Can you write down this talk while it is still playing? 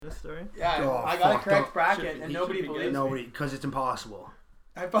this story? Yeah, I got a correct bracket, and nobody believes me. Nobody, because it's impossible.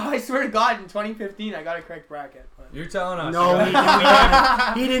 I swear to God, in 2015, I got a correct bracket. But. You're telling us. No, he did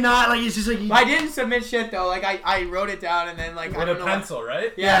not. He did not. Like, he's just like... I didn't submit shit, though. Like, I wrote it down, and then, like, With I don't a know pencil,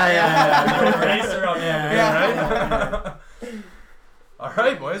 right? Yeah. Eraser on Yeah. right? All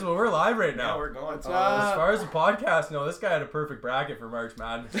right, boys. Well, we're live right now. Yeah, we're going. As far as the podcast, this guy had a perfect bracket for March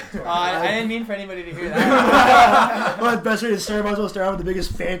Madness. I didn't mean for anybody to hear that. Well, the best way to start, might as well start out with the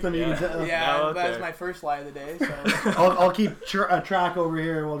biggest phantom you can tell. Yeah, that was my first lie of the day. So I'll keep track over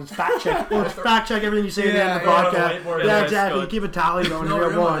here. We'll just fact check. We'll just fact check everything you say at the end of the podcast. Yeah, exactly. Keep a tally going. No here.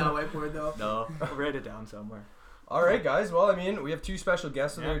 room on that whiteboard, though. No, I'll write it down somewhere. All right, guys. Well, we have two special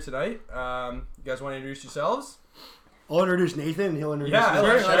guests in here tonight. You guys want to introduce yourselves? I'll introduce Nathan, and he'll introduce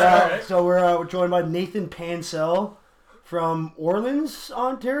sure. So we're joined by Nathan Pancel from Orleans,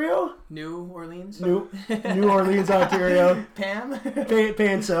 Ontario. New Orleans. New Orleans, Ontario. Pam.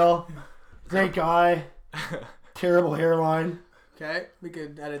 Pancel. Great guy. Terrible hairline. Okay, we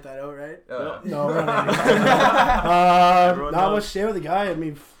could edit that out, right? No, we're not editing. Not much to say with the guy.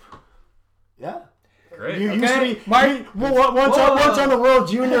 Yeah. Great. You used to be once on the World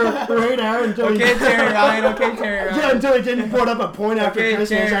Junior radar until Terry Ryan. Yeah, until he didn't put up a point after Christmas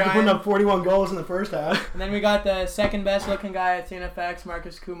Terry after putting Ryan. up 41 goals in the first half. And then we got the second best looking guy at CNFX,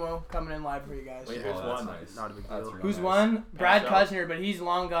 Marcus Cuomo, coming in live for you guys. Wait, who's won? Nice. Not a big deal. Who's won? Brad Cuzner, but he's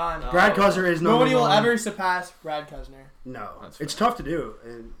long gone. Brad Cuzner is Nobody will ever surpass Brad Cuzner. No, it's tough to do,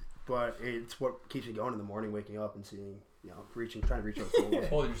 but it's what keeps me going in the morning, waking up and seeing, trying to reach out the goal.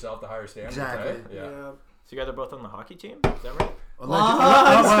 Hold yourself to higher standards. Exactly. Right? Yeah. So you guys are both on the hockey team? Is that right?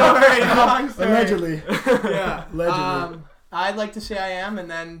 Long story. Allegedly. Yeah. Allegedly. I'd like to say I am,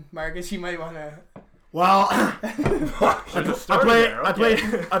 and then Marcus, you might want to. Well, I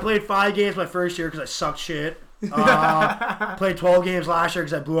played 5 games my first year because I sucked shit. Played 12 games last year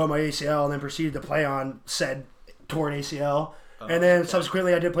because I blew out my ACL and then proceeded to play on said torn ACL. And then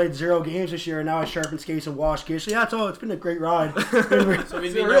subsequently I did play 0 games this year, and now I sharpen skates and wash gears. So yeah, it's been a great ride. So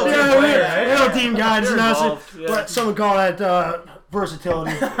he's a real real team guy. But some would call that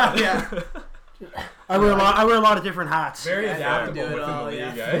versatility. Yeah. I wear a lot of different hats. Very adaptable do it within all, the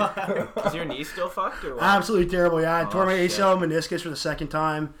league, yeah. Is your knee still fucked or what? Absolutely terrible. Yeah, I tore my ACL and meniscus for the second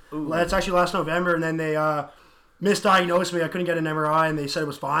time. That's actually last November, and then they misdiagnosed me. I couldn't get an MRI, and they said it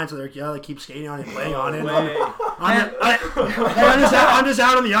was fine. So they're like, keep skating on it, playing on it. I'm just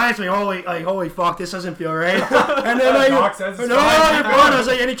out on the ice, holy fuck, this doesn't feel right. And then doc says it's you're fine. fine. I was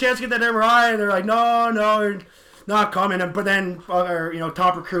like, any chance to get that MRI? And they're like, no, you're not coming. But then,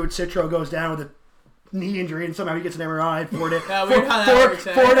 top recruit Citro goes down with a knee injury, and somehow he gets an MRI. 4 days. Weird how that works,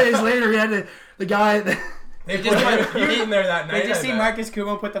 4 days later, he had the guy. You were in there that night. They just see Marcus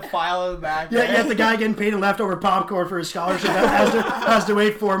Cuomo put the file in the back. Yeah, you have the guy getting paid in leftover popcorn for his scholarship has to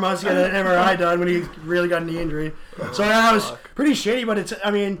wait 4 months to get an MRI done when he really got a knee injury. So that was pretty shitty, but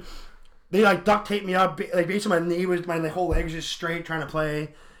they duct taped me up. Like basically my knee my whole leg was just straight trying to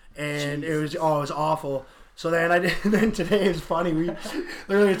play, and it was awful. So then today is funny.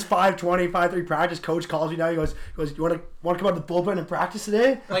 It's 5:20 practice. Coach calls me now. He goes, you want to come out of the bullpen and practice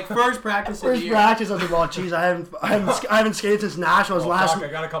today? Like first practice. First practice. I was like, well, geez, I haven't skated since Nationals last. Fuck, I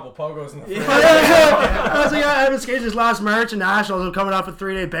got a couple pogos in the fridge. I was like, I haven't skated since last March in Nationals. I'm coming off a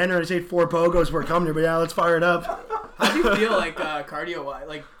 3-day bender. I ate 4 pogos before coming here. But yeah, let's fire it up. How do you feel like cardio wise?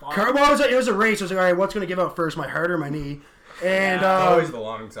 Like it was a race. I was like, all right, what's gonna give out first, my heart or my knee? And always the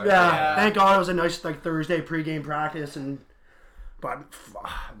long side. Yeah, thank God it was a nice Thursday pregame practice, but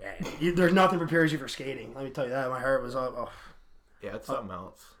there's nothing prepares you for skating. Let me tell you that. My heart was yeah, it's something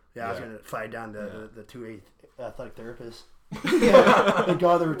else. Yeah, I was gonna flag down the 2A athletic therapist. Thank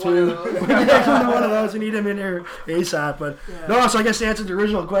God there were 2. One of those. We need him in there ASAP. But no, so I guess to answer the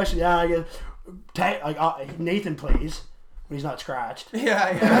original question, I guess Nathan plays. When he's not scratched.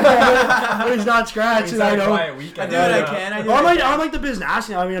 Yeah. When he's not scratched. I do what I can. I'm like the business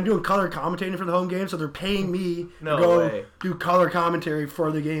now. I'm doing color commentating for the home game, so they're paying me to go do color commentary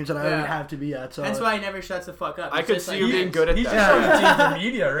for the games that I already have to be at. So that's why he never shuts the fuck up. I could see you being good at that. He's just on the team for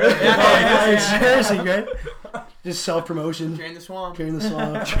media, really. Seriously, right? Just self-promotion. Drain the swamp.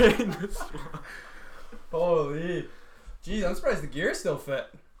 Holy. Jeez, I'm surprised the gear still fit.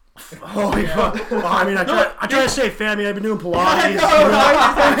 Holy fuck. Well, I try to stay fit. I've been doing Pilates.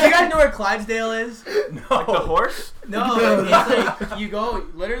 Do you guys know where Clydesdale is? No. Like the horse? No, it's like you go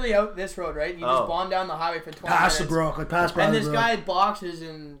literally out this road, right? You just bomb down the highway for 20 Past minutes. the brook, past And the this brook. guy boxes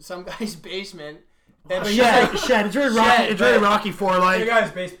in some guy's basement But he's Shed. like, Shed. It's very rocky. Shed, It's very but- rocky for like. Hey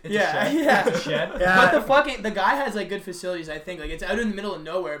guys, it's Yeah, a shed. yeah. It's a shed. Yeah. But the guy has like good facilities. I think like it's out in the middle of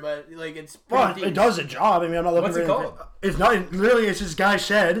nowhere, but like it's pretty Well, deep. it does a job. I mean, I'm not looking What's for it anything. called? It's not literally. It's this guy's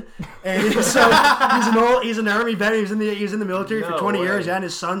shed, and he's an army vet. He was in the military for No 20 way. years. Yeah, and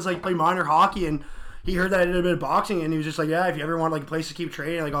his son's like play minor hockey, and he heard that I did a bit of boxing, and he was just like, yeah, if you ever want like a place to keep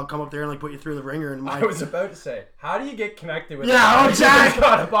training, like I'll come up there and like put you through the ringer. And I was about to say, how do you get connected with? Yeah, exactly. He's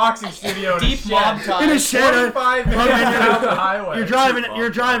got a boxing studio in a Deep shed. mob ties. in his shed. 25 minutes down the highway.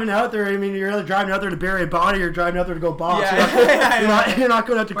 You're driving out there. I mean, you're either driving out there to bury a body, or you're driving out there to go box. Yeah. You're not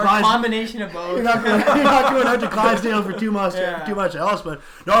going out to Or a Clydesdale. combination of both. You're not going out to Clydesdale for too much else. But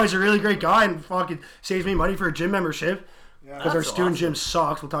no, he's a really great guy and fucking saves me money for a gym membership. Because our student gym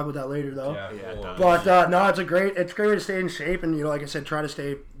sucks. We'll talk about that later, though. Yeah, it does. But no, it's a great way to stay in shape, and like I said, try to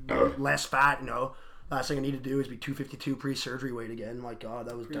stay less fat. Last thing I need to do is be 252 pre-surgery weight again. My God,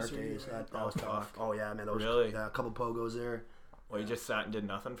 that was dark days. That was tough. Oh yeah, man. Really? Yeah, a couple pogos there. Well, you just sat and did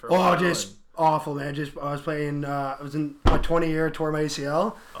nothing for a while. Oh, just awful, man. I was playing. I was in my 20 year, tore my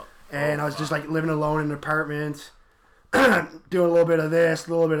ACL, and I was just like living alone in an apartment. Doing a little bit of this,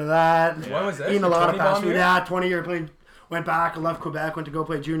 a little bit of that. When was this? Eating a Your lot of 20 fast bomb food. year? Yeah, 20 year played. Went back, I left Quebec, went to go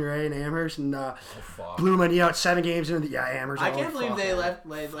play Junior A in Amherst, and fuck. blew my knee out 7 games into the Amherst. I can't believe they left.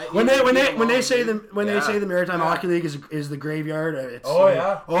 When they say the Maritime Hockey League is the graveyard. It's, Oh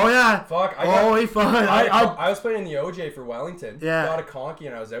yeah. Oh yeah. Fuck. I was playing in the OJ for Wellington. Yeah. Got a conky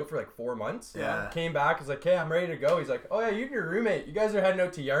and I was out for like 4 months. Yeah. Came back. I was like, hey, I'm ready to go. He's like, oh yeah, you and your roommate. You guys are heading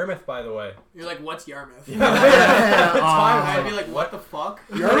out to Yarmouth, by the way. You're like, what's Yarmouth? It's fine. I'd be like, what the fuck?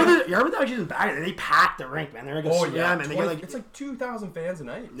 Yarmouth actually isn't bad. They packed the rink, man. They're like Oh yeah, man. They get it's like 2,000 fans a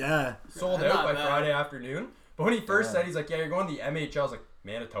night. yeah. Sold Not out by bad. Friday afternoon. But when he first said, he's like, yeah, you're going to the MHL. I was like,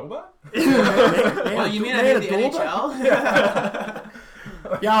 Manitoba? Well, you mean I mean the NHL?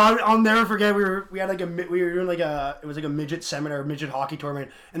 Yeah, I'll never forget. We were doing it was like a midget seminar, midget hockey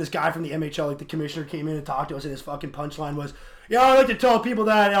tournament, and this guy from the MHL, like the commissioner, came in and talked to us, and his fucking punchline was, "Yeah, I like to tell people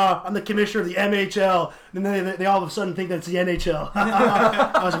that I'm the commissioner of the MHL," and then they all of a sudden think that it's the NHL.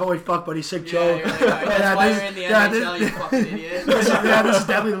 I was like, "Holy fuck, buddy, sick joke." That's why you're in the NHL, you fucking idiot. This is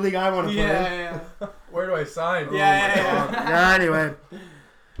definitely the league I want to play. Yeah. Where do I sign? Yeah, anyway.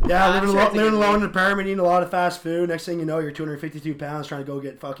 Yeah, I'm living sure it's a alone good in an apartment, eating a lot of fast food. Next thing you know, you're 252 pounds trying to go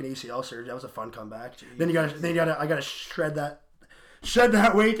get fucking ACL surgery. That was a fun comeback. Then I gotta shred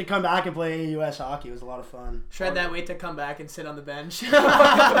that weight to come back and play AUS hockey. It was a lot of fun. Shred that weight to come back and sit on the bench. Fuck,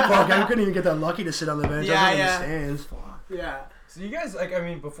 I couldn't even get that lucky to sit on the bench. I was in the stands. Yeah. So you guys,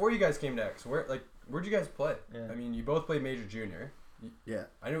 before you guys came to X, where'd you guys play? Yeah. I mean, you both played major junior. Yeah.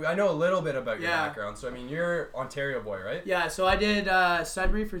 I know a little bit about your background. So, I mean, you're Ontario boy, right? Yeah, so I did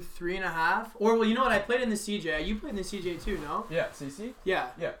Sudbury for 3.5. Or, well, you know what? I played in the CJ. You played in the CJ too, no? Yeah, CC? Yeah.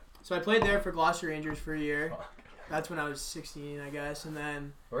 Yeah. So I played there for Gloucester Rangers for a year. That's when I was 16, I guess. And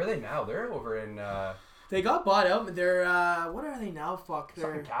then... Where are they now? They're over in... They got bought out, but they're... what are they now? Fuck.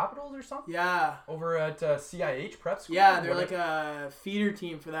 Something Capitals or something? Yeah. Over at CIH Prep School? Yeah, they're like a feeder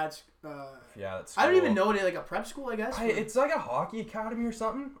team for that... yeah, that's I don't cool. even know it. Like a prep school, I guess. It's like a hockey academy or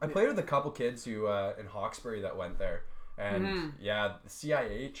something. I played with a couple kids who in Hawkesbury that went there. And yeah, the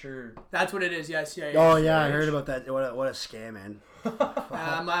CIH or... That's what it is, yeah, CIH. Oh, yeah, I heard about that. What a scam, man.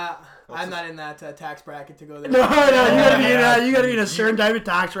 I'm not in that tax bracket to go there. No, you gotta be in a certain type of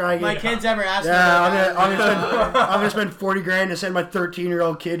tax bracket. My kids ever asked me Yeah, about I'm gonna spend $40,000 to send my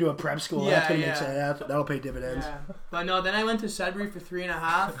 13-year-old kid to a prep school. Yeah, That's gonna make sense. That'll pay dividends. Yeah. But no, then I went to Sudbury for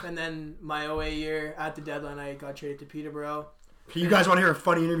 3.5, and then my OA year at the deadline, I got traded to Peterborough. If you guys want to hear a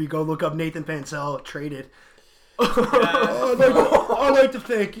funny interview, go look up Nathan Pancel traded. Yeah. I'd like to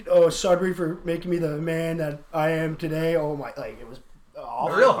thank Sudbury for making me the man that I am today. Oh my, it was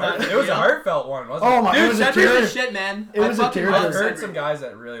awful. It was a heartfelt one, wasn't it? Oh my, Dude, it was a Sudbury's tear. a shit, man. It was a fucking tear. love I've heard Sudbury. some guys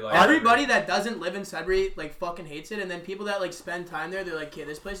that really like Everybody that doesn't live in Sudbury fucking hates it, and then people that spend time there, they're like, "Okay,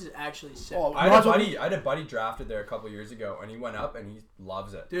 this place is actually sick." Oh, I had a buddy drafted there a couple years ago, and he went up and he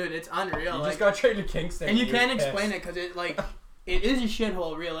loves it. Dude, it's unreal. He just got traded to Kingston, and you he was can't pissed. explain it because it is a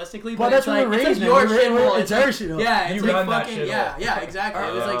shithole realistically, Well, but that's it's what like we're it's raised, your man. shithole. It's our shithole. Yeah, it's You like run that fucking shithole. yeah, exactly.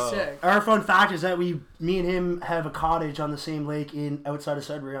 It was like sick. Our fun fact is that me and him have a cottage on the same lake outside of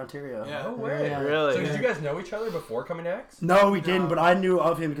Sudbury, Ontario. Yeah. No way. Yeah. Really? So did you guys know each other before coming to X? No, we didn't, but I knew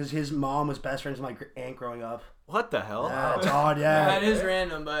of him because his mom was best friends with my aunt growing up. What the hell? Yeah, it's odd, That yeah. is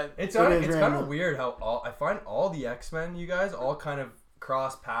random, but It's It kind is of random. weird how I find all the X-Men, you guys, all kind of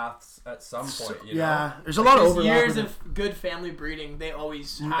cross paths at some point. You Yeah, know? there's a lot of overlap. Years with of good family breeding, they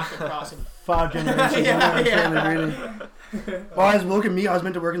always have to cross. 5 generations. Yeah. Really. Well, look at me. I was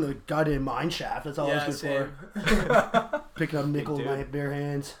meant to work in the goddamn mine shaft. That's all I was good for. Picking up nickel with my bare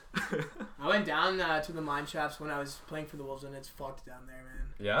hands. I went down to the mine shafts when I was playing for the Wolves, and it's fucked down there,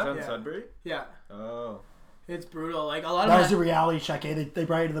 man. Yeah. Is that in Sudbury? Yeah. Oh. It's brutal. Like a lot of that was the reality check. Eh? They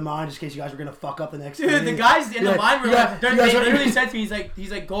brought you to the mine just in case you guys were gonna fuck up the next day. Dude, the guys in the mine were they literally are... said to me,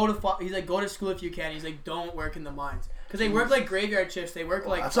 he's like go to school if you can. He's like, don't work in the mines because they work like graveyard shifts. They work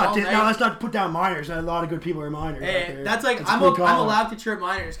like that's not. No, let's not put down miners. A lot of good people are miners. Hey, that's like I'm allowed to chirp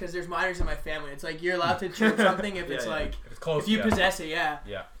miners because there's miners in my family. It's like you're allowed to chirp something if it's like it's close, if you possess it. Yeah.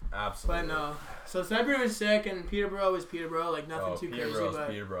 Yeah, absolutely. But no. So Sudbury was sick and Peterborough was Peterborough. Like nothing too crazy. But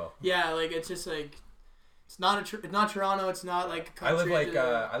Peterborough. Yeah, like it's just like. It's not Toronto. It's not like I live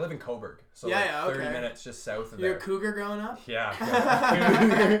in Coburg, so 30 minutes just south of there. You're a cougar growing up? Yeah.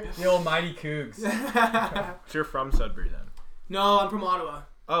 The old mighty Cougs. So you're from Sudbury then? No, I'm from Ottawa.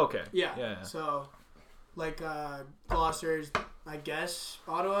 Oh, okay. Yeah. So, like Gloucester's, I guess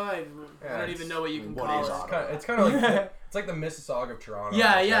Ottawa. I don't even know what you can call it. It's kind of like it's like the Mississauga of Toronto.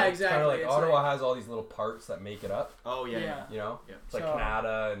 Yeah, exactly. It's kind of like Ottawa has all these little parts that make it up. Oh yeah. You know, it's like So,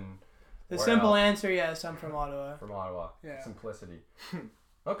 Canada and. The simple answer, yes, I'm from Ottawa. From Ottawa. Yeah. Simplicity.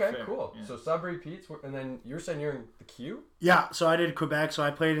 Okay, Fair. cool. Yeah. So Sudbury Pete's, and then you're saying you're in the Q? Yeah, so I did Quebec. So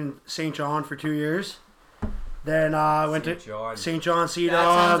I played in St. John for 2 years. Then I went to St. John Sea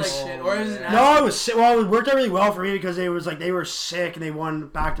Dogs. That sounds like shit. Or is it it worked out really well for me because it was like they were sick and they won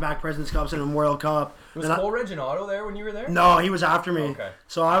back-to-back Presidents Cups and a World Cup. Was Coleridge and Otto there when you were there? No, he was after me. Okay.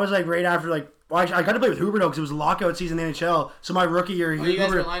 So I was like right after I got to play with Huberdeau because it was a lockout season in the NHL. So my rookie year, you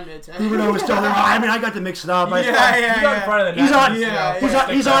guys were line mates, huh? Huberdeau was still there. I mean, I got to mix it up. You got in front of the net.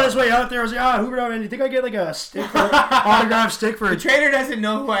 He's on his way out there. I was like, Huberdeau, man, do you think I get like a stick for autograph stick for? The trainer doesn't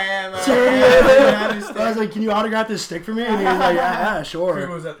know who I am. I was like, can you autograph this stick for me? And he was like, yeah, sure.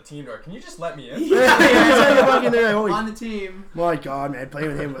 Who was at the team door? Can you just let me in? On the team. My God, man, playing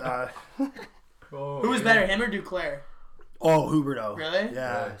with him. Who was better, him or Duclair? Oh, Huberdeau. Really?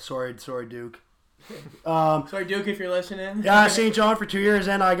 Yeah. Sorry, Duke. Sorry, Duke, if you're listening. Yeah, St. John for 2 years,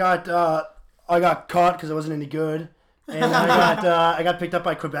 and I got caught because I wasn't any good, and I got picked up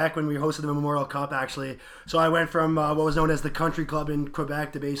by Quebec when we hosted the Memorial Cup actually. So I went from what was known as the country club in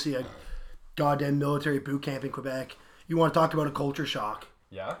Quebec to basically a goddamn military boot camp in Quebec. You want to talk about a culture shock?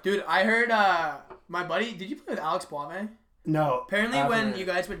 Yeah. Dude, I heard my buddy. Did you play with Alex Boivin? No. Apparently, when you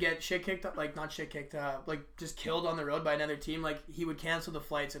guys would get shit kicked up, like not shit kicked, like just killed on the road by another team, like he would cancel the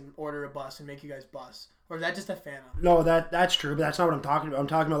flights and order a bus and make you guys bus. Or is that just a phantom? No, that's true, but that's not what I'm talking about. I'm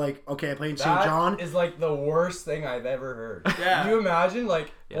talking about like, okay, I played in St. John. That is like the worst thing I've ever heard. Yeah. Can you imagine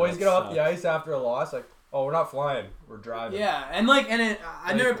like boys get off the ice after a loss, like, oh, we're not flying, we're driving. Yeah, and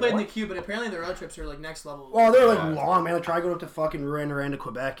I never played in the Q, but apparently the road trips are like next level. Well, they're like long, man. I tried going up to fucking Rouyn to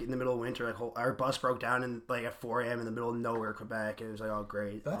Quebec in the middle of winter. Like our bus broke down in like at 4 a.m. in the middle of nowhere, Quebec. And it was like, oh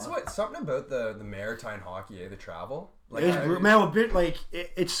great. That's something about the maritime hockey, the travel. Like, man, a bit like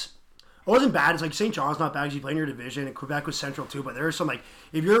it's. It wasn't bad. It's like St. John's not bad because you play in your division, and Quebec was central too. But there's some like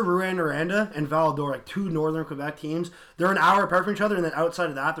if you're Rouyn and Val-d'Or, like two northern Quebec teams, they're an hour apart from each other, and then outside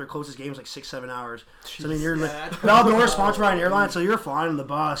of that, their closest game is like 6-7 hours. Jeez, so I mean, you're Val-d'Or sponsored by an airline, so you're flying on the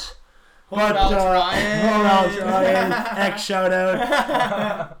bus. But Alex Ryan, X shout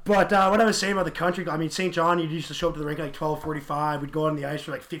out. But what I was saying about the country, I mean St. John, you used to show up to the rink at like 12:45. We'd go on the ice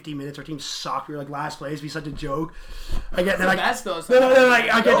for like 50 minutes. Our team sucked. We were like last place. It'd be such a joke. I get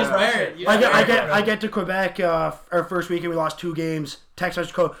to Quebec. Our first weekend, we lost 2 games. Text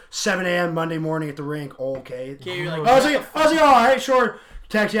message code 7 a.m. Monday morning at the rink. Okay. You're like, I was like, all right, sure.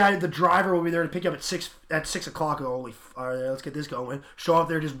 Text, the driver will be there to pick you up at 6 o'clock. Holy, all right, let's get this going. Show up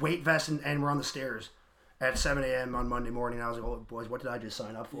there, just weight vest, and we're on the stairs at 7 a.m. on Monday morning. I was like, oh boys, what did I just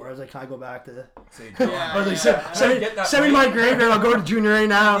sign up for? I was like, can I go back to? I was like, send me my graveyard. I'll go to junior A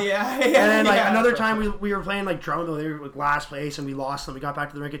now. And then another time we were playing like Drummondville. They were like last place and we lost them. We got back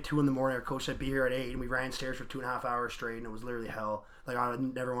to the rink at 2 a.m. Our coach said be here at 8, and we ran stairs for 2.5 hours straight, and it was literally hell. Like I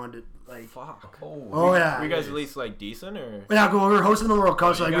never wanted to like. Fuck. Oh yeah. Were you guys at least like decent or? Yeah, we were hosting the World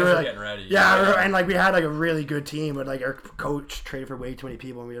Cup, so like we were like, getting ready. Yeah, and like we had like a really good team, but like our coach traded for way too many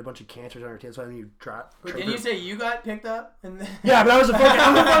people, and we had a bunch of cancers on our team. So I didn't even try. Didn't you say you got picked up? Yeah, but I was a fucking.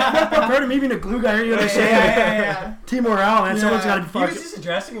 I'm the part of me being a glue guy. You know what I'm saying? Yeah. Team morale, man. Someone's got to be fucking. He was just a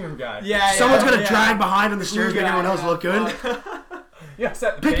dressing room guy. Yeah. Someone's gonna drag behind on the stairs, make everyone else look good.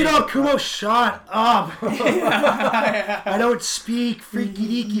 Pick it up, Cuomo. Shut up. I don't speak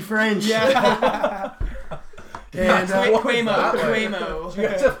freaky deaky French. Yeah. And Cuomo. You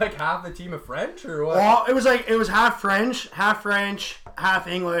guys have like half the team of French or what? Well, it was half French, half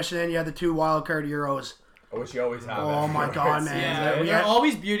English, and then you had the 2 wild card Euros. Which you always have. Oh my god, man! Yeah, they're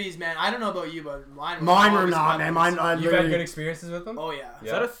always beauties, man. I don't know about you, but mine were not, man. You've had good experiences with them? Oh yeah.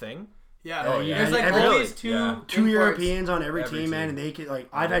 Is that a thing? Yeah. Oh, yeah. There's like Every- always two Europeans on every team, man, team. and they could like.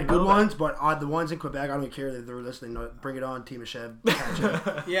 I've had good ones, but the ones in Quebec, I don't care that they're listening. Bring it on, Team of Sheb.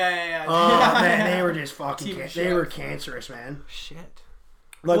 Yeah. Oh man, they were just fucking. Team of They Sheb. were cancerous, man. Shit.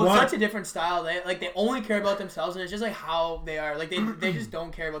 Like Well, it's one, such a different style. They only care about themselves, and it's just like how they are. Like they just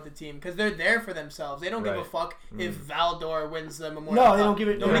don't care about the team because they're there for themselves. They don't give a Right. fuck if Valdor wins the Memorial. no, Cup. they don't give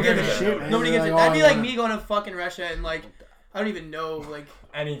it. Nobody they don't gives give a shit, shit. man. Nobody They're gives it. like, That'd be oh, like yeah. me going to fucking Russia and like I don't even know like.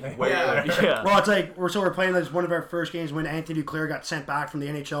 Anything. Yeah. Well, it's like we're playing this one of our first games when Anthony Duclair got sent back from the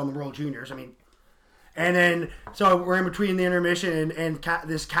NHL and the World Juniors. I mean, and then so we're in between the intermission and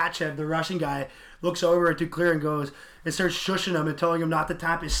this Kachev, the Russian guy, looks over at Duclair and goes and starts shushing him and telling him not to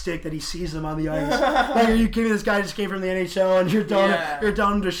tap his stick that he sees him on the ice. Like, are you kidding me? This guy just came from the NHL and you're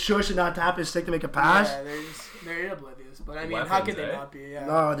telling him to shush and not tap his stick to make a pass? Yeah, they're oblivious. But I mean, Weapons, how could they eh? not be? Yeah.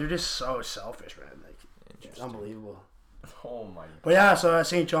 No, they're just so selfish, man. Like, it's unbelievable. Oh my. But yeah, so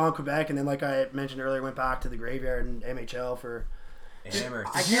St. John, Quebec, and then like I mentioned earlier, went back to the graveyard in MHL for. Hammer.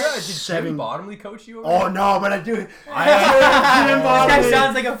 I Did can't- Jim 7 Bottomley coach you? Oh no, but I do. This guy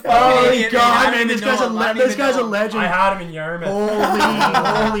sounds like a fucking Holy idiot. God, I don't man! This even guy's know a him. I don't this even guy's a know him. legend. I had him in Yarmouth.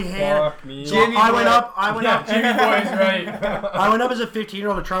 Holy hand! Fuck me. So I went up. I went Yeah, up. Jimmy Boy's right. I went up as a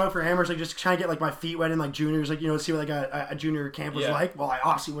 15-year-old to try out for Hammers, like just trying to get like my feet wet in like juniors, like see what like a junior camp was Yeah. like. Well, I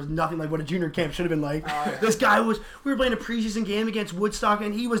obviously was nothing like what a junior camp should have been like. This guy was. We were playing a preseason game against Woodstock,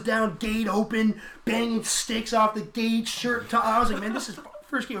 and he was down gate open, banging sticks off the gate, shirt. I was like, man, this is.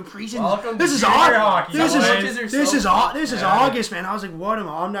 First game of preseason. Welcome This to is junior August. hockey, This boys. is August, man. I was like, what am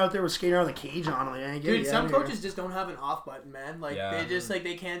I? I'm out there with skating around the cage on. I'm like, man, get Dude, me some out of here. coaches just don't have an off button, man. Like Yeah. they just like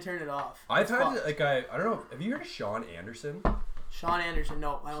they can't turn it off. I've It's had fucked. like I don't know. Have you heard of Sean Anderson? Sean Anderson.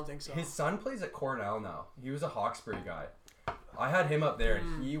 No, I don't think so. His son plays at Cornell now. He was a Hawkesbury guy. I had him up there,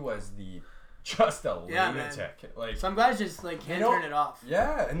 and he was just a Yeah, man. lunatic. Like Some guys just like can't don't- turn it off.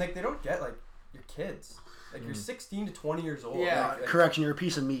 yeah, and like they don't get like your kids. Like you're 16 to 20 years old. Yeah. Like, Correction, you're a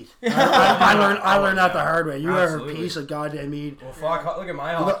piece of meat. I learned that the hard way. You Absolutely. are a piece of goddamn meat. well, fuck! Look at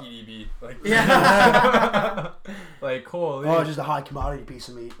my hockey DB. Like, Yeah. like holy. Oh, just a high commodity piece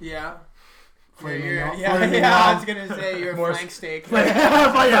of meat. Yeah. Flaming You're- hot- yeah, flaming yeah. I hot. was gonna say you're a More flank steak.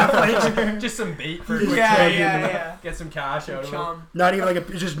 Yeah, flakes. just some bait for a Yeah, quick yeah, trade. yeah. Get some cash out of it. Chum. Not even like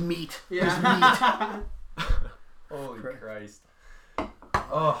it's just meat. Yeah. Holy Christ.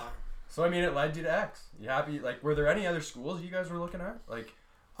 Oh. So I mean, it led you to X. You happy? Like, were there any other schools you guys were looking at? Like,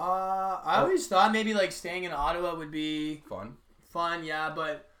 I always thought maybe like staying in Ottawa would be fun. yeah,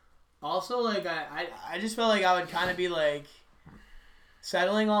 but also like I just felt like I would kind of be like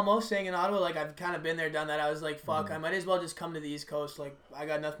settling almost staying in Ottawa. Like I've kind of been there, done that. I was like, fuck, I might as well just come to the East Coast. Like I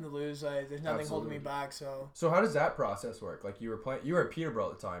got nothing to lose. There's nothing holding me back. So how does that process work? Like, you were at Peterborough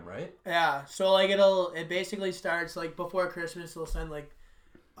at the time, right? yeah, so like it basically starts like before Christmas. They'll send like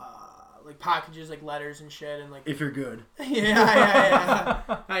packages, like letters and shit, and like If you're good. yeah,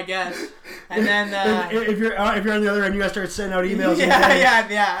 I guess. And then If you're on the other end, you guys start sending out emails.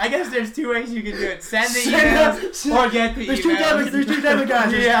 yeah. I guess there's two ways you can do it: send the emails or get the There's emails. two types of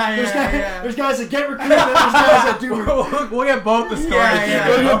guys. Yeah. There's guys that get recruited. There's guys that do. We'll get both the stories. Yeah.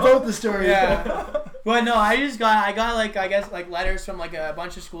 We'll get both the stories. Yeah. But no, I got like I guess like letters from like a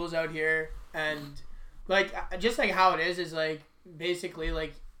bunch of schools out here, and like just like how it is like basically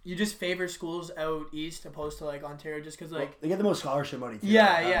like you just favor schools out east opposed to like Ontario just because like They get the most scholarship money. Too.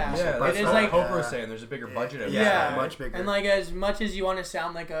 Yeah. Yeah, It that's is what like Hope was saying. There's a bigger budget out Yeah. there. Much bigger. and like as much as you want to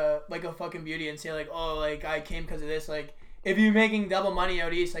sound like a fucking beauty and say like oh like I came because of this like if you're making double money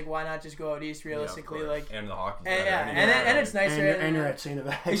out east like why not just go out east realistically like And the hockey's and, better yeah anyway. and it's nicer and you're at St. Evac.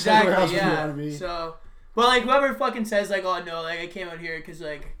 Where else exactly would you want to yeah be? so but like whoever fucking says like oh no like I came out here because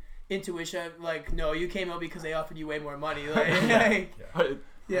like intuition like no you came out because they offered you way more money like,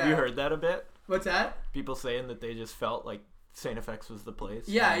 Have you heard that a bit? What's that? People saying that they just felt like St. FX was the place.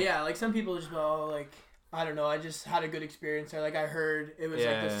 Yeah. Like some people just go, like, I don't know. I just had a good experience there. Like I heard it was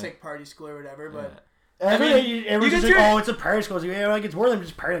like the sick party school or whatever. But Everyone's just like, oh, it's a party school. Yeah, like it's more than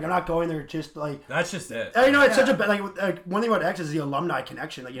just party. Like, I'm not going there just like. That's just it. You know, it's such a like one thing about X is the alumni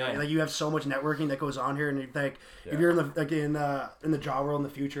connection. Like you know, like you have so much networking that goes on here, and like if you're in the in the job world in the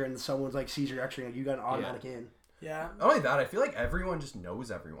future, and someone's like sees your X ring, like you got an automatic in. Yeah. Not only that, I feel like everyone just knows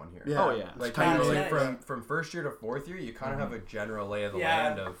everyone here. Yeah. Oh yeah. Like, tight. you know, Nice. from first year to fourth year, you kind of have a general lay of the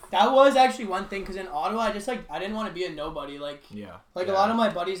land of. That was actually one thing, because in Ottawa, I didn't want to be a nobody. Like, Yeah. a lot of my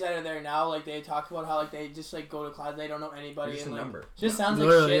buddies that are there now, like, they talk about how, like, they just, like, go to class, they don't know anybody. You're just and, a like, number. it just sounds like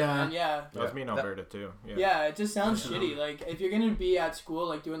Literally, shit, yeah. man. Yeah. That was me in Alberta too. Yeah. Yeah, it just sounds shitty. Like, if you're gonna be at school,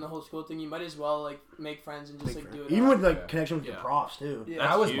 like, doing the whole school thing, you might as well, like, make friends and just, like, do it. Even all. with like Yeah. connection with your Yeah. profs too. Yeah.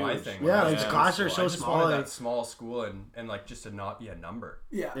 That was Huge. my thing. Yeah, when I like, was the classes in are school. so I just small, wanted like- that small school and like just to not be a number.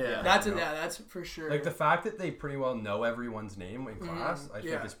 Yeah, Yeah. that's for sure. Like the fact that they pretty well know everyone's name in class, I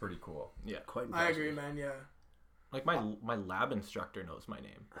think yeah. is pretty cool. Quite I impressive. agree, man. Yeah. Like my lab instructor knows my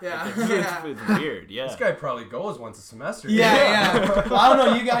name. Yeah. Like, it's weird. Yeah. This guy probably goes once a semester. Yeah. Well, I don't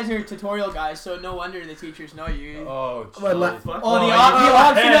know. You guys are tutorial guys, so no wonder the teachers know you. Oh, But jeez. The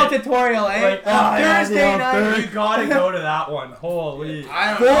optional tutorial, eh? Like, Thursday yeah, night. You gotta go to that one. Holy.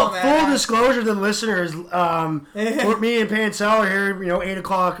 I don't know, Full man. disclosure to the listeners, me and Pancel are here, 8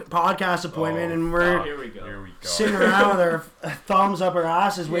 o'clock podcast appointment, and we're Here we go. Here we go. sitting around with our thumbs up our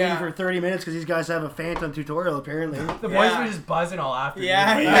asses waiting Yeah. for 30 minutes because these guys have a Phantom tutorial apparently. The boys Yeah. were just buzzing all afternoon.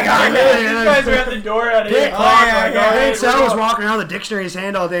 Yeah, Like, yeah. These guys were at the door at 8 Yeah. o'clock. Oh, yeah, like, yeah. all right, Pancel we're was off. walking around with the dictionary in his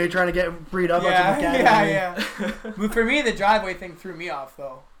hand all day trying to get freed up. Yeah. But for me, the driveway thing threw me off,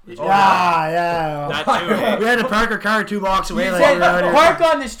 though. Yeah. That too. We had to park our car 2 blocks away. You Like, said, we were out here. park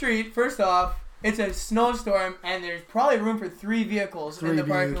on the street. First off, it's a snowstorm, and there's probably room for 3 vehicles in the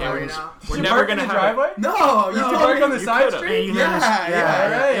parking lot right vehicles. now. We're You never parked in gonna the have. driveway. No, you You told parked me. on the You side could've. street. Yeah.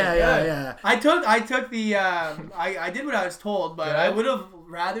 Yeah. I took the I did what I was told, but I would have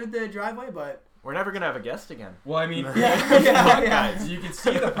rathered the driveway, but We're never gonna have a guest again. Well, I mean, yeah. you can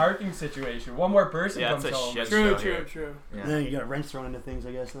see the parking situation. One more person Yeah, comes it's a home. shit True, show true, here. true. Yeah. Then you got rents thrown into things,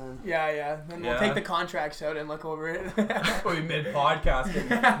 I guess. Then. Yeah. Then we'll Yeah. take the contracts out and look over it. We mid-podcast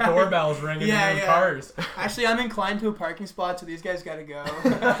and doorbells ringing in Yeah. cars. Actually, I'm inclined to a parking spot, so these guys gotta go.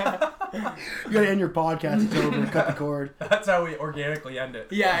 You gotta end your podcast. It's over. Cut the cord. That's how we organically end it.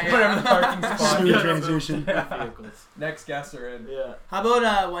 Yeah. Whatever the parking spot. Smooth Yeah. transition. Vehicles. Next guests are in. Yeah. How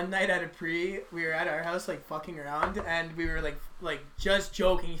about one night at a we were at our house like fucking around, and we were like just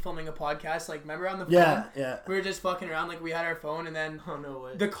joking, filming a podcast. Like, remember on the phone? Yeah. We were just fucking around, like we had our phone, and then Oh no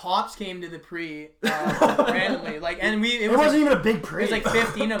way. the cops came to the randomly, and It was wasn't even a big it pre. was like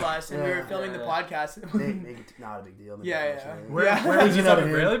 15 of us, and we Yeah. were filming the Yeah. podcast. Make it not a big deal. Make Yeah, it yeah. much, Where, Yeah. where is He's this out up of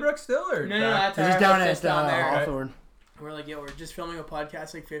in here. Braylybrook still? Or No, back? that's This our is down house at just down there. Hawthorne. We're like, yo, we're just filming a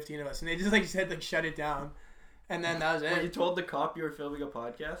podcast, like 15 of us, and they just like said like shut it down, and then that was When you it. told the cop you were filming a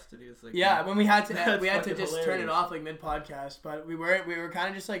podcast, and he was like, Yeah, when we had to That's we had to fucking just turn it hilarious. off like mid podcast, but we were kind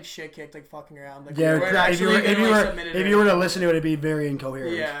of just like shit kicked, like fucking around. Like, Yeah, we weren't if you actually were if gonna, you like, were submit it if or you were to anything. listen to it, it'd be very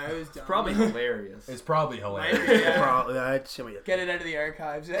incoherent. Yeah, it was dumb. It's probably hilarious. It's probably hilarious. Maybe, yeah. Probably. It's somebody. Get it out of the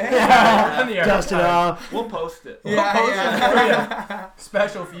archives. On the Dust it archive. off. We'll post it. Yeah.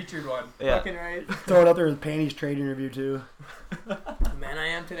 Special featured one. Yeah. Fucking right. Throw it out there with Panty's trade interview too. Man, I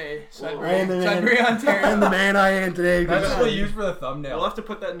am today. Sudbury, I am the man. Sudbury, Ontario. I'm the man I am today. That's what we'll because- use for the thumbnail. We'll have to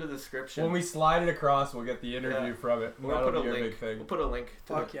put that in the description. When we slide it across, we'll get the interview Yeah. from it. We'll That'll put a be our link. big thing. We'll put a link.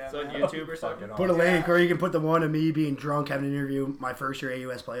 To Fuck the, yeah, it's on man. YouTube or something. Fucking Put a link, Yeah. or you can put the one of me being drunk having an interview my first year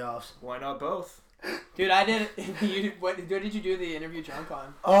AUS playoffs. Why not both? Dude, I did. What did you do the interview drunk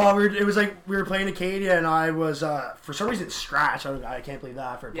on? Oh, it was like we were playing Acadia, and I was for some reason scratched. I can't believe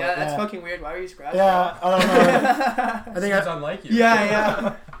that. Yeah, that's fucking weird. Why were you scratching? Yeah, I don't know. I think Seems I, unlike you.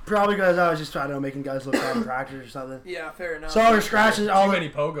 Yeah. probably because I was just I don't know making guys look bad in practice or something. Yeah, fair enough. So I was scratching all Too the many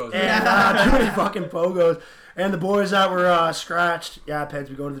pogos. and too many fucking pogos, and the boys that were scratched. Yeah, Peds.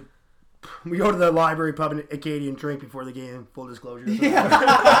 We go to the library pub in Acadia and drink before the game. Full disclosure. So,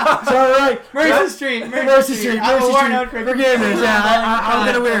 all right. Mercy Street. Mercy Street. I'm a Mercy worn out Street. for Forgiveness. Yeah, I'm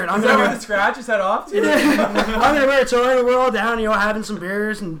gonna wear it. I'm Is gonna that wear where it. the scratches head off to? I'm gonna wear it. So we're all down, having some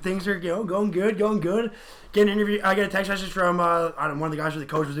beers and things are going good. Get an interview. I get a text message from I don't know, one of the guys with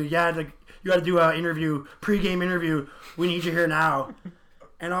the coach was like, yeah, like, you got to do an interview, pre-game interview. We need you here now.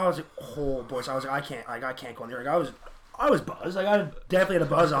 And I was like, oh boy. So I was like, I can't go in there. Like, I was buzzed. Like, I definitely had a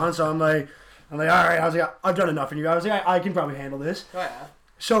buzz on. So I'm like, all right. I was like, I've done enough interview. I was like, I can probably handle this. Oh yeah.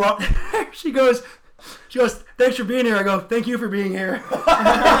 So she goes, thanks for being here. I go, thank you for being here.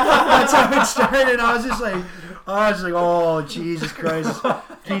 That's how it started. I was just like, oh, Jesus Christ.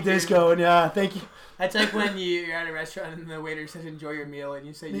 Keep this going. Yeah, thank you. That's like when you're at a restaurant and the waiter says enjoy your meal and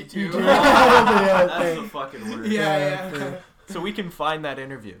you say you too. Yeah, That's the fucking word. Yeah. So we can find that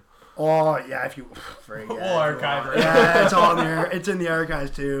interview. Oh, yeah, if you... We'll archive it. Yeah, it's on there. It's in the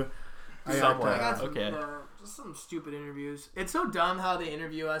archives, too. Somewhere. I got some, Okay. just some stupid interviews. It's so dumb how they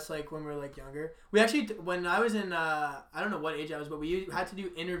interview us like when we were like younger. We actually, when I was in, I don't know what age I was, but we had to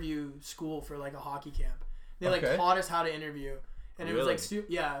do interview school for like a hockey camp. They like taught us how to interview. And it was like,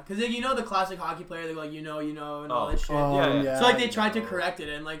 because like, you know the classic hockey player, they're like, you know, and all this shit. Yeah. So like they tried to correct it,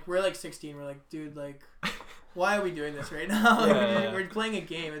 and like we're like 16, we're like, dude, like, why are we doing this right now? Like, we're playing a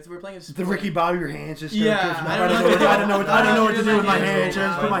game. We're playing a sport. The Ricky Bobby your hands just I don't know what to do with my hands.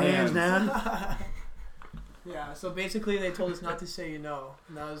 Just put my hands down. Yeah, so basically they told us not to say and that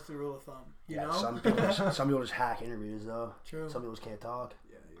was the rule of thumb. You know? Some people just hack interviews though. True. Some people just can't talk.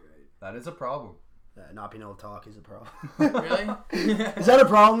 Yeah, you're right. That is a problem. Not being able to talk is a problem. Really? Is that a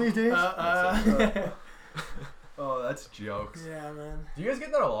problem these days? Oh, that's jokes. Yeah, man. Do you guys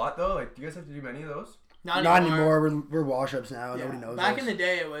get that a lot though? Like, do you guys have to do many of those? Not anymore. We're wash-ups now. Yeah. Nobody knows Back us. in the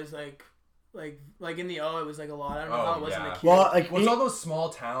day, it was like in the O, it was like a lot. I don't know how it was in the Q. Well, like what's all those small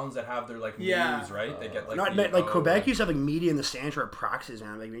towns that have their like news, right? They get like like Quebec used to have like media in the stands for practices,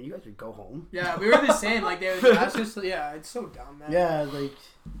 man. Like, man, you guys would go home. Yeah, we were the same. Like they would ask us. Yeah, it's so dumb, man. Yeah, like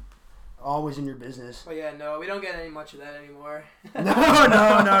always in your business. But yeah, no, we don't get any much of that anymore.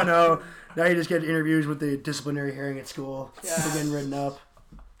 No. Now you just get interviews with the disciplinary hearing at school. Yeah. They're getting written up.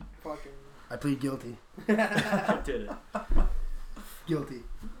 Fucking. I plead guilty. I did it. Guilty.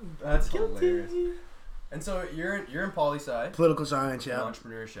 That's hilarious. And so you're in poli-sci. Political science, yeah.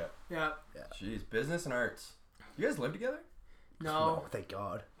 Entrepreneurship. Yeah. Jeez, business and arts. You guys live together? No. Thank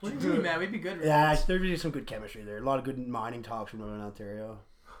God. What do you mean, man? We'd be good. Yeah, there'd be some good chemistry there. A lot of good mining talks from Northern Ontario.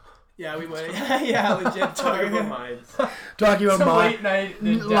 Yeah, we would. Yeah, legit. Talking about mines. Talking about some late night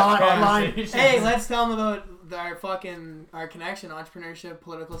conversations. Hey, let's tell them about our connection, entrepreneurship,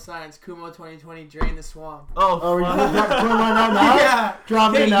 political science, Cuomo 2020, drain the swamp. Oh, yeah.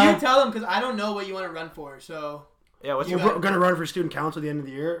 Drop it now. You tell them because I don't know what you want to run for. So yeah, we're going to run for student council at the end of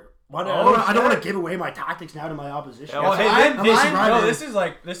the year. I don't want to give away my tactics now to my opposition. Yeah, well, this is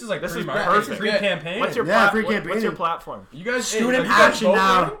perfect. Free campaign. What's your free campaign? What's your platform? You guys student action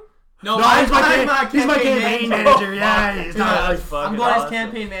now. No, he's my campaign manager. Yeah, he's not. I'm going as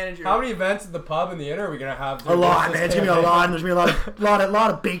campaign manager. How many events at the pub and the inn are we gonna have? A lot, man. It's gonna be a lot. And there's gonna be a lot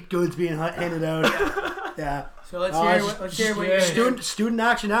of baked goods being handed out. Yeah. So let's hear what you're student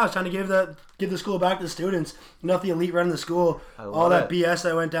action now. It's time to give the school back to the students. Not the elite running the school. All that BS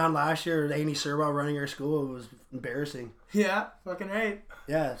that went down last year. Amy Serba running our school was embarrassing. Yeah, fucking right.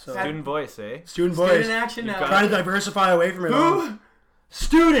 Yeah. So student voice, eh? Student voice. Student action now. Trying to diversify away from it. Who?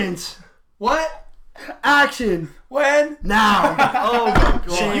 Students. What? Action. When? Now. Oh my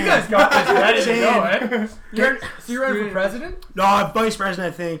God. You guys got this ready to go, eh? So you're running for president? No, I'm vice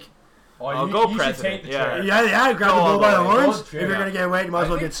president, I think. I'll go president. Yeah, grab the bull by the horns. If you're going to get wet, you might as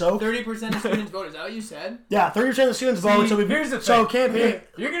well get soaked. 30% of students vote. Is that what you said? Yeah, 30% of students vote. So here's the thing. So campaign.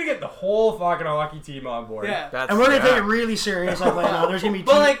 You're going to get the whole fucking hockey team on board. Yeah. And we're going to take it really serious. There's going to be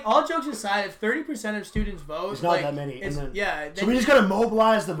But like, all jokes aside, if 30% of students vote, it's not that many. So we just got to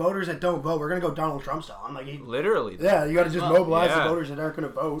mobilize the voters that don't vote. We're going to go Donald Trump style. Literally. Yeah, you got to just mobilize the voters that aren't going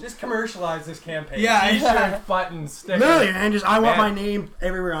to vote. Just commercialize this campaign. Yeah. T-shirt, buttons, stickers. Literally, man. I want my name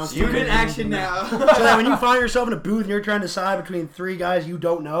everywhere on Student action now. So that when you find yourself in a booth and you're trying to decide between three guys you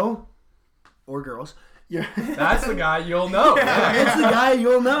don't know, or girls, that's the guy you'll know. It's the guy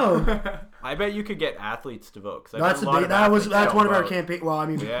you'll know. I bet you could get athletes to vote. That's one of our campaign. Well, I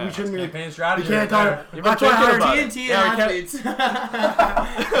mean, we shouldn't really. Campaign strategy. We can't talk. That's why I hired TNT and athletes.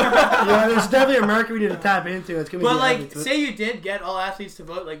 Yeah, there's definitely a market we need to tap into. It's gonna be. But like, say you did get all athletes to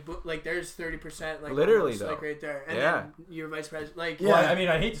vote, like there's 30%, like literally almost, though, like right there, and then your vice president, like. Yeah, well, I mean,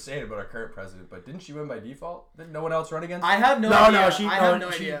 I hate to say it about our current president, but didn't she win by default? Did no one else run against her? I have no idea. I have no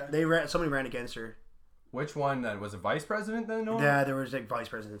idea. Somebody ran against her. Which one then? Was it vice president then? No. Yeah, there was like vice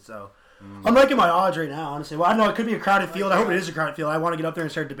president. So I'm liking my odds right now, honestly. Well, I don't know. It could be a crowded field. I hope it is a crowded field. I want to get up there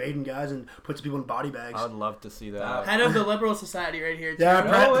and start debating guys and put some people in body bags. I would love to see that. Head of the Liberal Society right here. Too. Yeah,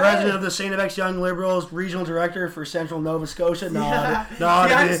 president of the St. FX Young Liberals, regional director for Central Nova Scotia.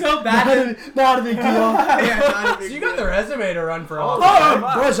 I'm so bad. Not a big deal. Not a big so you got the resume to run for all.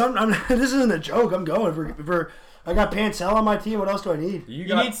 Boys, this isn't a joke. I'm going. I got Pancel on my team. What else do I need?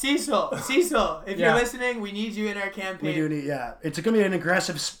 You need Cecil. Cecil, if you're listening, we need you in our campaign. We do need, It's going to be an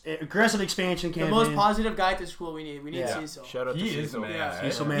aggressive expansion campaign. The most positive guy at the school we need. We need Cecil. Shout out to Cecil.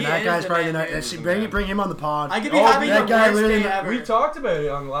 Cecil, man. That guy's probably the night. Bring him on the pod. I could be having the worst day ever. We talked about it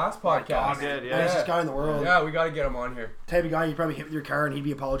on the last podcast. We did, Nicest guy in the world. Yeah, we got to get him on here. Type of guy you probably hit with your car and he'd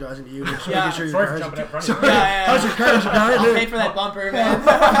be apologizing to you. Sorry for jumping up front of you. How's your car? I'll pay for that bumper,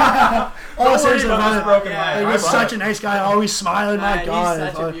 man. Oh, seriously, This broken leg. he's such a nice guy, always smiling. My He's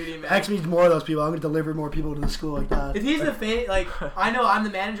God, such a beauty, man. X means more of those people. I'm gonna deliver more people to the school like that. If he's the face, like I know I'm the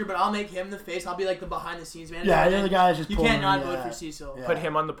manager, but I'll make him the face. I'll be like the behind the scenes manager. Yeah, the other guys just you pulling can't not him, vote for Cecil. Yeah. Put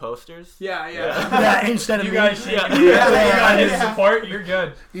him on the posters. Yeah. Yeah, instead of You me. guys shake Yeah. it. You Yeah. got his Yeah. support. You're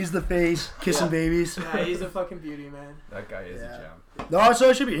good. He's the face, kissing babies. Yeah, he's a fucking beauty, man. That guy is a Yeah. gem. No, so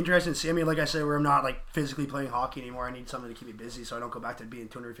it should be interesting to see. I mean, like I said, where I'm not like physically playing hockey anymore. I need something to keep me busy, so I don't go back to being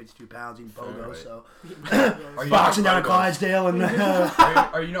 252 pounds eating bogos. Right. So Are you boxing not down at Clydesdale and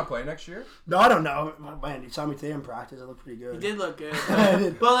Are you not playing next year? no, I don't know. Man, you saw me today in practice. I look pretty good. He did look good. I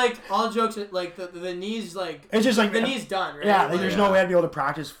did. But like all jokes, like the knees, like It's just like the knee's done, right? yeah, like, there's no Yeah. way I'd be able to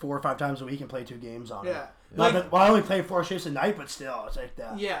practice 4 or 5 times a week and play 2 games on it. Yeah. Not Like, that- well, I only play 4 shifts a night, but still, it's like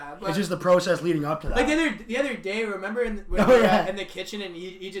that. yeah, but It's just the process leading up to that. like the other day, remember when Oh, we were yeah. in the kitchen and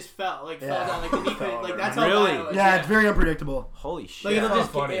he just fell Yeah. down, like the knee Fell like over. that's how Really? bad it was. yeah, it's very unpredictable. Holy shit. like it'll It's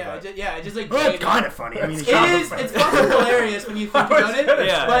just not funny, yeah, but- it just like Well, it's gave kind up. of funny. I mean, It is. It's fucking hilarious when you think about it.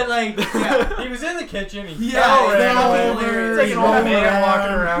 Yeah. But like, yeah, He was in the kitchen. He Yeah, fell it's right fucking away. hilarious. It's like an old Rolling man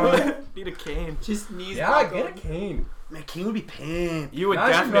walking around. around. Need a cane. just knees. Yeah, buckled. get a cane. Man, King would be pinned. You would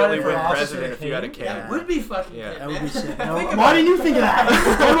Imagine definitely running for win officer president with if you had a cane. cane. That would be fucking Yeah. good, That would be man. sick. Think Why didn't you think of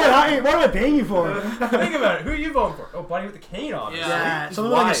that? what am I paying you for? Think about it. Who are you voting for? Oh, buddy with the cane on. Yeah. Yeah, It's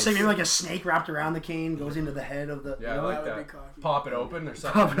something like a wise. snake, maybe like a snake wrapped around the cane goes into the head of the. Yeah, I you know? like That would that. be cocky. Pop it open or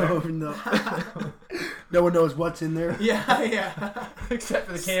something. Pop it open though. No one knows what's in there. Yeah. Except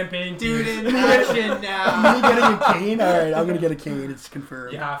for the campaign Dude team. in action now. Me getting a cane? Alright, I'm gonna get a cane. It's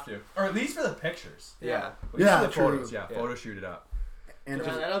confirmed. You have to. Or at least for the pictures. Yeah. At least Yeah, for the true. photos. Yeah, Yeah. photo shoot it up. And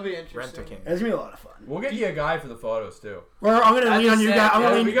Yeah, that'll be interesting. Rent a cane. it's gonna be a lot of fun. We'll get you a guy for the photos too. Well, I'm gonna That'd lean on be you sick, guys. I'm yeah.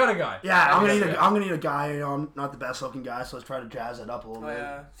 gonna We lean. got a guy. Yeah, I'm That'd gonna be need a guy. You know, I'm not the best looking guy, so let's try to jazz it up a little Oh bit.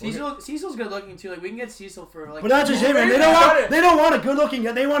 yeah, Cecil's good looking too. Like we can get Cecil for like. But that's just it, man. They got it. They don't want a good looking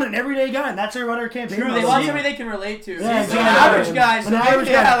guy. They want an everyday guy, and that's what our campaign. True, they was. want somebody they can relate to. Yeah, Cecil's an exactly. average guy. So An average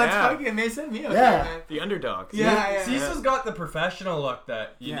yeah, guy. let's Yeah. fucking they send me. Okay, Yeah. man. The underdogs. Yeah. Cecil's got the professional look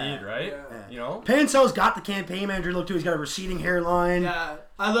that you Yeah. need, right? Yeah. You know? Pancel's got the campaign manager look too. He's got a receding hairline. Yeah,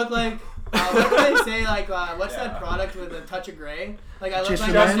 I look like what do they say? Like what's Yeah. that product with a touch of gray? Like I look Just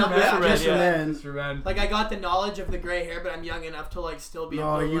like for I men. still- Just yeah, for men, just for yeah. men. Just for men. Like I got the knowledge of the gray hair, but I'm young enough to like still be.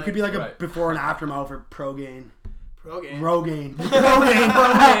 No, able to, you could be like a Right. before and after model for Progain. pro game. Rogaine. Rogaine.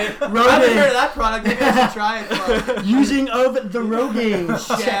 I haven't heard of Rogaine. that product. Maybe I should try it. Fuck. Using of the Rogaine.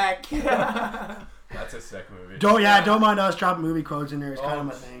 Shaq. That's a sick movie. Don't mind us dropping movie quotes in there. It's kind of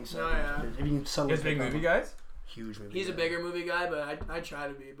my thing. So No, yeah. if you can settle You guys big movie guys? Huge movie. He's a guy. bigger movie guy, but I try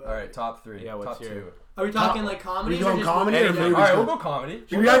to be. But Alright, top 3. Yeah, what's top your- 2. are we talking like comedies We or going just comedy or movies? movies? Alright, we'll go comedy.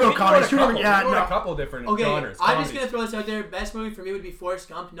 We gotta go can comedy. a Two different- couple. yeah, We can go no. a couple different Okay, genres. I'm just comedies. gonna throw this out there. Best movie for me would be Forrest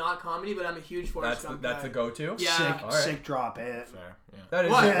Gump, not comedy, but I'm a huge Forrest Gump That's guy. the go-to? Yeah. Sick, Alright. sick drop. Eh? Fair. Yeah. That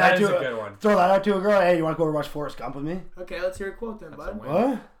is, What? that is do a it. good one. Throw that out to a girl. Hey, you want to go over watch Forrest Gump with me? Okay, let's hear a quote then, That's a bud. win.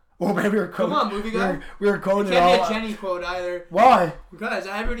 What? Oh, man, we were Come on, movie guy. We were It coding it can't all. be a Jenny quote either. Why? Because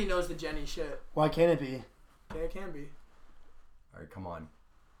everybody knows the Jenny shit. Why can't it be? Okay, it can be. Alright, come on.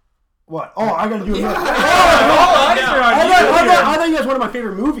 What? Oh, I gotta do it. Yeah. I thought you guys wanted my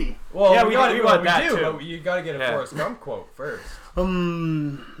favorite movie. Well, Yeah, we we got do- it. we want We that do, too. but you gotta get a Yeah. Forrest Gump quote first.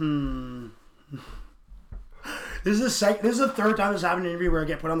 This is the third time this happened in an interview where I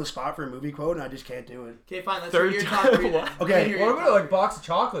get put on the spot for a movie quote and I just can't do it. Okay, fine. Let's Third hear your time. top three then. Okay. Let's hear What your about top like box of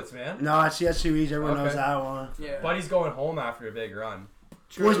chocolates, man? No, it's too easy. Everyone knows Okay. that one. three. Yeah. Buddy's going home after a big run.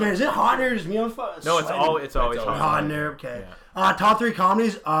 True. Boys, man, is it hot in there? Is me on fire? No, it's always It's always hot in there. Okay. Yeah. Top 3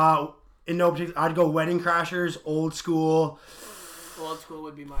 comedies. In no particular, I'd go Wedding Crashers, Old School, Old School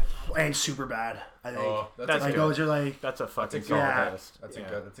would be my top. and Superbad. I think. Oh, that's That's like a good. those are like That's a fucking That's a solid good- list. That's Yeah. a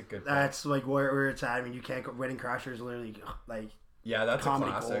good. That's a good. that's like where it's at. I mean, you can't go. Wedding Crashers literally like Yeah, that's a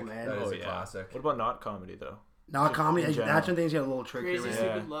comedy classic. gold, man. That is Oh, a yeah. classic. What about not comedy though? not Just comedy. in general. That's when things get a little trickier. Crazy Man.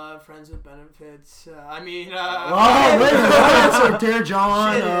 Stupid Love, Friends with Benefits. Oh, wait, so Dear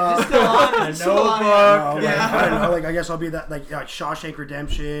John. Shit, it's still on. It's still on. No, like, Yeah. I don't know. Like I guess I'll be that like Shawshank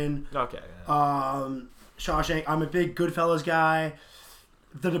Redemption. Okay. Yeah. Shawshank. I'm a big Goodfellas guy.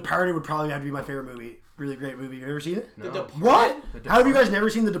 The Departed would probably have to be my favorite movie. Really great movie. You ever seen it? The No. Departed? What? How have you guys never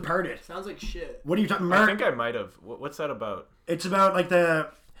seen The Departed? Sounds like shit. What are you talking I about? think I might have. What's that about? It's about like the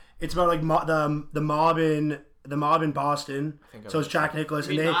mob in Boston. I think I So it's was- Jack Nicholas,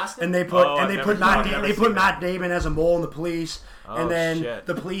 You and mean Boston? they put Oh, I've never seen Matt it. Damon as a mole in the police, Oh, and then shit.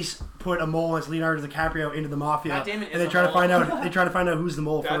 the police put a mole as Leonardo DiCaprio into the mafia, Matt Damon and is they a try to mole. find out. They try to find out who's the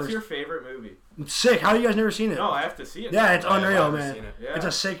mole That's first. your favorite movie? It's sick. How you guys never seen it? No, I have to see it. Yeah, it's Yeah, I've unreal, never man. seen it. Yeah. It's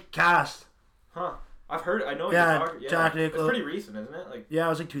a sick cast. Huh. I know what Yeah, you're talking. Yeah, Jack Nicklaus. It's pretty recent, isn't it? Like, Yeah, it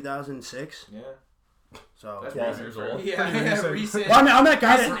was like 2006. yeah. So That's 12 recent years for- old. Yeah, Pretty yeah, recent. recent. well, I'm that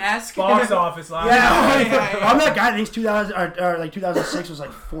guy that Recent-esque. Box office last yeah, year. yeah. I'm that guy that thinks 2000 or like 2006 was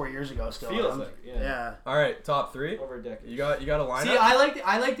like 4 years ago. Still Feels like, yeah. yeah. All right, top 3. Over a decade. You got a lineup. See,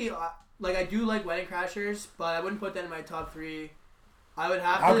 I do like Wedding Crashers, but I wouldn't put that in my top 3. I would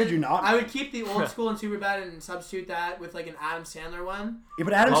have How to. could you not? I would keep the old school and Superbad and substitute that with like an Adam Sandler one. Yeah,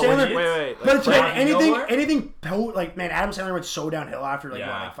 but Adam Oh, Sandler. wait. But it's Frankie anything like man, Adam Sandler went so downhill after like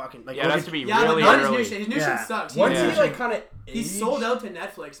Yeah. what, like fucking like Yeah, it has to be Yeah, really but not early. his new shit. His new Yeah. shit sucks. Once Yeah. he like kind of He sold out to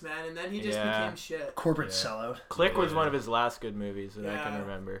Netflix, man, and then he just Yeah. became shit. corporate Yeah. sellout. Click was one of his last good movies that I Yeah. can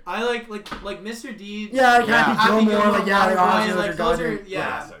remember. I like Mr. Deeds. Yeah, like Yeah. Happy Gilmore, like yeah, like Waterboy, honestly, like, those are goddamn-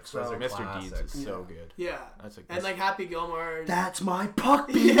 classics. Those So- are Mr. Deeds classics. is so good. Yeah. That's a good. And like Happy Gilmore. That's my puck,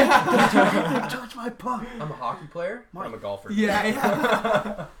 baby. Yeah. Touch my puck. I'm a hockey player. I'm a golfer.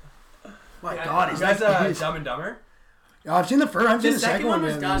 Yeah. My Yeah. God, You is guys, that? Dumb and Dumber? I've seen the first. I've seen The the second one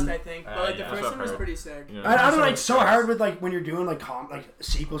was man. dust, I think, but like the yeah. first That's one was what I've pretty sick. You know, I don't know. That's It's so what it hard with like when you're doing like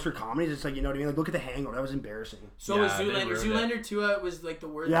sequels for comedies. It's like you know what I mean. Like look at The Hangover. That was embarrassing. So was Yeah, they Zoolander. ruined Zoolander 2 was like the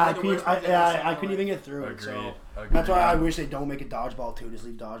worst. Yeah, one of the worst ones I've ever seen in I my couldn't life. even get through it. Agreed. So Agreed. that's why I wish they don't make a Dodgeball 2. Just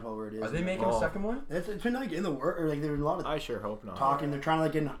leave Dodgeball where it is. Are they making Oh. a second one? It's been like in the work, or like there's a lot of I sure hope not. talking. They're trying to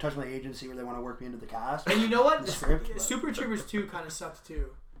like get in touch with my agency where they want to work me into the cast. And you know what? The script, but- Super Troopers 2 kind of sucked too.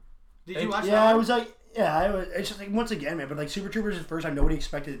 Did you It- watch Yeah, that? it was like it's just like once again, man. But like Super Troopers is the first time nobody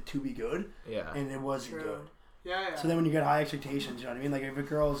expected it to be good, Yeah. and it wasn't True. good. Yeah. So then when you get high expectations, you know what I mean? Like if a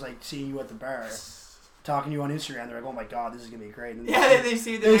girl's like seeing you at the bar, talking to you on Instagram, they're like, "Oh my God, this is gonna be great." And then Yeah, they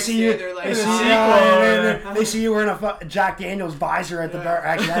see the they next see year, you. they're like, They see, "Ah." they see you wearing a Jack Daniels visor at the Yeah. bar.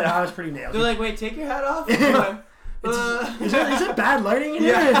 Actually, that was pretty nailed. They're like, wait, take your hat off. Is it bad lighting in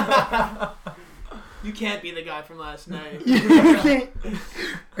here? Yeah. You can't be the guy from last night. You can't-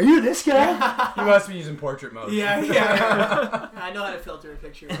 Are you this guy? You must be using portrait mode. Yeah. I know how to filter a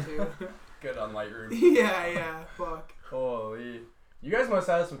picture too. Good on Lightroom. Yeah. Fuck. Holy. You guys must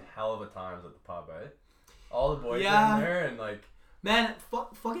have had some hell of a times at the pub, eh? All the boys Yeah. are in there and like... Man,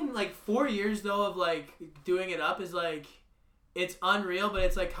 fucking like 4 years though of like doing it up is like, it's unreal, but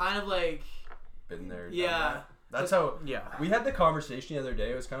it's like kind of like, Been there. done yeah. that. That's how... Yeah. We had the conversation the other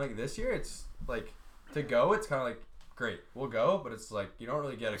day. It was kind of like this year, it's like... To go, it's kind of like, great, we'll go, but it's like, you don't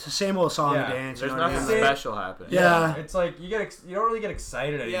really get... It's the same old song Yeah. and dance. There's you know what I nothing mean? special happening. Yeah. It's like, you don't really get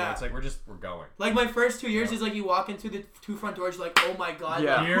excited anymore. Yeah. It's like, we're going. Like my first 2 years is like you walk into the 2 front doors, you're like, oh my God,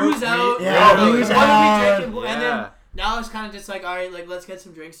 Yeah. like, Here who's we out? Yeah, Like, who's what are out? we drinking? And Yeah. then now it's kind of just like, all right, like let's get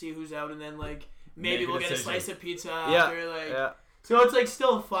some drinks, see who's out, and then like maybe Make a we'll get a decision. slice of pizza Yeah. after, like. Yeah. So it's like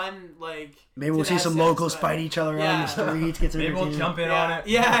still fun, like. Maybe we'll to see that some sense, locals but- fight each other Yeah. on the streets. Get some Maybe we'll entertainment. jump in Yeah. on it.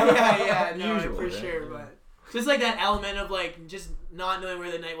 Yeah, no, Usual, for right? sure, but just like that element of like just not knowing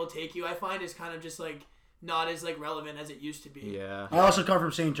where the night will take you, I find is kind of just like not as like relevant as it used to be. Yeah. I also come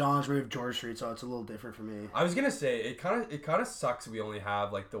from St. John's, where we have George Street, so it's a little different for me. I was gonna say it kind of sucks. We only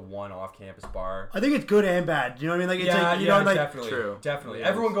have like the one off-campus bar. I think it's good and bad. You know what I mean? Like it's like you know like definitely, True. definitely. Yeah.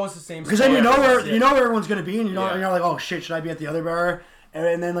 Everyone goes to the same. because then spot. you know where everyone's gonna be, and Yeah. you're like, oh shit, should I be at the other bar?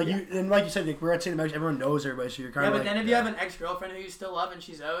 And then like like you said, like, we're at St. Max, everyone knows everybody, so you're kind Yeah, of but like. then if you have an ex-girlfriend who you still love and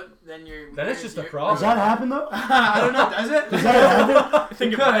she's out, then you're. Then it's just a you're- problem. Does that happen though? I don't know. Does it? Does that happen?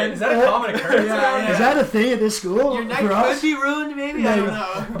 Think Good. Is that a common occurrence? Yeah. Is that a thing at this school? Your night for could us? be ruined, maybe. I don't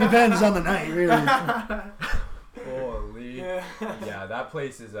know. Depends on the night, really. Holy. Yeah. Yeah, that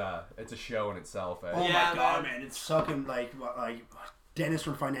place is it's a show in itself. Eh? Oh Yeah, my god, man. man! It's sucking like Dennis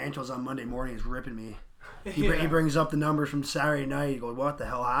from Financials on Monday morning is ripping me. He Yeah. brings up the numbers from Saturday night. He goes, "What the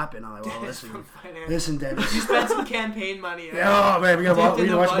hell happened?" I'm like, "Well, Dennis listen, from finance. listen, Dennis." You spent some campaign money. Yeah, oh man, we got Dipped in we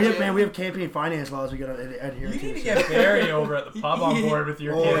the watch, budget. we have campaign finance laws we got to adhere You to. need to so- get Barry over at the pub on board with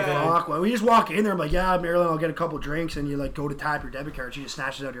your Oh, kid. Yeah. fuck. Well, we just walk in there. I'm like, yeah, Marilyn, I'll get a couple drinks, and you like go to tap your debit card. She just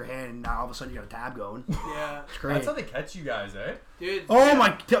snatches it out of your hand, and now all of a sudden you got a tab going. Yeah, It's great. That's how they catch you guys, eh? dude. Oh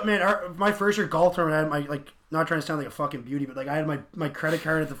my man! My first year golf tournament, I had my not trying to sound like a fucking beauty, but like I had my credit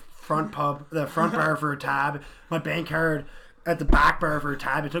card at the front bar for a tab, my bank card at the back bar for a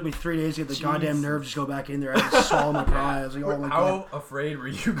tab. It took me 3 days to get the goddamn nerve to just go back in there. I had to swallow my pride. I was like, oh my god. How afraid were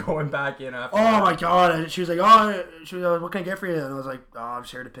you going back in after? Oh that? my god! And she was like, "Oh, what can I get for you?" And I was like, "Oh, I'm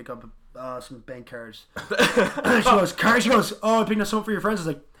just here to pick up some bank cards." She goes, "Cards?" She goes, "Oh, I picked up some for your friends." I was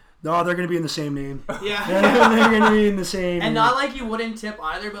like, "No, they're gonna be in the same name. Yeah. They're gonna be in the same." And not like you wouldn't tip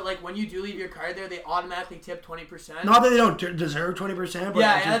either, but like when you do leave your card there, they automatically tip 20%. not that they don't deserve 20%, but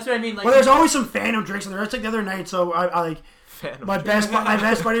yeah, it's just- that's what I mean. Like, well, there's always some phantom drinks in there. It's like the other night, so I like Phantom my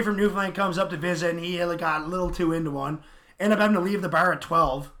best buddy from Newfoundland comes up to visit, and he like got a little too into one. Ended up having to leave the bar at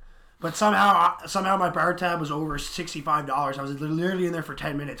 12 But somehow my bar tab was over $65. I was literally in there for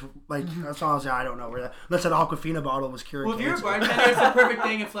 10 minutes. Like that's all I was. I don't know where that. Unless that Aquafina bottle was curing. Well, if you're a bartender, it's the perfect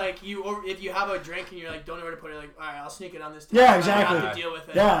thing. If like if you have a drink and you're like don't know where to put it, like all right, I'll sneak it on this table. Yeah, exactly. I have to deal with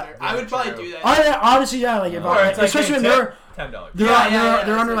it. Yeah. After. I would probably do that. Honestly, yeah. Like if especially when they're $10.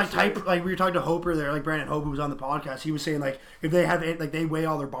 They're under like type like we were talking to Hoper there, like Brandon Hope who was on the podcast. He was saying like if they have like they weigh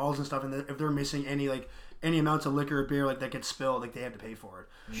all their bottles and stuff, and if they're missing any amounts of liquor or beer like that gets spilled, like they have to pay for it.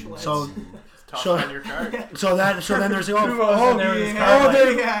 So on your card. So then there's there's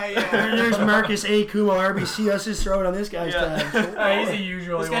Marcus A. Cuomo RBC. Let's just throw it on this guy's tab. He's the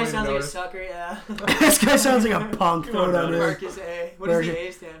usual. This guy sounds like a sucker. Yeah. This guy sounds like a punk. Throw it on there. Marcus A. What does the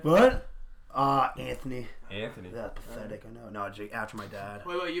A stand for? What? Anthony. Anthony. That's pathetic. I know. No, after my dad.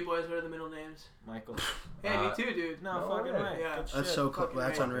 Wait, you boys, what are the middle names? Michael. Hey, me too, dude. No fucking way. Yeah. Good That's shit. so cool.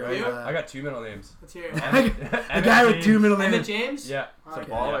 That's unreal. You? I got 2 middle names. Let's hear it. The guy with 2 middle Emmett names. James? Yeah. It's Okay.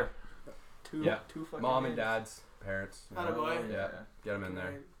 a baller. Yeah. Two fucking Mom and names. dad's parents. You know? Attaboy. Yeah. Get them in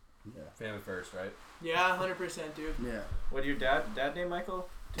there. Yeah. Family first, right? Yeah, 100%, dude. Yeah. What, your dad name Michael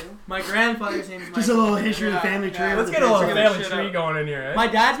too? My grandfather's name is Michael. Just a little history of the family tree. Yeah. Let's get a little Figure family this shit tree out. going in here, eh? My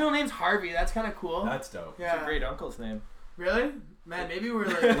dad's middle name's Harvey. That's kind of cool. That's dope. Yeah. It's a great uncle's name. Really? Man, maybe we're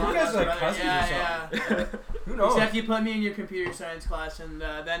like... You guys are like brothers. cousins or Yeah. Who knows? Except you put me in your computer science class, and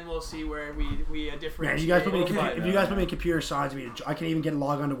then we'll see where we differentiate. Man, you guys put me in, We'll find if you out, guys put me in computer science, I can't even get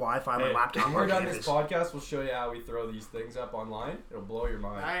logged onto Wi-Fi on my Hey, laptop. when we're on done this campus. podcast, we'll show you how we throw these things up online. It'll blow your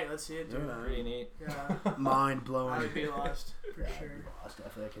mind. Alright, let's see it, dude. Pretty neat. Yeah. Mind I blowing. would be lost, for sure. Lost, I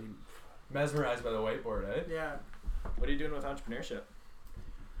feel like I can't even- Mesmerized by the whiteboard, eh? Yeah. What are you doing with entrepreneurship?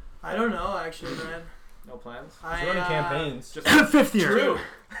 I don't know, actually, man. No plans? I, Running campaigns. Just Fifth year. True.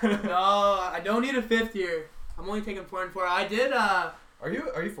 No, I don't need a 5th year. I'm only taking 4 and 4. I did, Are you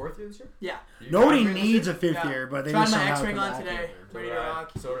 4th year this year? yeah. Nobody graduating this needs year? a fifth Yeah. year, but they Tried just my somehow X-ring come on back today. here. Ready did to I.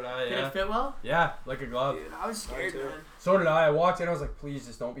 rock. So did I, Did yeah. it fit well? Yeah, like a glove. Dude, I was scared, too. man. So did I. I walked in, I was like, please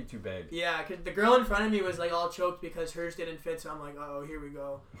just don't be too big. Yeah, because the girl in front of me was like all choked because hers didn't fit, so I'm like, oh, here we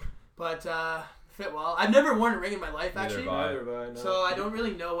go. But fit well. I've never worn a ring in my life, Neither actually. have I. Neither have I, no. So I don't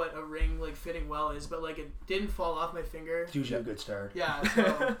really know what a ring like fitting well is, but like it didn't fall off my finger. It's usually a good start. Yeah,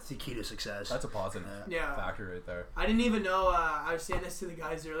 so It's the key to success. That's a positive yeah. factor right there. I didn't even know. I was saying this to the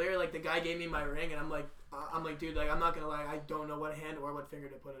guys earlier. Like the guy gave me my ring, and I'm like, dude, like I'm not gonna lie, I don't know what hand or what finger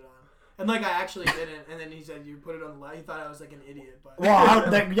to put it on. And like I actually didn't. And then he said you put it on the left. He thought I was like an idiot, but Well,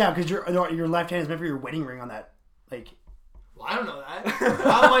 yeah, because your left hand is meant for your wedding ring on that. Like, well, I don't know that.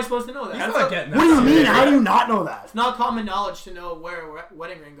 How am I supposed to know that? He's It's not getting that. what do you mean? shit. How do you not know that? not common knowledge to know where a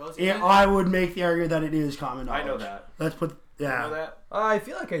wedding ring goes. Yeah, I would make the argument that it is common knowledge. I know that. Let's put You know yeah. that? I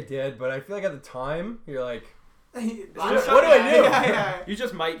feel like I did, but I feel like at the time, you're like, What what do I do? Yeah. You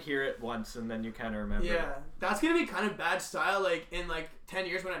just might hear it once and then you kind of remember. Yeah, that's gonna be kind of bad style. Like in like 10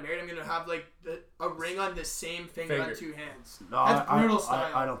 years when I'm married, I'm gonna have like a ring on the same finger on 2 hands. No, That's brutal style.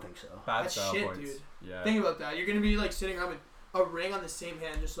 I don't think so. bad That's style shit, points. dude. Yeah. Think about that. You're gonna be like sitting around with a ring on the same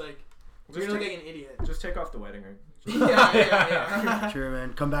hand, just like you're Just gonna look take- like an idiot. Just take off the wedding ring. Yeah. Sure,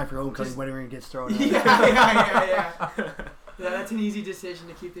 man. Come back for homecoming, Just- wedding ring gets thrown out. Yeah. Yeah, that's an easy decision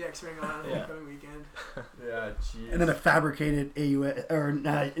to keep the X ring on Yeah. homecoming weekend. Yeah, jeez. And then a fabricated AU or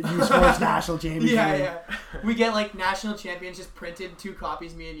U Sports National Championship. Yeah. We get like national champions just printed 2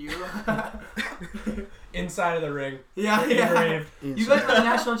 copies, me and you. Inside of the ring. Yeah. Engraved. You guys got the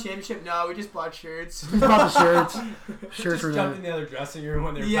national championship? No, we just bought shirts. Just bought the shirts. Shirts Just were jumped in there. the other dressing room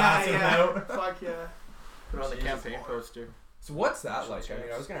when they're Yeah. passing them out. Fuck yeah. Put on the Jesus. campaign poster. So what's that like? I mean,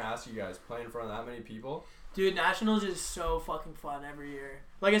 I was gonna ask you guys, playing in front of that many people. Dude, nationals is so fucking fun every year.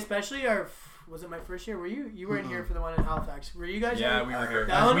 Like especially was it my first year? Were you weren't here for the one in Halifax? Were you guys? Yeah, here? we were here.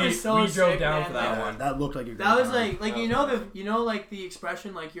 That one we, was so we drove sick, down man. for that Like, one. That looked like a great That was time. like like the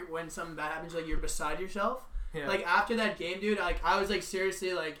expression like you're when something bad happens like you're beside yourself. Yeah. Like after that game, dude, like I was like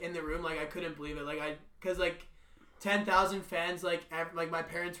seriously like in the room like I couldn't believe it. Like cause like 10,000 fans like like my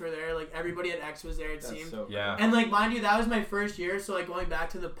parents were there, like everybody at X was there. It That's seemed. so cool. Yeah. And like mind you, that was my first year, so like going back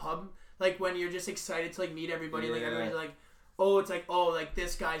to the pub, like when you're just excited to like meet everybody, like Yeah. everybody's like, oh, it's like like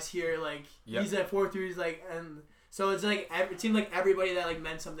this guy's here, like Yep. he's at 4-3, he's like, and so it's like it seemed like everybody that like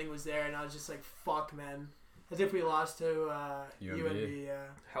meant something was there, and I was just like, fuck, man, as if we lost to UNB. Yeah.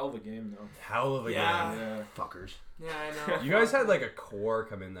 Hell of a game though. Hell of a Yeah. game. Yeah. Fuckers. Yeah, I know. You guys had like a core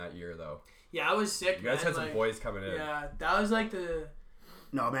come in that year though. Yeah, I was sick. You guys man. had some like, boys coming in. Yeah, that was like the.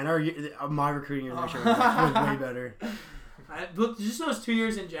 No, man. My recruiting year this year was way better. Look, just those 2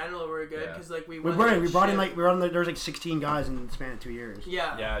 years in general were good Yeah. because like we We won, brought in shit. like there was like 16 guys in the span of 2 years.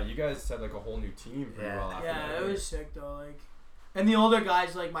 Yeah. Yeah, you guys had like a whole new team pretty Yeah. well after Yeah, that. it was sick though. Like, and the older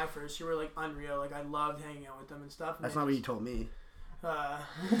guys, like my first year, were like unreal. Like I loved hanging out with them and stuff. And That's they not what you just- told me.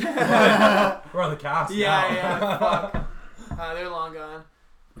 We're on the cast now. Yeah. Fuck. They're long gone.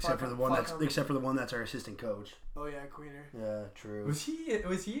 Except for the one that's our assistant coach. Oh yeah, Queener. Yeah, true. Was he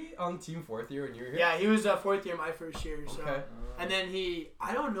on team 4th year when you were here? Yeah, he was 4th year my first year. So. Okay. And then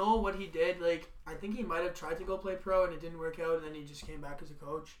I don't know what he did. Like, I think he might have tried to go play pro and it didn't work out, and then he just came back as a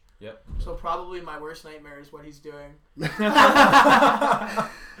coach. Yep. So probably my worst nightmare is what he's doing. Being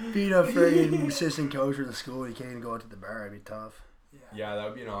a friggin' assistant coach for the school, you can't even go out to the bar. It'd be tough. Yeah, that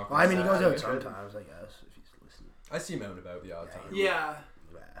would be an awkward. Well, I mean, he goes out Sad. sometimes, I guess, if he's listening. I see him out and about the odd time. Yeah.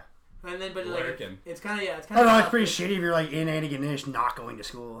 And then, but like, Working. it's kind of I don't know, it's pretty shitty if you're like in Antigonish not going to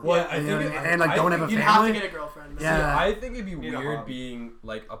school. Well, Yeah. I think don't have a you'd have to family. get a girlfriend. Yeah. See, I think it'd be Need a weird hobby. being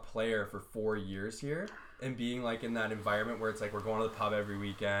like a player for 4 years here and being like in that environment where it's like we're going to the pub every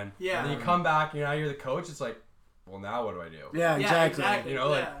weekend. Yeah. And then you come back, and now you're the coach. It's like, well, now what do I do? Yeah, exactly. You know,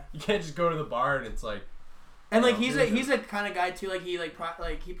 like Yeah. you can't just go to the bar and it's like. And like Yeah, he's a kind of guy too. Like he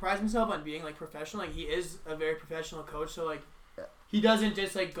he prides himself on being like professional. Like he is a very professional coach. So like he doesn't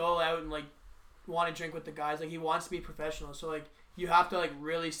just like go out and like want to drink with the guys. Like he wants to be professional. So like you have to like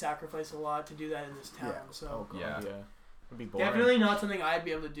really sacrifice a lot to do that in this town. Yeah. So Yeah. It'd be boring. definitely not something I'd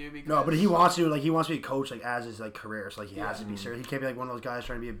be able to do because No, but he wants to be a coach like as his like career, so like he has to be serious. He can't be like one of those guys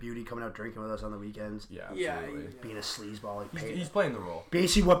trying to be a beauty coming out drinking with us on the weekends. Yeah, Yeah, absolutely. Being a sleazeball like Payne. He's playing the role.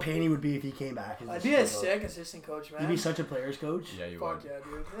 Basically what Paney would be if he came back. I'd be a sick assistant coach, man. He'd be such a player's coach. Yeah, you Fuck would. yeah,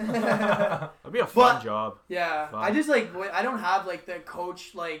 dude. That'd be a fun But- job. Yeah, Fun. I just like I don't have like the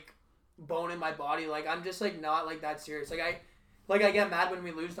coach like bone in my body. Like I'm just like not like that serious. Like I get mad when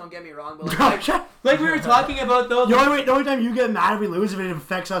we lose. Don't get me wrong, but like we were talking about though. The only time you get mad if we lose if it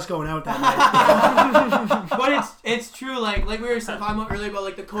affects us going out that night. But it's true. Like we were talking about earlier about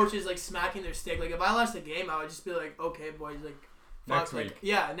like the coaches like smacking their stick. Like if I lost the game, I would just be like, okay, boys, like fuck, Next like, week.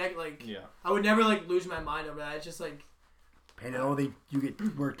 Yeah, Yeah. I would never like lose my mind over that. It's just like Paney, you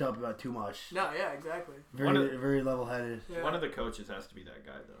get worked up about too much. no, yeah, exactly. Very level headed. Yeah. One of the coaches has to be that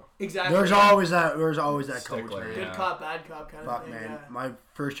guy, though. Exactly. There's yeah. always that coach, Stickler, man. yeah. Good cop, bad cop kind Fuck of thing. man, Yeah. my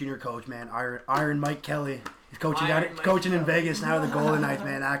first junior coach, man, Iron Mike Kelly. He's coaching Iron Mike coaching in Kelly. Vegas now with the Golden Knights,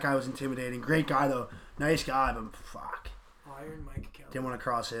 man. That guy was intimidating. Great guy though, nice guy, but fuck, Iron Mike Kelly. didn't want to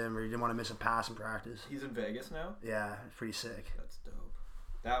cross him or he didn't want to miss a pass in practice. He's in Vegas now? Yeah, pretty sick. That's dope.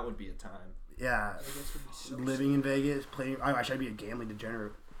 That would be a time. Yeah, Vegas would be so living in Vegas, playing. I wish I'd be a gambling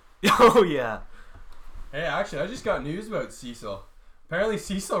degenerate. Oh, yeah. Hey, actually, I just got news about Cecil. Apparently,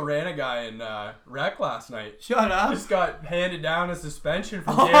 Cecil ran a guy in rec last night. Shut up. Just got handed down a suspension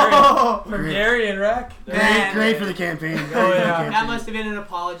from Oh! Gary in rec. Man. Great for the campaign. Great Oh, for the yeah. campaign. That must have been an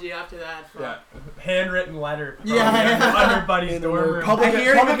apology after that. Fuck. Yeah, handwritten letter. From Yeah. Under Buddy's dorm room. Public I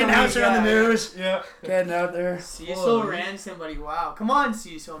hear it public in the announcer week, on the yeah. news. Yeah. Getting out there. Cecil Whoa. ran somebody. Wow. Come on,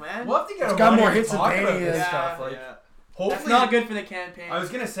 Cecil, man. We'll have to get It's him got on more here to hits than talk Paney about this is. stuff. Yeah. Like, Yeah. That's hopefully, not good for the campaign. I was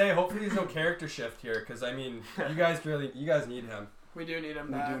gonna say, hopefully, there's no character shift here, because I mean, you guys need him. We do need him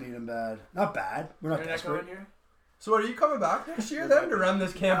We back. do need him bad. Not bad. We're not You're not desperate. going here? So, are you coming back next year then to run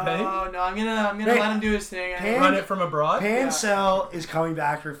this campaign? No, I'm gonna Hey, let him do his thing. Run it from abroad? Pancel is coming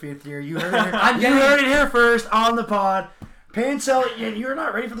back for 5th year. You heard it. I'm You getting- heard it here first on the pod. Pancel, you're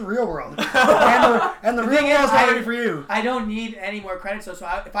not ready for the real world, and the real thing is, world's not ready for you. I don't need any more credits, so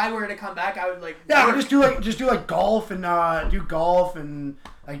if I were to come back, I would like. Yeah, work. just do like golf and do golf and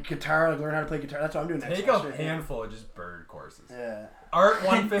like guitar, like learn how to play guitar. That's what I'm doing next Take a semester. handful of just bird courses. Yeah. Art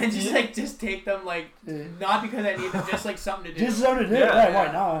and 115. just take them like Yeah. not because I need them, just like something to do. Just something to do. Yeah, Right, yeah.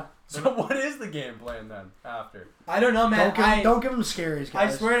 why not? So what is the game plan then after? I don't know, man. Don't give them scaries,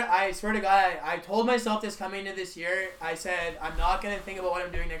 guys. I swear to God, I told myself this coming into this year. I said I'm not gonna think about what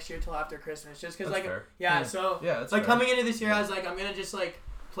I'm doing next year till after Christmas, just because That's like fair. yeah. So Yeah, that's like fair. coming into this year, I was like I'm gonna just like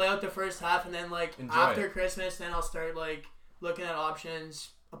play out the first half, and then like Enjoy after it. Christmas, then I'll start like looking at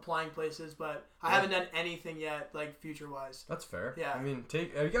options, applying places. But I haven't done anything yet, like future wise. That's fair. Yeah. I mean,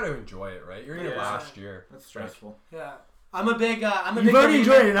 you got to enjoy it, right? You're in your Yeah. last year. That's stressful. Yeah, I'm a big. You've already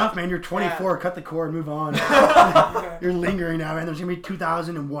enjoyed it enough, man. You're 24. Cut the cord. Move on. You're lingering now, man. There's gonna be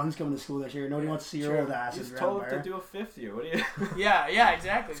 2001s coming to school this year. Nobody wants to see your old asses Just around told him there. to do a 5th year. What do you? Yeah,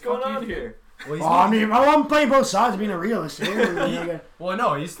 exactly. What's going Fuck on you. here? Well, he's Well, I mean, I'm playing both sides, being a realist here. well,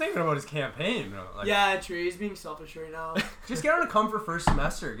 no, he's thinking about his campaign. Like, Yeah, true. He's being selfish right now. Just get him to come for first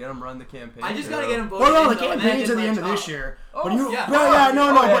semester. Get him run the campaign. I just you gotta know? get him voted. Well, no, in, the though, and then I campaign's did at the my end of this job. year. Oh, But you, yeah. no, Oh,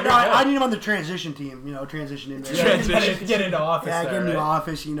 yeah, but yeah. I need him on the transition team. Transition in there. Transition, get into office. Yeah, there, get in the right?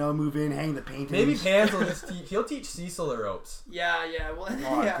 office. Move in, hang the paintings. Maybe Pancel will just he'll teach Cecil the ropes. Yeah. Well,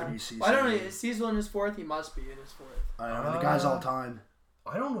 I yeah. could be Cecil. Well, I don't know. Is Cecil in his 4th? He must be in his 4th. I don't know. The guy's all time.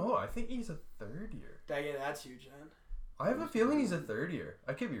 I don't know. I think he's a 3rd year. Yeah, that's huge, man. I have a feeling he's a 3rd year.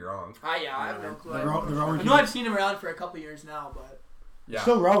 I could be wrong. I have no clue. They're always I know I've seen him around for a couple years now, but Yeah.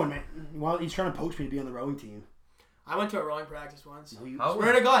 Still rowing, man. Well, he's trying to poach me to be on the rowing team. I went to a rowing practice once. How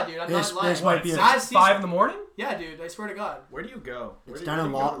Swear to God, dude, I'm not lying. This might be Last season- 5 in the morning? Yeah, dude, I swear to God. Where do you go? It's down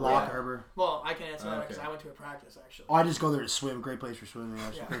in Lock Harbor. Well, I can answer that because Okay. I went to a practice actually. Oh, I just go there to swim. Great place for swimming.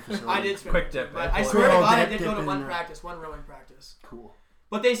 Actually. Yeah. Great facility. I did swim. Quick dip, But eh? I swear to Quick God, I dip, did dip go to in one there. practice, one rowing practice. Cool.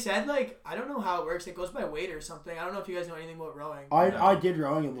 But they said, like, I don't know how it works. It goes by weight or something. I don't know if you guys know anything about rowing. I did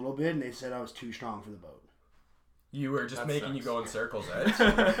rowing a little bit, and they said I was too strong for the boat. You were just That making you sucks. go in circles,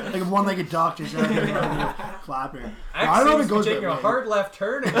 eh? Like a one-legged duck just out there flapping. I don't know if it goes taking a hard left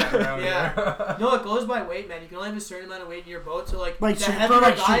turn again around Yeah. here. No, it goes by weight, man. You can only have a certain amount of weight in your boat. So, like Like, the so, heavier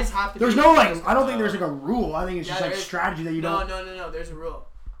like, guys have to there's be... no, like, I don't think there's, like, a rule. I think it's Yeah, just, like, there is. strategy that you don't... No. There's a rule.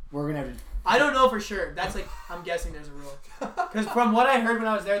 We're going to have to... I don't know for sure. That's like, I'm guessing there's a rule. Because from what I heard when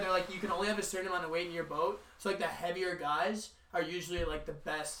I was there, they're like, you can only have a certain amount of weight in your boat. So, like, the heavier guys are usually, like, the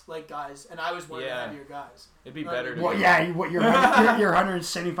best, like, guys. And I was one of the heavier guys. It'd be better to Well, go. yeah, your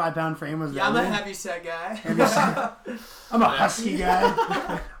 175-pound frame was Yeah, I'm that a big? heavy set guy. I'm a husky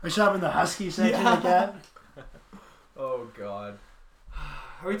guy. I shop in the husky section like that. Oh, God.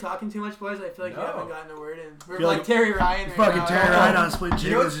 Are we talking too much, boys? I feel like No. you haven't gotten a word in. We're Feel like like Terry Ryan right Fucking now. Terry Ryan on split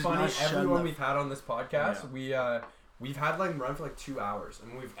You know what's jiggles. funny? Just not Everyone shutting we've had on this podcast, Yeah. we've had like run for like 2 hours,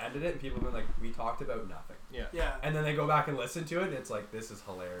 and we've ended it, and people have been like, we talked about nothing. Yeah. And then they go back and listen to it, and it's like, this is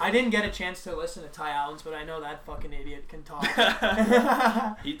hilarious. I didn't get a chance to listen to Ty Allen's, but I know that fucking idiot can talk.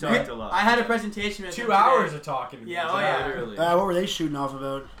 He talked a lot. I had a presentation with him 2 hours today. of talking to me. Yeah, oh yeah. Literally. What were they shooting off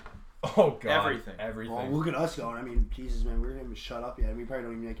about? Oh, God. Everything. Everything. Well, look at us going. I mean, Jesus, man, we haven't even shut up yet. We probably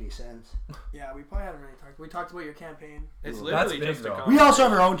don't even make any sense. Yeah, we probably haven't really talked. We talked about your campaign. It's That's literally big, just a though. conversation. We also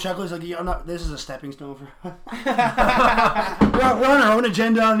have our own checklist. Like, I'm not. This is a stepping stone for. we're on our own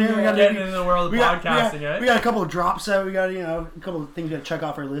agenda on here. We got Getting into the world of podcasting, eh? we got a couple of drops out. We got a couple of things we got to check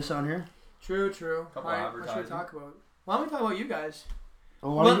off our list on here. True. Couple Alright, what should we advertising. talk about? Why don't we talk about you guys?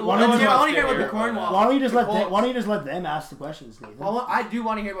 Well, I want to hear about the Cornwall. why don't you just let them ask the questions, Nathan? Well, I do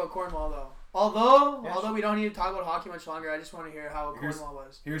want to hear about Cornwall though. Although we don't need to talk about hockey much longer, I just want to hear how Cornwall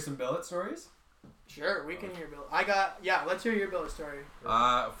was. Here's some billet stories. Sure, we can hear Bill. Let's hear your billet story.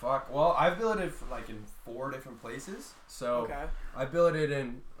 Fuck. Well, I've billeted in 4 different places. So Okay. I billeted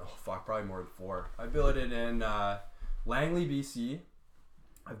in probably more than 4. I billeted in Langley, BC.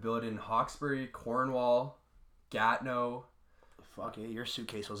 I've billeted in Hawkesbury, Cornwall, Gatineau. Fuck it, your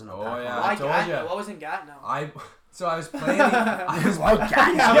suitcase wasn't Oh, unpacked. yeah. Why I told Gatineau? ya. What was in Gatineau? I was planning. I was Why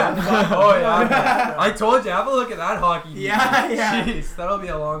Gatineau? Oh yeah. I told you. Have a look at that hockey. Yeah. Jeez, that'll be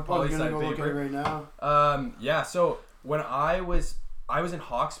a long I'm poli gonna sci go look at it paper. right now. Yeah. So when I was in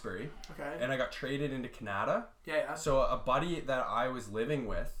Hawkesbury, Okay. and I got traded into Canada. Yeah. So a buddy that I was living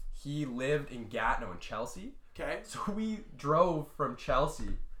with, he lived in Gatineau in Chelsea. Okay. So we drove from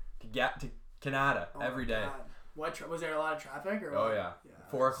Chelsea to Canada Oh every my day. God. What was there a lot of traffic or? Oh what? yeah.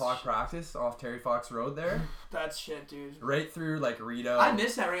 4 that's- o'clock practice off Terry Fox Road there, That's shit, dude. right through like Rideau. I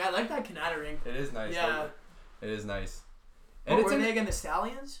miss that ring. I like that Canada ring. It is nice. Yeah. It is nice. What it's were in- they again? The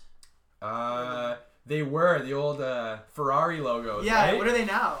Stallions? They were the old Ferrari logos. Yeah. Right? What are they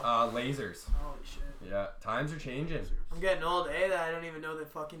now? Lasers. Holy shit. Yeah, times are changing. I'm getting old, That I don't even know the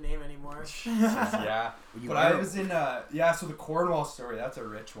fucking name anymore. Yeah. You But were? I was in so the Cornwall story, that's a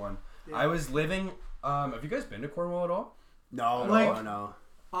rich one. Yeah. I was living have you guys been to Cornwall at all? No, Like- no.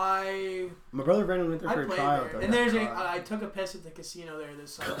 I My brother Brandon went there I for a played tryout. there, though. and there's I took a piss at the casino there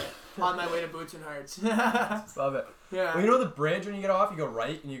this Sunday on my way to Boots and Hearts. Love it. Yeah. Well, you know the bridge when you get off, you go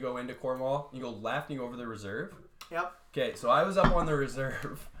right and you go into Cornwall, you go left and you go over the reserve. Yep. Okay, so I was up on the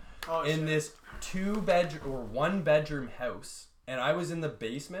reserve Oh, in shit. this 1-bedroom house, and I was in the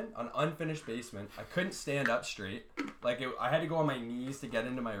basement, an unfinished basement. I couldn't stand up straight. I had to go on my knees to get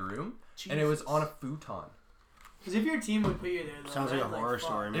into my room, and it was on a futon. Because if your team would put you there, though, Sounds like right? a horror fuck.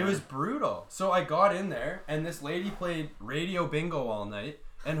 story, man. It was brutal. So I got in there, and this lady played radio bingo all night,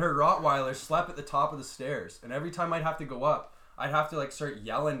 and her Rottweiler slept at the top of the stairs. And every time I'd have to go up, I'd have to start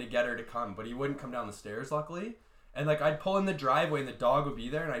yelling to get her to come, but he wouldn't come down the stairs, luckily. And I'd pull in the driveway, and the dog would be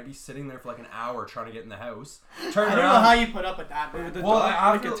there, and I'd be sitting there for an hour trying to get in the house. Turn I around. don't know how you put up with that, man. Would the Well,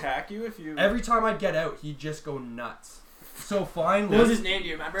 dog after- attack you if you? Every time I'd get out, he'd just go nuts. So finally, What was his name? Do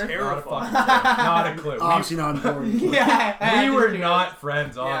you remember? not a fucking clue. Not a clue. Obviously not important. Yeah. We were just not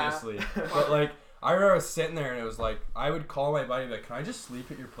friends, Yeah. honestly. But I remember I was sitting there and it was I would call my buddy can I just sleep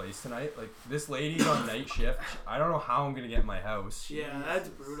at your place tonight? This lady's on night shift. I don't know how I'm gonna get in my house. Yeah, that's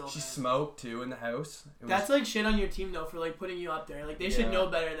brutal. She man. smoked too in the house. It was, That's shit on your team though for putting you up there. They should Yeah. know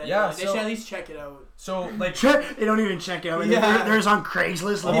better than Yeah, they so- should at least check it out. so They don't even check out. Yeah. There's on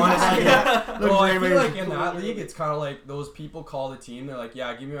Craigslist. Looking Honestly, at that. well, I feel Anyways. in that league, it's kind of those people call the team. They're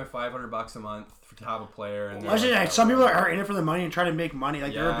yeah, give me my $500 a month have a player. And Imagine like, some people are in it for the money and trying to make money.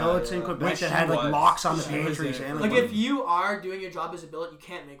 Like there were billets in Quebec that had like locks on the pantries. And like if you are doing your job as a billet, you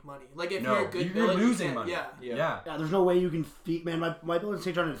can't make money. Like if you're a good billet, you're losing you money. Yeah. There's no way you can feed. Man, my billet in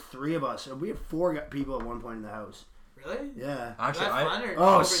St. John had 3 of us, and we had 4 people at one point in the house. Really? Yeah. Actually,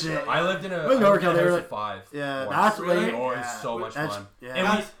 sick. I lived in a North house Carolina, of 5. Yeah, once. that's really. like, it was so much fun.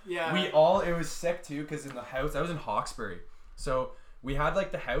 Yeah. And we it was sick too because in the house I was in Hawkesbury, so we had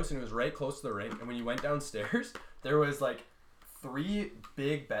like the house and it was right close to the rink. And when you went downstairs, there was like 3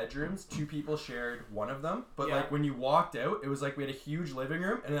 big bedrooms. 2 people shared one of them, but like when you walked out, it was like we had a huge living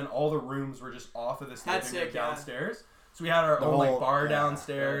room, and then all the rooms were just off of this living room downstairs. So we had our own like bar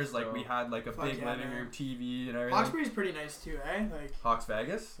downstairs. Like we had like a big living room TV and everything. Hawkesbury's pretty nice too, eh? Like Hawks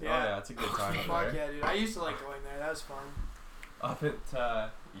Vegas. Yeah. Oh yeah, it's a good time up fuck there. yeah, dude. I used to like going there. That was fun. Up at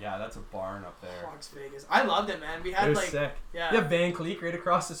that's a barn up there. Hawks Vegas. I loved it, man. We had It was like sick. yeah. You have Van Cleek right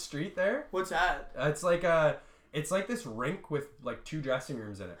across the street there. What's that? It's like this rink with like 2 dressing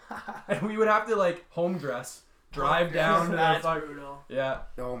rooms in it, and we would have to like home dress, drive down to That's the brutal. Yeah.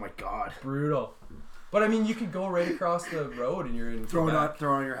 Oh my god. Brutal. But I mean, you could go right across the road and you're in Throwing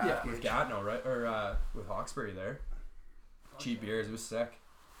on your hat. with Gatineau, right? Or with Hawkesbury there. Cheap beers. It was sick.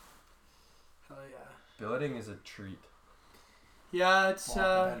 Hell yeah. Billeting is a treat. Yeah, it's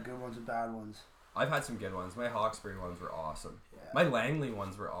Had good ones and bad ones. I've had some good ones. My Hawkesbury ones were awesome. Yeah. My Langley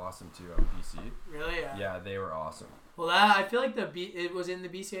ones were awesome too on BC. really Yeah, they were awesome. Well, I feel like it was in the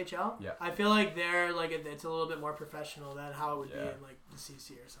BCHL. Yeah. I feel like they're like it's a little bit more professional than how it would be Yeah. in like the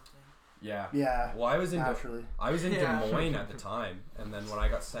CC or something. Yeah. Yeah. Well, I was in Naturally. Yeah. Des Moines at the time, and then when I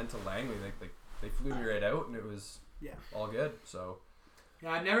got sent to Langley, they flew me right out, and it was all good. So.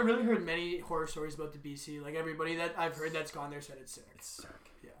 Yeah, I've never really heard many horror stories about the BC. Like everybody that I've heard that's gone there said it's sick. It's sick.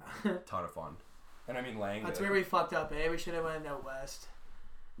 Yeah. Ton of fun. And I mean Langley. That's where we fucked up, eh? We should have went out west.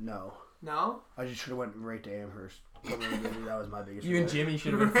 No. No? I just should have went right to Amherst. That was my biggest You and regret. Jimmy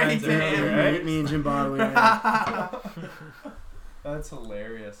should have been Right friends there. earlier, right? Me and Jim Bodley. Yeah. That's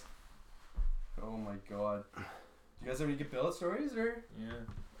hilarious. Oh my god. Do you guys have any good billet stories or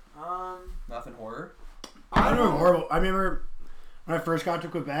Yeah. nothing horror? I don't know. Horrible. I remember when I first got to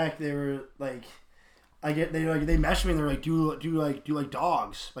Quebec, they were like, they messaged me and they were like, do you like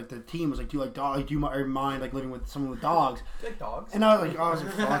dogs? Like the team was like, do you like dogs? Like, do you mind like living with someone with dogs? Do you like dogs? And I was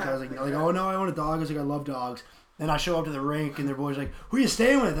like, fuck. I was like, oh no, I want a dog. I was like, I love dogs. Then I show up to the rink and their boys like, who are you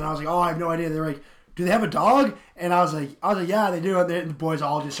staying with? And I was like, oh, I have no idea. They're like, do they have a dog? And I was like, yeah, they do. And the boys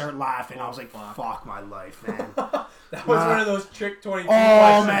all just started laughing. I was like, fuck my life, man. That was one of those trick 22 Oh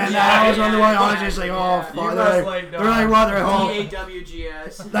questions. man, that was one of the ones I was just like, oh fuck. You They're must like, like they're like, what? They're home.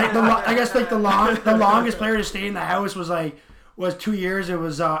 DAWGS. Like I guess like the longest player to stay in the house was 2 years. It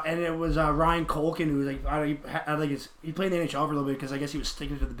was Ryan Colkin, who was like he played in the NHL for a little bit because I guess he was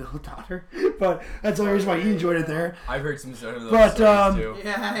sticking to the billet daughter. But that's the only reason why he enjoyed it there. I've heard some of those But, stories too.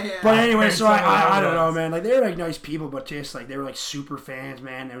 Yeah. But anyway, so Some of I those don't know, ones. man. Like they were like nice people, but just like they were like super fans,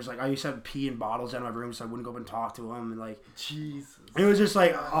 man. It was like I used to have pee in bottles out of my room, so I wouldn't go up and talk to them, and like Jesus. it was just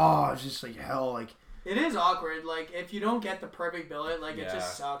like it's just like hell, like. It is awkward. Like if you don't get the perfect billet, like it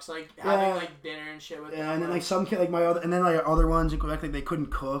just sucks. Like having like dinner and shit with them. Yeah, and then like some kid, like my other, and then like other ones in Quebec, like they couldn't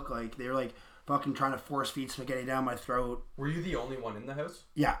cook. Like they were like fucking trying to force feed spaghetti down my throat. Were you the only one in the house?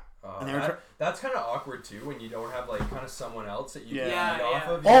 Yeah. And they were that's kind of awkward too when you don't have like kind of someone else that you can Yeah, feed off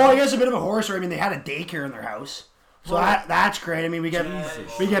yeah. of. Oh, I guess a bit of a horror story. I mean, they had a daycare in their house, so that's great. I mean, we get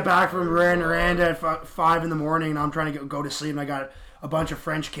back from Miranda at 5 in the morning, and I'm trying to go to sleep, and I got a bunch of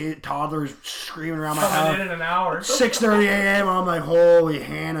French toddlers screaming around my house. in an hour. 6:30 a.m. I'm like, holy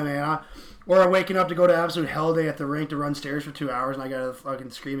Hannah, man. Or I'm waking up to go to absolute hell day at the rink to run stairs for 2 hours, and I got a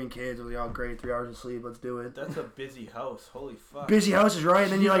fucking screaming kids. I was like, oh great, 3 hours of sleep, let's do it. That's a busy house. Holy fuck. Busy houses, right?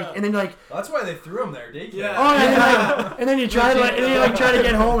 And then you're like, That's why they threw him there, daycare. Yeah. oh, and then you try to try to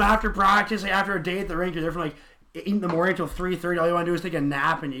get home after practice, like after a day at the rink. You're there from like 8 in the morning till 3:30. All you want to do is take a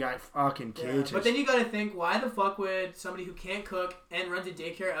nap, and you got fucking kids. But then you gotta think, why the fuck would somebody who can't cook and runs a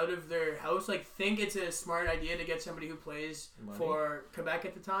daycare out of their house think it's a smart idea to get somebody who plays for Quebec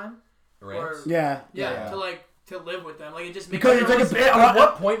at the time? Right. Or yeah. to live with them. Like it just makes Because it's like a bit. At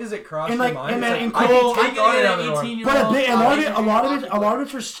what point does it cross And, your like, mind? and It's then like, in I Cuomo- can take daughter down the door. But a lot of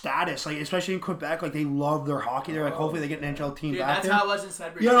it's for status, like especially in Quebec, like they love their hockey. They're like, hopefully they get an NHL team back that's there. how it was in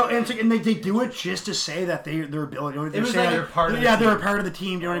Sudbury. You know, and, it's like, and they do it just to say that their ability. You know, they're was saying like they're part of the they're team. a part of the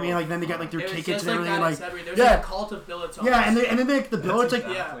team. Do you know what I mean? Like then they get like their It was tickets just and like everything. that in Like Sudbury. There's yeah, like a cult of billets. yeah, and then like the billets like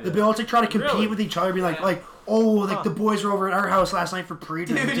Yeah. the billets like try to compete Really? with each other, be like like the boys were over at our house last night for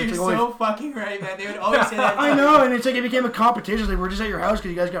pre-drink. Dude, It's you're like, so fucking right, man. They would always say that. I know, and it's like it became a competition. It's like we're just at your house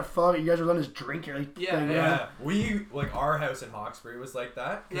because you guys got fucked. You guys were letting us drink here. Like, Yeah, Yeah, we like our house in Hawkesbury was like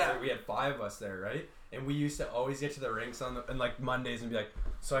that. 'Cause, Yeah. like, we had 5 of us there, right? And we used to always get to the rinks and like Mondays and be like,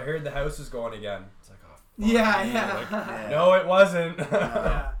 so I heard the house is going again. It's like, oh, fuck Yeah, me. yeah. Like, no, it wasn't.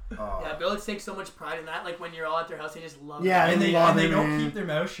 Yeah. Oh. Yeah, Bill takes so much pride in that. Like when you're all at their house, they just love Yeah, it. and they love it, don't man. keep their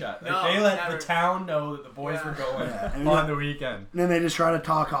mouth shut. Like, No, they let never. the town know that the boys Yeah. were going Yeah, and on the weekend. And then they just try to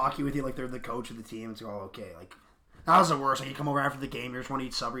talk hockey with you like they're the coach of the team. It's all okay. Like that was the worst. Like you come over after the game, you just want to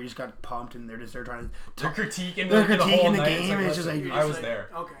eat supper. You just got pumped, and they're trying to. They're critiquing. They're the whole critiquing the night. game, and it's just listen, like- I was there.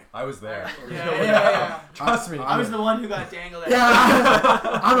 Okay. I was there. Yeah. Trust me. I was the one who got dangled at.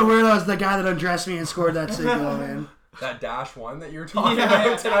 Yeah, I'm aware that was the guy that undressed me and scored that sick goal, man. That -1 that you were talking Yeah, about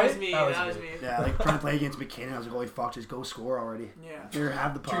yeah, tonight. that was me. That That was good. me. Yeah, like trying to play against McKinnon, I was like, holy fuck, just go score already. Yeah. Here,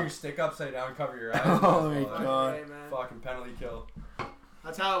 have the Turn your puck. stick upside down, cover your eyes. Oh my That's all God. Okay, man. Fucking penalty kill.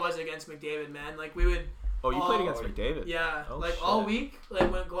 That's how it was against McDavid, man. Like we would. Oh, you played Oh, against McDavid. Yeah, Oh, like shit. all week,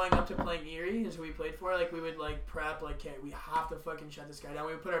 like when going up to playing Erie, is who we played for. Like we would like prep, like, okay, we have to fucking shut this guy down.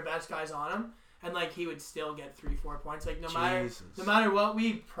 We would put our best guys on him, and like he would still get 3-4 points. Like no Jesus. matter what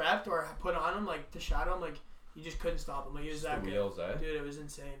we prepped or put on him, like to shadow him, like you just couldn't stop him. Like he was that The good. wheels, eh? Dude, it was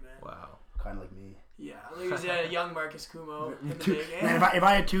insane, man. Wow. Kind of like me. Yeah, like, he was a young Marcus Cuomo in the Two, big man, game. if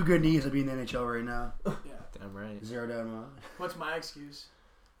I had 2 good knees, I'd be in the NHL right now. Yeah. Damn right. 0 down 1. What's my excuse?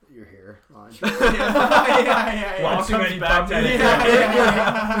 Your hairline. yeah. Well, too many back bump to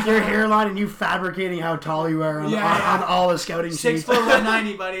heads. Your hairline and you fabricating how tall you are on, Yeah. on all the scouting 6 sheets. foot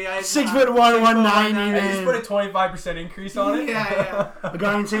 190, buddy. 6'1", 190, I just man. put a 25% increase on it. Yeah. A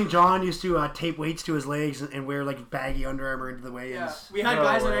guy in St. John used to tape weights to his legs and wear like baggy Under Armour into the weigh-ins. Yeah, we had No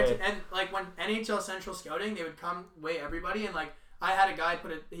guys on our way. team, and like when NHL Central Scouting, they would come weigh everybody, and like I had a guy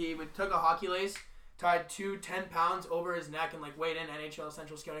took a hockey lace, tied 10 pounds over his neck, and like weighed in NHL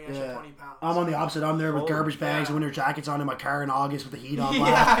Central Scouting extra Yeah. 20 pounds. I'm on the opposite. I'm there with Oh, garbage bags yeah. and winter jackets on in my car in August with the heat on.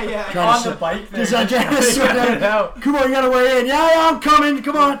 yeah. Trying On to the bike there. Just trying to sweat it out. out. Come on, you gotta weigh in. Yeah, I'm coming.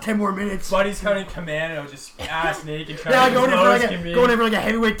 Come on, 10 more minutes. Buddy's coming commando, just ass naked, trying Yeah, to going get in, as for low like as can be. going in for like a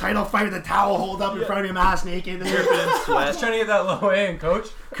heavyweight title fight with a towel hold up in front of him, ass naked. Dripping in sweat. Just trying to get that low in, coach.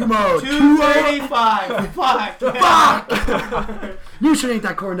 Come on, 235. Fuck. Fuck! You should ain't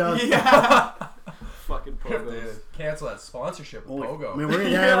that corn dog. Yeah. Fucking They pogos. cancel that sponsorship with Pogo. I mean, we're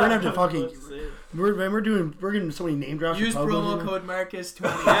gonna have to fucking. That's it. We're getting so many name drops. Use for Pogos, promo man. code Marcus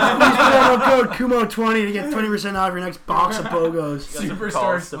 20. Use promo code Kumo20 to get 20% off your next box of Pogos. You got some Superstar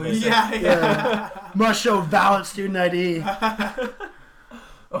calls to exclusive. make. yeah. Must show valid student ID.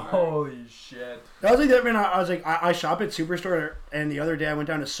 Holy shit. That was like that. Man, I was like, I shop at Superstore, and the other day I went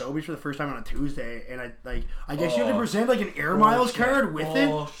down to Sobeys for the first time on a Tuesday, and I guess you have to present like an Air Miles card with it.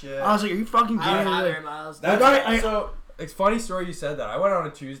 Bullshit. I was like, are you fucking I kidding don't have me? Air Miles. That's I- so. It's funny story you said that. I went on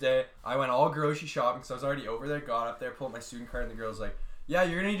a Tuesday. I went all grocery shopping because I was already over there. Got up there, pulled up my student card, and the girl's like, "Yeah,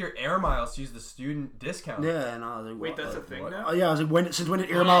 you're gonna need your Air Miles to use the student discount." Yeah, and I was like, Wait, what? that's a thing what? now? Oh yeah, I was like, since when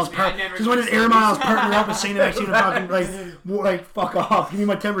did Air Oh, Miles I never partner up with St. Maxine to fucking like fuck off? Give me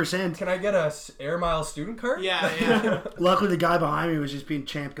my 10%. Can I get a Air Miles student card? Yeah. Luckily, the guy behind me was just being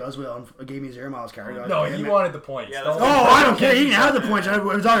Champ Guzwell and gave me his Air Miles card. I was No, like, he man. wanted the points. Yeah, Don't that's- Oh, worry. I don't care. He didn't have the points. It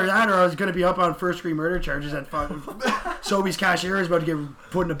was either that or I was going to be up on first-degree murder charges at fucking Sobeys cashier was about to get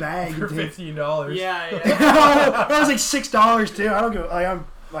put in a bag. For $15. Yeah. That was like $6 too. I don't go. Like, I'm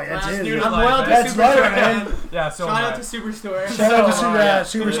like that's Last it. student I'm life, loyal man. to That's Superstore, right, man. Yeah, so Shout am out I. to Superstore. Shout out to So, yeah.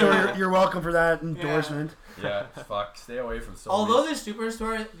 Superstore. You're welcome for that endorsement. Yeah, fuck. Stay away from Sobeys. Although the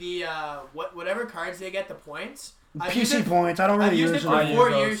Superstore, the whatever cards they get the points. I've used PC it- points. I don't I've really used it use for I it. use 4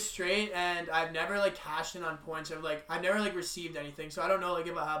 those. years straight, and I've never like cashed in on points. Or like I've never like received anything, so I don't know like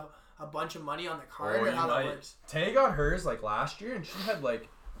if I have a bunch of money on the card Or or you how that might. works. Tay got hers like last year, and she had like,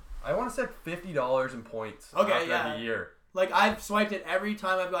 I want to say $50 in points Okay, after yeah. the year. Like I've swiped it every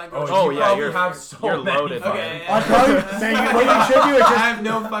time I've gotten. Oh, grocery Oh, you yeah, probably you're- have so you're many loaded, fucking- Okay. I'll tell you, man, what you should do is I just have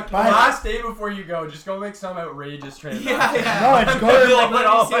no fucking. Buy- Last day before you go, just go make some outrageous transaction. Yeah. no, it's go there, Like, let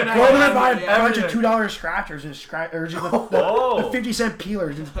me see what I go there and have. buy a Yeah. bunch of Everything. $2 scratchers and or just the Oh. 50-cent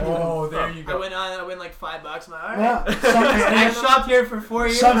peelers. And Oh, there you I go. win like $5. I'm like, all right. yeah, I shopped here for 4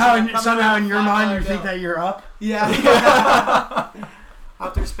 years. somehow I'm coming in your with a mind you $5 think bill. that you're up. Yeah.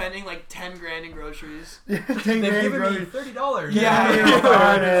 After spending like 10 grand in groceries. They've given me $30. Yeah.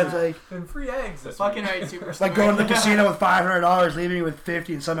 Yeah, it's like And free eggs. This Fucking week. right, Superstore. it's like going to the casino with $500, leaving you with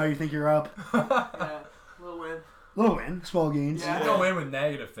 50, and somehow you think you're up. Yeah, little win. Little win, small gains. Yeah. You go in with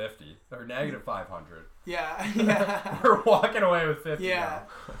negative 50 or negative 500. Yeah. We're walking away with 50. Yeah.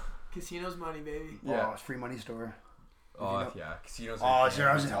 Casino's money, baby. Oh, it's free money store. Now. Oh yeah, casinos. Oh, are I was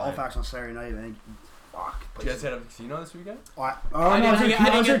in fine. Halifax on Saturday night. I think fuck. Did you guys head up to the casino this weekend? I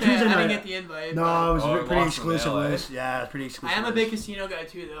didn't get the invite. No, it was a pretty lost exclusive the mail, list. Yeah, it's pretty exclusive. I am a big casino guy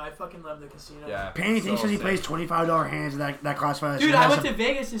too, though. I fucking love the casino. Yeah. Panny thinks so he sick. plays $25 hands, and that classifies. Dude, I went to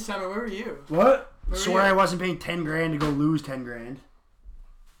Vegas this summer. Where were you? What? Where were Swear you? I wasn't paying $10,000 to go lose $10,000.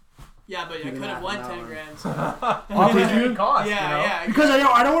 Yeah, but I Even could have that won an 10 hour. grand. So. Oh, did you? Cost, Yeah, you know? yeah. Because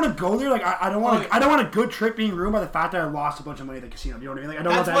I don't want to go there. Like I don't want a good trip being ruined by the fact that I lost a bunch of money at the casino. You know what I mean? Like I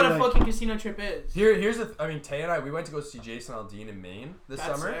don't That's want what that. a fucking casino trip is. Here's the. Tay and I, we went to go see Jason Aldean in Maine this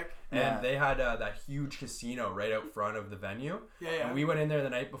That's summer, sick. and Yeah. they had that huge casino right out front of the venue. Yeah, yeah. And we went in there the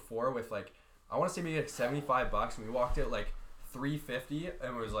night before with like, I want to say maybe like $75, and we walked out like $350,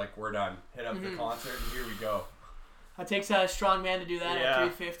 and was like, we're done. Hit up the concert, and here we go. It takes a strong man to do that Yeah. at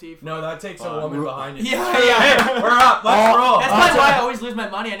 350. No, that takes a woman behind you. Yeah, yeah. Hey, we're up. Let's roll. That's probably why I always lose my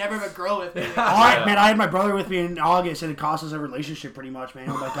money. I never have a girl with me. Man, I had my brother with me in August, and it cost us a relationship pretty much, man.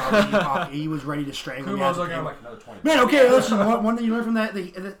 Like, he was ready to strangle me. Kumo's looking at like another 20. Man, okay, listen. One thing you learn from that,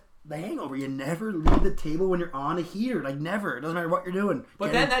 the hangover, you never leave the table when you're on a heater. Like, never. It doesn't matter what you're doing.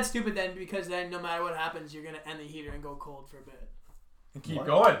 But then that's stupid then, because then no matter what happens, you're going to end the heater and go cold for a bit. And keep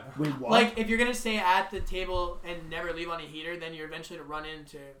going. Wait, what? Like, if you're going to stay at the table and never leave on a heater, then you're eventually to run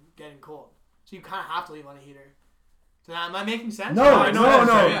into getting cold. So you kind of have to leave on a heater. So now, am I making sense? No, Or no,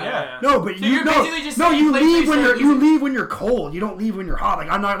 Yeah. no. But So you you're basically just no, saying you play leave when freestyle you're music. leave when you're cold. You don't leave when you're hot. Like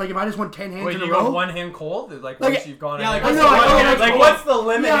I'm not like if I just won 10 hands Wait, in a you go row. one hand cold? Like Like, once you've gone yeah, in like, there? I know, Like, what's the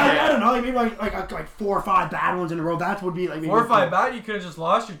limit Yeah, here? I don't know. Like maybe like 4 or 5 bad ones in a row. That would be like maybe 4 or 5 bad, you could have just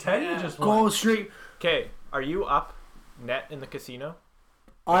lost your 10 Yeah. you just Go won. straight. Okay, are you up net in the casino?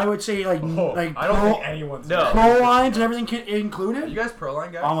 I would say like Oh, like I don't pro, think anyone's No. pro lines and everything Are included. you guys pro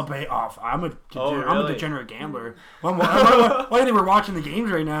line guys? I'm a really? degenerate gambler. Why do you think we're watching the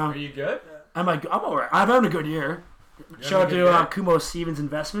games right now? Are you good? I'm alright. I'm having a good year. Shout out to Kumo Stevens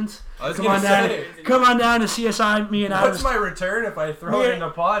Investments. I was Come gonna on down. say, Come on down to CSI. Me and Adam. what's my return if I throw it in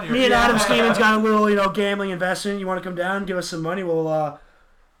the pod here? Me and Adam Stevens got a little gambling investment. You want to come down? Give us some money. We'll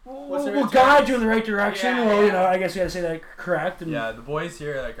guide you in the right direction. Yeah, well, yeah. I guess we got to say that correct. And Yeah, the boys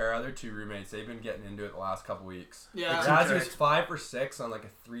here, like our other 2 roommates, they've been getting into it the last couple weeks. Yeah. Like, Jazzy was 5 for 6 on like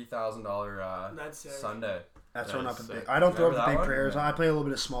a $3,000 That's sick. Sunday. that's That throwing is up a sick. big. I don't throw up Remember the that big one? prayers. Yeah. I play a little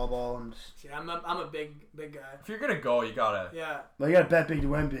bit of small ball and. See, I'm a big guy. If you're gonna go, you gotta. Yeah. Well, you got to bet big to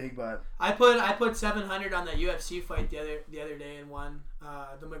win big, but I put 700 on that UFC fight the other day and won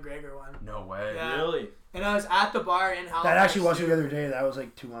the McGregor one. No way. Yeah. Really? And I was at the bar in Halifax. that actually wasn't too. the other day. That was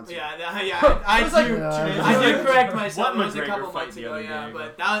like 2 months ago. Yeah, I was like do. 2 days I ago. do correct myself. What It was a McGregor couple fight months the ago, other yeah. day?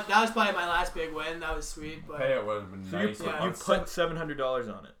 But that was probably my last big win. That was sweet. But Hey, it would have been So nice. you Yeah. put $700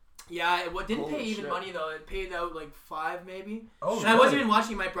 on it. yeah, it didn't Holy pay even shit. money though. It paid out like 5 maybe. Oh, And I wasn't really? even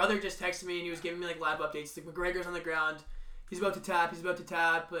watching. My brother just texted me and he was giving me like live updates. Like McGregor's on the ground. He's about to tap.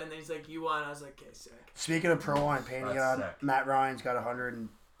 And then he's like, "You won." I was like, "Okay, sick." Speaking of pro line, Payne, That's sick. Matt Ryan's got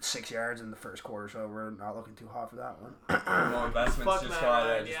 106 yards in the first quarter, so we're not looking too hot for that one. Well, investments Fuck just Matt got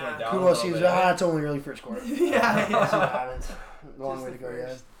Ryan, just yeah. went down a Kumo little seems bit. it's only really first quarter. Yeah, See what yeah. happens. Long Just way the to go yet.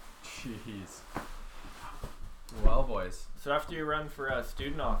 first. Jeez. Well, boys, So after you run for a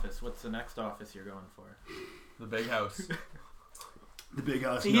student office, what's the next office you're going for? the big house. The big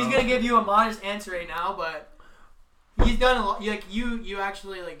house. See, he's gonna give you a modest answer right now, but he's done a lot. Like you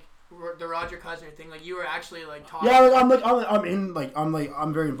actually like the Roger Cosner thing. Like you were actually like talking. Yeah,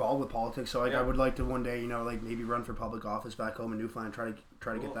 I'm very involved with politics, so I would like to one day, maybe run for public office back home in Newfoundland,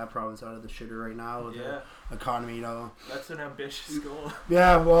 try to get that province out of the shitter right now with the economy, That's an ambitious goal.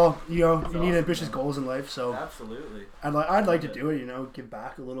 Yeah, well, you awesome, need ambitious man. goals in life, so Absolutely. I'd like to do it, give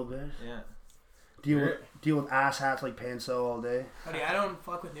back a little bit. Yeah. Deal with ass hats like Pancel all day. Buddy, I don't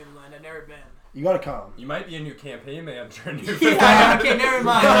fuck with Newfoundland. I've never been. You gotta come. You might be a new campaign manager. Yeah, okay, never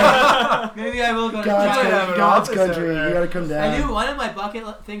mind. Maybe I will go to God's country. You gotta come down. I knew one of my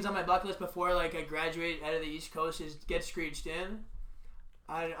things on my bucket list before like I graduate out of the East Coast is get screeched in.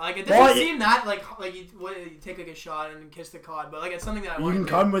 It doesn't seem that like you take like a shot and kiss the cod, but like it's something that I You want can to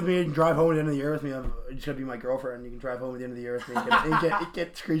come with me and drive home at the end of the year with me. You just gotta be my girlfriend. You can drive home at the end of the year with me and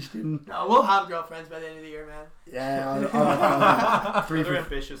get screeched in. No, we'll have girlfriends by the end of the year, man. Yeah, I'll They're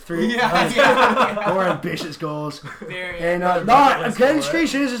ambitious. three. Yeah. More ambitious goals. Very. And getting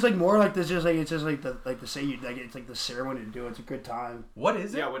screeched in is just like more like this. It's just like the say you like it's like the ceremony to do. It's a good time. What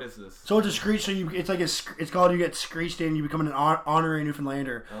is it? Yeah, what is this? So it's a screech. So it's called you get screeched in. You become an honorary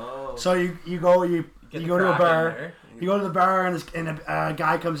Newfoundlander. Oh. So you go to a bar. There. You go to the bar and a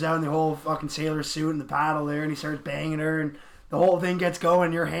guy comes out in the whole fucking sailor suit and the paddle there, and he starts banging her, and the whole thing gets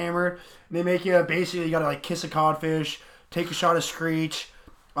going. You're hammered, and they make you basically you gotta like kiss a codfish, take a shot of screech,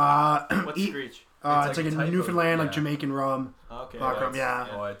 What's eat screech? It's like a type of- Newfoundland, like yeah. Jamaican rum. Okay. Black rum, that's-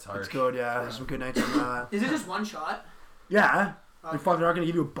 yeah. Oh, it's hard. It's good, yeah. There's some good nights on that. Is it just one shot? Yeah. Okay. Like, fuck, they're not going to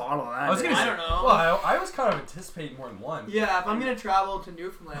give you a bottle of that. I was gonna I say, don't know. well, I was kind of anticipating more than one. Yeah, if I'm gonna travel to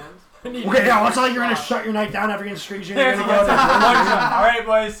Newfoundland. Okay, yeah, well, it's not like you're going to shut your night down after getting street shit. You're There's going one to go shot. All right,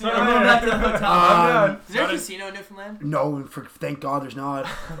 boys. See you I'm going back to the later. hotel. Um, Is there a casino in Newfoundland? No, thank God there's not.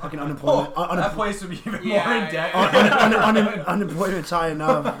 Fucking unemployment. Oh, that place would be even Yeah, more in debt. Unemployment's high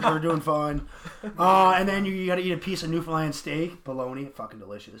enough. We're doing fine. And then you got to eat a piece of Newfoundland steak. Bologna. Fucking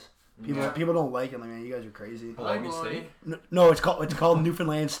delicious. People don't like it. Like, man, you guys are crazy. Bologna steak? No, it's called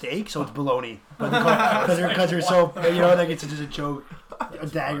Newfoundland steak, so it's bologna. Because they're so, like it's just a joke, a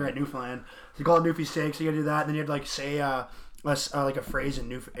dagger at Newfoundland. So they call it Newfie steak. So you gotta do that, and then you have to like say like a phrase in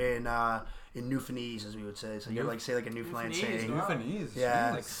Newfoundlandese, as we would say. So you gotta like say like a Newfoundland Newfoundlandese, saying. wow. Newfoundlandese. Yeah.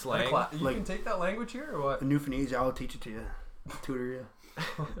 Jeez. Like slang. You Like- can take that language here or what? The Newfoundlandese, I'll teach it to you, tutor you.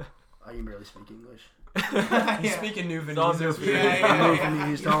 I can barely speak English. You Yeah. speak in It's all Newfoundlandese. Yeah.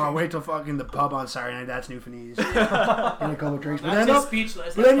 Newfoundlandese. Don't I'll wait till fucking the pub on Saturday night. That's Newfoundlandese. And a couple of drinks. But That's then, just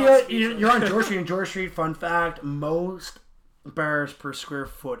speechless. But then That's not you're speechless. on George Street. And George Street, fun fact, most bars per square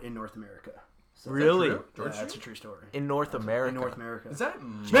foot in North America. So Really? true? George that's a Street? true story. In North America. In North America. Is that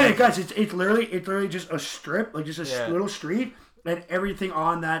Man, guys, it's literally just a strip, like just a Yeah. little street, and everything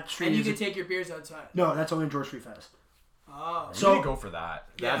on that street. And you is can take your beers outside. no, that's only George Street Fest. Oh. You So- need to go for that.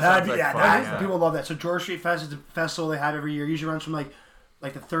 Yeah. That'd be, sounds like fun, that, yeah. people love that. So George Street Fest is a festival they have every year. Usually runs from like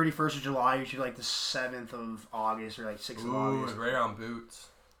the 31st of July, usually like the 7th of August or like 6th of Ooh, August. right around Boots.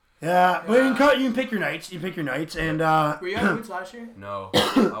 Yeah, but Yeah. you can pick your nights. And Were you at Boots last year? No, I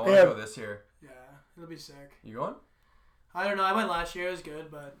want to Yeah. go this year. Yeah, it'll be sick. You going? I don't know. I went last year. It was good,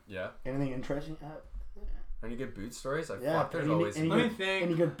 but Yeah. anything interesting? Any good boot stories? Like, Yeah, fuck, there's any- always. any- let me think.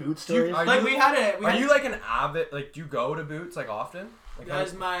 Any good boot Do you- stories? are Like you- we had it. Are you like an avid? Like, do you go to Boots like often? Like, That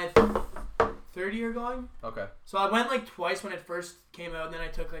was my third year going. okay. So I went like twice when it first came out, and then I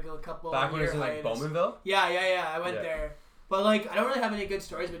took like a couple. Back when it year was in like hiatus. Bowmanville. Yeah. I went Yeah. there. But like, I don't really have any good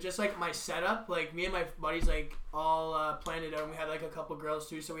stories. But just like my setup, like me and my buddies like all planned it out. And we had like a couple girls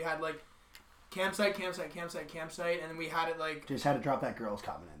too. So we had like campsite, and then we had it like. Just had to drop that girls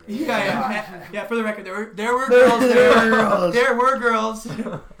comment in there. Yeah. For the record, there were There girls were there. girls. There were girls.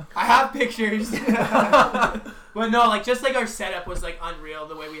 I have pictures. But no, like just like our setup was like unreal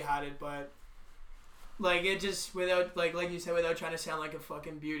the way we had it, but like it just without like you said, without trying to sound like a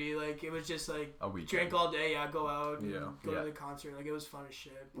fucking beauty, like it was just like A weekend. drink all day, go out, and Yeah. go Yeah. to the concert, like it was fun as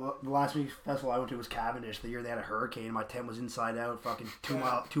shit. Well, the last week's festival I went to was Cavendish. The year they had a hurricane, my tent was inside out. Fucking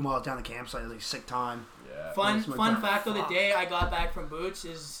two miles down the campsite. It was like a sick time. Yeah. Fun That's my fun God. fact though, the day I got back from Boots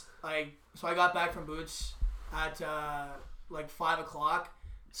is like, so I got back from Boots at like 5 o'clock,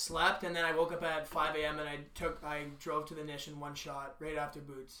 slept, and then I woke up at 5 a.m. and I drove to the Nish in one shot right after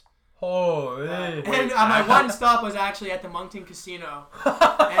Boots. Holy. And my one stop was actually at the Moncton Casino.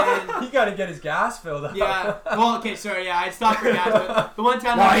 And He got to get his gas filled up. yeah, well, okay, sorry, yeah, I stopped for gas, but the one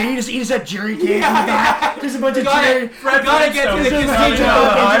time Wow, I he just had jerry cans in the back. Just a bunch of jerry. gotta get to the Just a casino. bunch of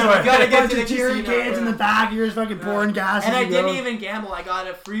Gotta fucking- get bunch to the of jerry casino, cans in yeah. the back. You're just fucking pouring gas. And as I you didn't go. even gamble. I got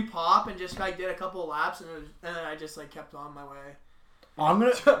a free pop and just like did a couple of laps, and then I just like kept on my way. I'm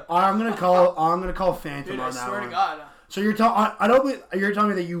gonna call Phantom Dude, I on that swear one. to God. So you're telling you're telling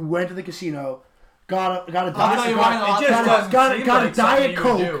me that you went to the casino, got a tell you why, got, it just doesn't got, seem got like a something Diet you would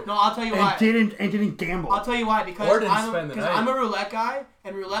Coke do. No, I'll tell you and why. didn't gamble. I'll tell you why, because Or didn't spend the night. I'm a roulette guy,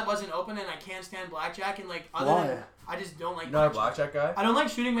 and roulette wasn't open, and I can't stand blackjack, and like other Why? than I just don't like You're not a blackjack guy? I don't like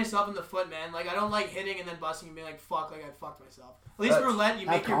shooting myself in the foot, man. Like I don't like hitting and then busting and being like fuck, like I fucked myself. At least That's- roulette, you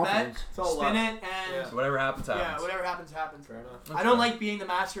have make your bet, confidence. It's all spin luck. it, and So whatever happens, yeah, happens. whatever happens, happens. Fair enough. I don't like being the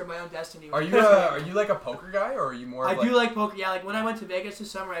master of my own destiny. Are you like a poker guy, or are you more I like, do like poker. Yeah, like when I went to Vegas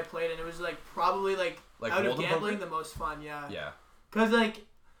this summer, I played, and it was like probably like out of Hold'em gambling poker? the most fun. Yeah. Yeah. Cause like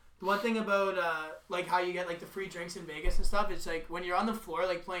the one thing about like how you get like the free drinks in Vegas and stuff, it's like when you're on the floor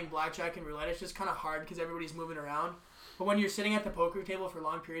like playing blackjack and roulette, it's just kind of hard because everybody's moving around. But when you're sitting at the poker table for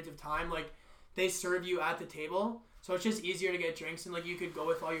long periods of time, like they serve you at the table, so it's just easier to get drinks, and like you could go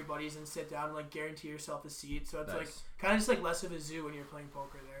with all your buddies and sit down and like guarantee yourself a seat. So it's Nice. like kind of just like less of a zoo when you're playing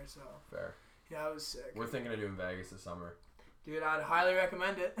poker there. So Fair. yeah, it was sick. We're thinking of doing Vegas this summer. Dude, I'd highly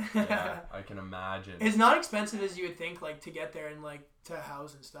recommend it. Yeah, I can imagine. It's not expensive as you would think, like to get there and like to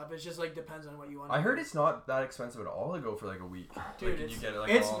house and stuff. It's just like depends on what you want. I heard it's not that expensive at all to go for like a week. Dude, like, it's, you get it,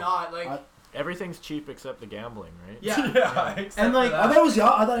 like, it's all... not like Everything's cheap except the gambling, right? yeah. Yeah, except And, like, for I that.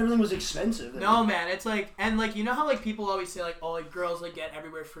 thought everything was expensive. No man, it's like, and like you know how like people always say like, oh, like girls like get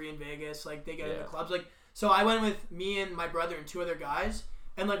everywhere free in Vegas, like they get in the Yeah. clubs. Like so I went with me and my brother and two other guys,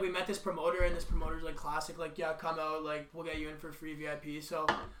 and like we met this promoter, and this promoter's like classic, like yeah, come out, like we'll get you in for free VIP. So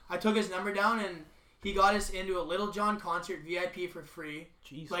I took his number down, and he got us into a Little John concert VIP for free.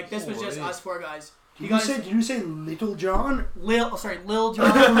 Jesus. Like this was just us 4 guys. Did you say Little John? Lil John.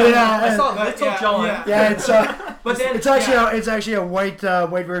 Yeah, I saw Little John. Yeah, it's but then it's actually a white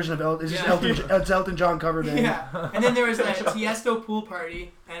version of Elton. It's just Elton John covered in. Yeah, and then there was that Tiesto pool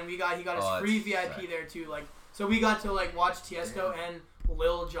party, and he got us free VIP sick. there too. Like, so we got to like watch Tiesto and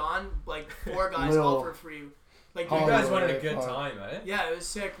Lil Jon, like 4 guys all for free. Like You guys went at a good time, eh? Yeah, it was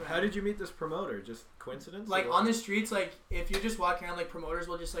sick, man. How did you meet this promoter? Just coincidence? Like on the streets, like if you're just walking around, like promoters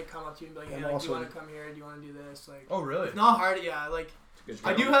will just like come up to you and be like, hey, like, do you want to come here? Do you want to do this? Like, oh really? It's not hard, yeah. Like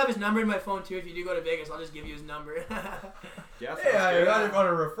I do have his number in my phone too. If you do go to Vegas, I'll just give you his number. Yeah, I got it on a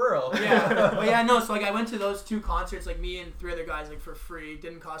referral. Yeah, but yeah, no. So like I went to those 2 concerts, like me and 3 other guys, like for free.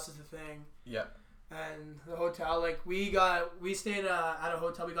 Didn't cost us a thing. Yeah. And the hotel, like we stayed at a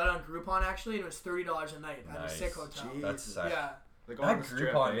hotel. We got it on Groupon actually, and it was $30 a night at a sick hotel. Jeez. That's sick. Yeah, Like That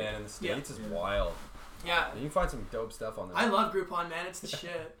Groupon, man, in the States is wild. yeah. You can find some dope stuff on there. I love Groupon, man. It's the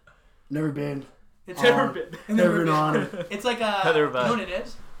shit. Never been. It's Never been. Never been on it. It's like a. Heather You know what it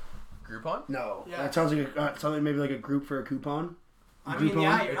is? Groupon? No. Yeah. That sounds like something maybe like a group for a coupon. I mean, Groupon?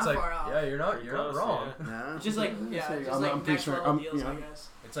 yeah, you're It's not like, far off. yeah, you're not Close, wrong. Yeah. It's just like I'm pretty next sure. level deals, I guess.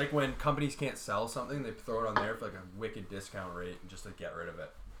 It's like when companies can't sell something, they throw it on there for like a wicked discount rate and just to get rid of it.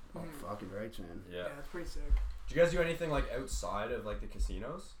 Oh, fucking right, man. Yeah. Yeah, it's pretty sick. Did you guys do anything like outside of like the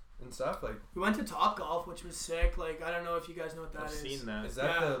casinos and stuff? Like, We went to Top Golf, which was sick. Like I don't know if you guys know what that I've is. seen that. is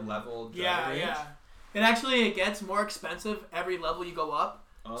that Yeah. the level driving Yeah, range? yeah. It gets more expensive every level you go up.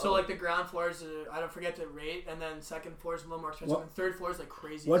 Oh. So like the ground floor is I don't forget the rate, and then second floor is a little more expensive, What- and third floor is like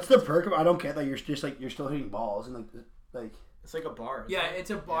crazy. What's the perk of? I don't get that. You're just like you're still hitting balls and like. It's like a bar. Yeah,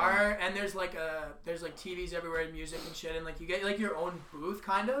 it's a bar, and there's like TVs everywhere and music and shit, and like you get like your own booth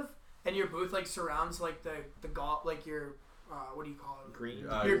kind of, and your booth like surrounds like the golf, like your what do you call it? Green.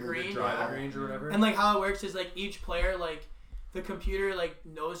 Your green, driving yeah. range or whatever. And like how it works is like each player, like the computer like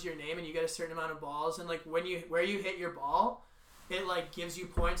knows your name, and you get a certain amount of balls, and like where you hit your ball, it like gives you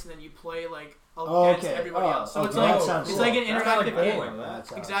points, and then you play like against everybody else. So it's okay. like That sounds like an cool. That's not interactive like game. bowling. That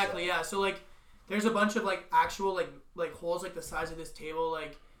sounds Exactly, sick. yeah. So like there's a bunch of like actual like holes like the size of this table,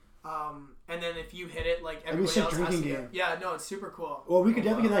 like and then if you hit it, like That'd be a everybody sick else has to drinking get. game. Yeah, no, it's super cool. Well, we could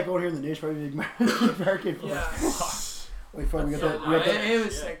definitely get that going here in the niche, probably big market. Yeah. Wait, fuck, we got So It the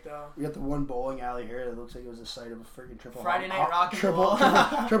was sick though. we got the one bowling alley here that looks like it was the site of a freaking triple Friday night rock and triple,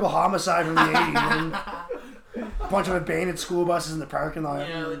 roll. triple homicide from the 80s. Man. A bunch of abandoned school buses in the parking lot.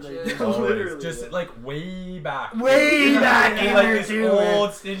 Yeah, Like, legit. Always. Literally, just yeah. like way back. way back in like there this too. man.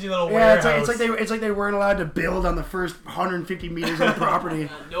 old stingy little Yeah, warehouse. it's like they weren't allowed to build on the first 150 meters of the property.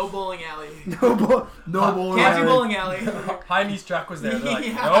 No bowling alley. No bowling Can't do alley. bowling alley. Jaime's truck was there. They're like,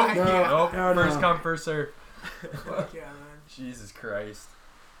 Yeah. nope, No, nope, no, first no. come, first serve. Fuck yeah, man. Jesus Christ.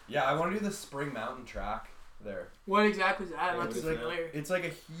 Yeah, I want to do the Spring Mountain track there. What exactly is that? I'm not It's too like- familiar. It's like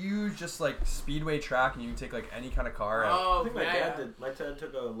a huge, just like speedway track, and you can take like any kind of car out. I Oh, think my yeah, dad yeah. did. My dad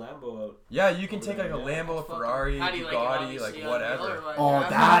took a Lambo out. Yeah, you can Over take like a there, yeah. Lambo, a That's fucking- Ferrari, How do you like it? Bugatti, Obviously, like on the whatever. other one, Oh, yeah.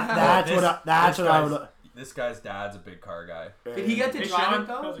 that's This- what this I would. guy's- This guy's dad's a big car guy. Did he get to Hey, drive Sean, it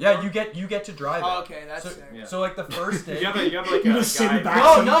though? how's it Yeah, going? you get to drive it. Oh, okay, that's So, sick. Yeah. so like the first day. You have like You a just sit in guy. the back.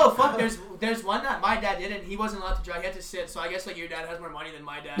 No, seat. no, fuck. There's one that my dad did, and he wasn't allowed to drive. He had to sit. So I guess like your dad has more money than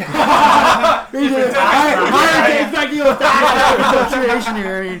my dad. I expect you to tax situation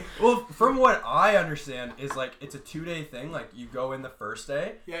here. I mean, Well, from what I understand, is like it's a 2-day thing. Like you go in the first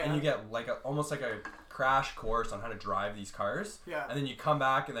day, Yeah, and yeah. you get like almost like a crash course on how to drive these cars. Yeah. And then you come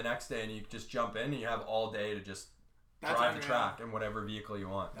back in the next day, and you just jump in, and you have all day to just That's drive the unreal. track in whatever vehicle you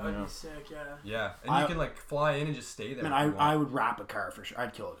want. That would Yeah. be sick, yeah. Yeah, and I- you can like fly in and just stay there. man, if you I want. would wrap a car for sure.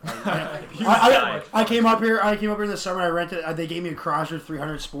 I'd kill it. You I came up here. In the summer. I rented. They gave me a Crosser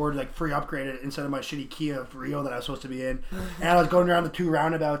 300 Sport, like free upgraded instead of my shitty Kia Rio that I was supposed to be in. And I was going around the 2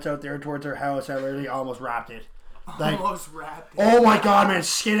 roundabouts out there towards our house. I literally almost wrapped it. Like, Almost wrapped. oh my god, man!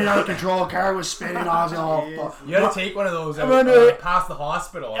 Skidded out of control. Car was spinning. I was all. You gotta take one of those out, I'm gonna- past the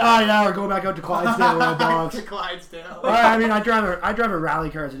hospital. Oh yeah, we're going back out to Clydesdale with my dogs. To Clydesdale. I mean, I drive a rally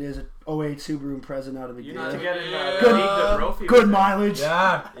car as it is. An 08 Subaru Impreza, not a big You deal. need to get in Good- the trophy. Good mileage.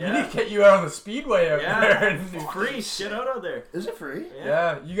 Yeah, Yeah. you need to get you out on the speedway out Yeah, there. it's free. Shit out there. Is it free?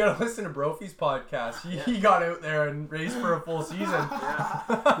 Yeah, you gotta listen to Brophy's podcast. He got out there and raced for a full season.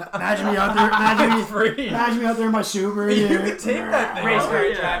 Imagine me out there. It's free. Imagine me out there in my Subaru. You can take that thing. Race Oh, car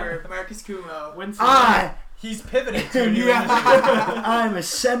yeah. driver, Marcus Cuomo. Win some He's pivoted to a new Yeah. industry. I'm a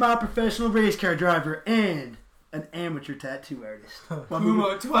semi-professional race car driver and an amateur tattoo artist. What movie,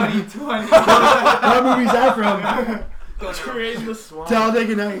 Cuomo 2020. what movie's that from? Don't know. Creating the swamp.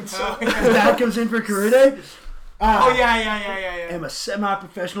 Talladega Nights. His dad comes in for career day. Oh yeah. am a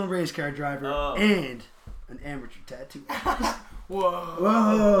semi-professional race car driver and an amateur tattoo artist.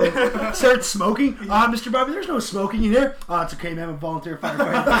 Whoa. Start smoking? Mr. Bobby, there's no smoking in here. Oh, it's okay, man. I'm a volunteer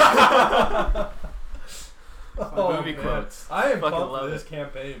firefighter. Movie quotes. I am Fucking pumped love for this it.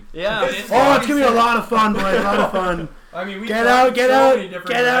 campaign. Yeah. Oh, it's going to be a lot of fun, boys. A lot of fun. I mean, we Get tried out, get so out, many different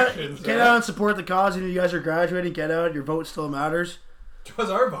get out, directions, get right? out and support the cause. You know, you guys are graduating. Get out. Your vote still matters. Does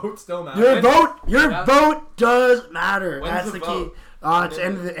our vote still matter? Your vote does matter. When's That's the the vote? key. It's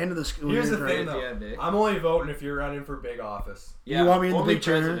end of the school year. Here's the thing, right? though. Yeah, I'm only voting if you're running for big office. You want me in the only big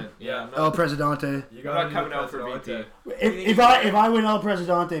chair? president. Yeah. El Presidente. You I'm gotta not be coming the out for presidente. VP. If I win El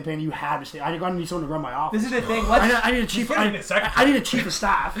Presidente, Penny, you have to stay. I'm gonna need someone to run my office. This is the thing. I need a chief. He's getting a secretary. I need a chief of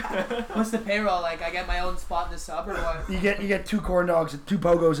staff. What's the payroll like? I get my own spot in the sub or what? You get 2 corn dogs, 2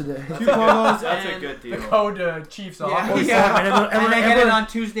 pogos a day. 2 pogos That's a and good The deal. code to Chiefs Yeah, office. yeah. And and I get it on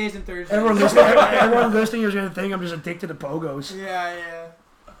Tuesdays and Thursdays. everyone listening is gonna think I'm just addicted to pogos. Yeah.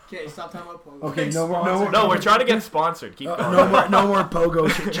 Okay, stop talking about pogos. Okay, no No, we're trying to get sponsored. Keep going. no more pogo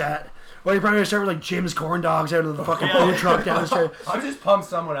chit chat. Well, you're probably gonna start with like Jim's corn dogs out of the fucking food truck down the street. I'm just pumped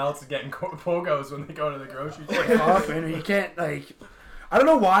someone else is getting pogos when they go to the grocery store. Fuck, man, you can't like. I don't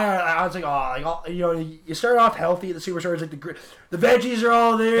know why I was like, you start off healthy at the superstores, like the veggies are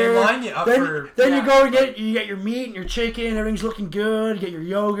all there. They line you up then you go and get your meat and your chicken, everything's looking good. You get your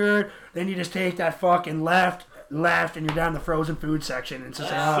yogurt, then you just take that fucking left, and you're down the frozen food section. And it's just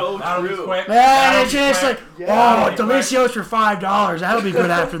So That'll be true. quick. man, That'll it's be just quick. like, That'll be Delicios for $5. That'll be good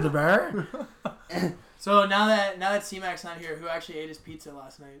after the bar. So now that C-Mac's not here, who actually ate his pizza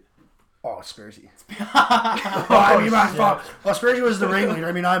last night? Oh, Spursy. Spursy was the ringleader.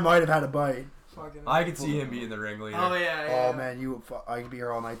 I mean, I might have had a bite. Fucking. I could see him being the ringleader. Oh yeah. Oh man, I could be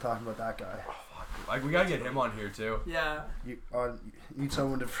here all night talking about that guy. Like, we gotta get him on here too. Yeah. You need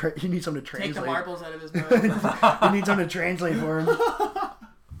someone to translate. Take the marbles out of his mouth. You need someone to translate for him.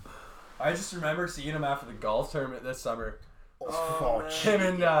 I just remember seeing him after the golf tournament this summer. Oh, man.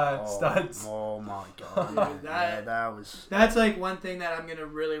 Him and Studs. Oh my god, Dude, that was. That's like one thing that I'm gonna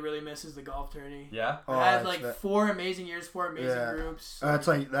really miss is the golf tourney. Yeah? Oh, I had that's like that- 4 amazing years, 4 amazing Yeah. groups. It's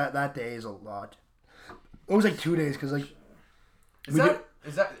like that day is a lot. It was like 2 days because like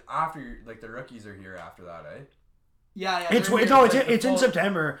Is that after, like, the rookies are here after that, eh? Yeah. it's they're here. it's in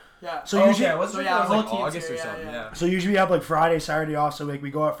September. Yeah. So usually okay, wasn't so it yeah, like whole team's August here, or yeah, something? yeah. Yeah. So usually we have like Friday, Saturday off. So like we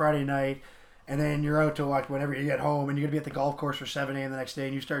go out Friday night, and then you're out till like whenever you get home, and you're gonna be at the golf course for 7 a.m. the next day,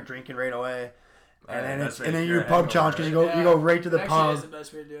 and you start drinking right away. And then that's right, and then you're you pub hangover, challenge because right? you go right to the It actually is pub. the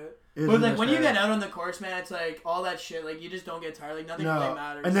best way to do it. Is But the like best when you way. get out on the course, man, it's like all that shit. Like you just don't get tired. Like nothing really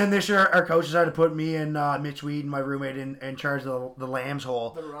matters. And then this year our coach decided to put me and Mitch Wheaton, my roommate, in charge of the lambs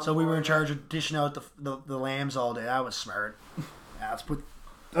hole. The rum So we were in hole, charge of dishing out the lambs all day. That was smart. Yeah, let's put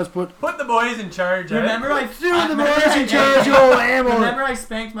Put the boys in charge, remember I the boys in charge of the lamb hole. Remember I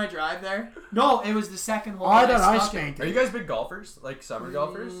spanked my drive there? No, it was the second hole. Oh, I that thought I stuck spanked Are it. you guys big golfers? Like summer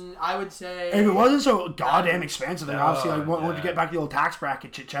golfers? I would say. If it wasn't so goddamn expensive, then No, obviously like once you yeah. get back to the old tax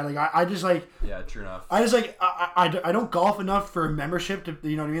bracket chit chat, like I just like Yeah, true enough. I don't golf enough for a membership to,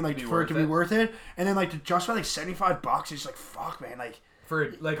 you know what I mean, like Be for it to worth be it. worth it, and then like to just for like $75, it's just like fuck, man, like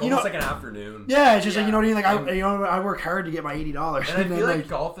For like You almost know- like an afternoon. yeah, it's just like Yeah. you know what I mean, like I work hard to get my $80, And I then feel like like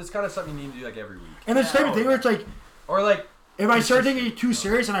golf is kind of something you need to do like every week. and it's the type of thing where it's like Or like, if I start taking it too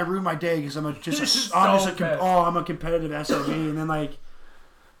serious and I ruin my day because I'm I'm just pissed. I'm a competitive SOB, and then like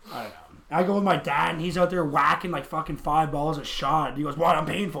I don't know. I go with my dad and he's out there whacking like fucking $5 a shot. He goes, "What? I'm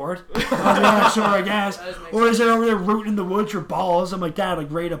paying for it." I was like, "Yeah, sure, I guess." That doesn't make Or is it over there rooting in the woods for balls? I'm like, "Dad, like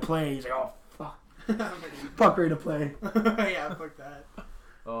ready to play." He's like, "Oh fuck, fuck, ready to play." Yeah, fuck that.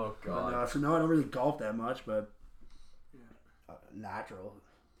 oh god. So no, I don't really golf that much, but natural.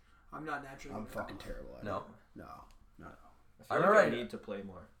 I'm not natural. I'm fucking terrible at it. No. No. I remember I I- need to play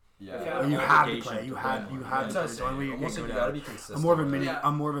more. Yeah. Yeah. You have to Obligation play. You to have play you more. have That's to what I'm play. saying. Don't you Almost get like good you gotta at be it. consistent. I'm more of a with it. mini. Yeah.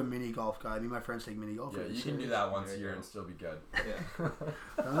 I'm more of a mini golf guy. I mean, my friends take mini golf. Yeah, you can do that once a year and still be good.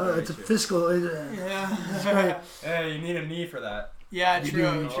 Yeah. It's a fiscal. Yeah. Hey, you need a knee for that. Yeah, You true,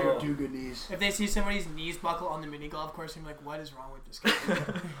 do true. do good knees. If they see somebody's knees buckle on the mini golf course, I'm like, what is wrong with this guy?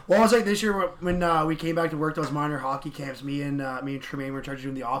 Well, I was like this year when we came back to work those minor hockey camps. Me and Tremaine were in charge of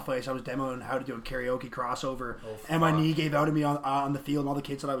doing the off ice. I was demoing how to do a karaoke crossover, and my knee gave out to me on the field. And all the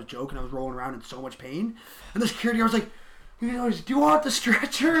kids thought I was joking. I was rolling around in so much pain. And the security guard was like, "You know, do you want the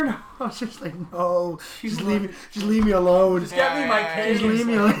stretcher?" And I was just like, "No, just leave me alone. Just get me my cane. Just leave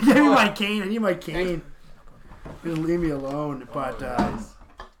me alone. Give me my cane. I need my cane. Just leave me alone." But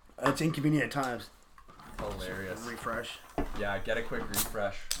it's inconvenient at times. Hilarious. Refresh. Yeah, get a quick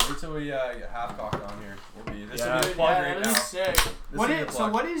refresh. Wait till we get Halfcock on here. This Yeah. will be the plug Yeah, right that'd now. be sick. This will be the So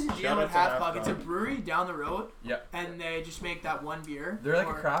plug. what is the deal Shout with out to Halfcock? It's a Halfcock. brewery down the road, Yeah. and they just make that one beer. They're like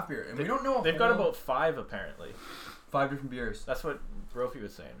Or- a craft beer, and we don't know. They've got about 5 apparently. 5 different beers. That's what Brophy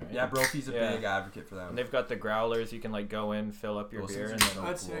was saying, right? Yeah, Brophy's a Yeah. big advocate for them. And they've got the growlers. You can like go in, fill up your Those beer, things and are then so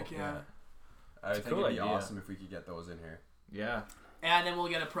That's cool. sick, yeah. I think cool it'd be idea. awesome if we could get those in here. yeah, And then we'll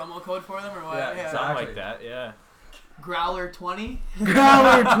get a promo code for them, or what? Yeah, something exactly. like that. Yeah. Growler 20.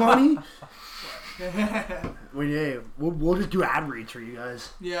 Growler 20. We'll just do ad reads for you guys.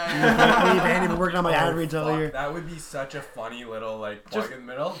 Yeah. I've been working on my ad reads all Fuck, year. that would be such a funny little like plug Just in the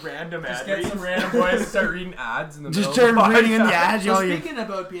middle. Random Just ad get reads. some random boys to start reading ads in the Just middle. start reading in the ads. So all year. speaking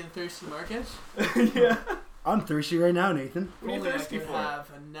about being thirsty, Marcus, Yeah. I'm thirsty right now, Nathan. What are you only thirsty I could for? have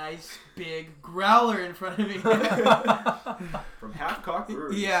a nice big growler in front of me. From Halfcock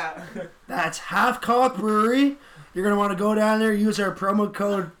Brewery. Yeah. That's Halfcock Brewery. You're gonna want to go down there, use our promo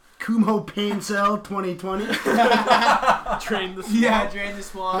code Cuomo Pancel 2020. Train the Yeah, drain the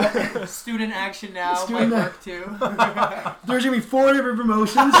swamp. Student action now. Student Might work too. There's gonna be 4 different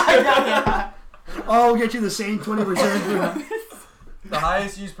promotions. All will get you the same 20%. The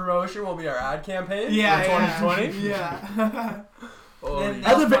highest used promotion will be our ad campaign Yeah, for 2020. Yeah. Holy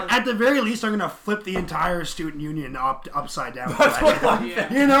Then- At the very least, I'm gonna flip the entire student union upside down.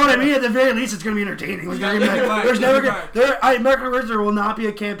 Yeah. You know what I mean? At the very least, it's gonna be entertaining. Like, Yeah, they're gonna be like, yeah, there's yeah, never yeah. gonna mark my words, there will not be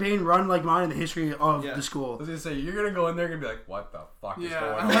a campaign run like mine in the history of Yeah. the I school. was gonna say you're gonna go in there and be like, what the fuck is Yeah.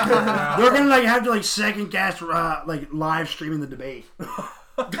 going on right now? They're gonna like have to like second guess like live streaming the debate.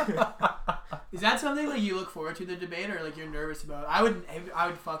 Is that something like you look forward to the debate, or like you're nervous about? I would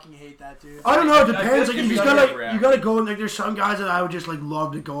fucking hate that, dude. I don't know. It I feel depends. like Like if you you just gotta gotta react. you gotta go and like there's some guys that I would just like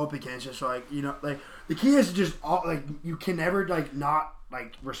love to go up against. Just like like the key is to just like you can never like not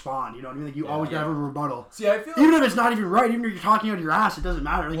like respond. You know what I mean? Like you always gotta have a rebuttal. See, I feel Even like if it's not even right, even if you're talking out of your ass, it doesn't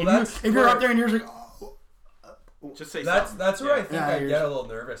matter. Like Well, if you're up there and you're just like, Just say that's something. where I think Yeah, I you're get a just- little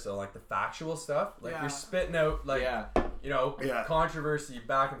nervous though, like the factual stuff. Like Yeah. you're spitting out like Yeah. Yeah. controversy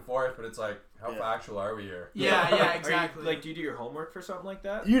back and forth, but it's like how Yeah. factual are we here? Yeah, exactly. Like, do you do your homework for something like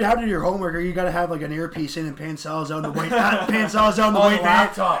that? you'd have to do your homework, or you gotta have like an earpiece in and Pancel's out in the white Pancel's out in the On white the van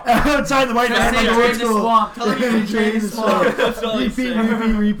laptop. outside the white Just van say like old drain the school. swamp. Tell them you can drain the swamp. That's all he's Repeat,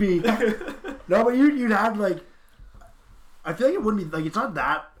 saying. repeat. No, but you'd have like. I feel like it wouldn't be like it's not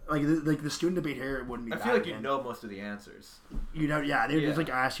that like the student debate here. It wouldn't be. I that feel like again. you know most of the answers. You'd have they would just Yeah. like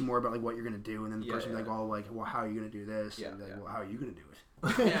ask you more about like what you're gonna do, and then the Yeah, person would be yeah. like, oh, like well, how are you gonna do this? Yeah, and be like, yeah. well, how are you gonna do it?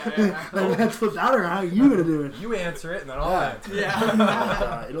 Yeah. Like, let's flip that around. How are you gonna do it? You answer it and then I'll Yeah. answer. Yeah.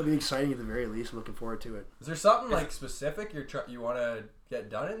 But, it'll be exciting at the very least. I'm looking forward to it. Is there something like specific you want to get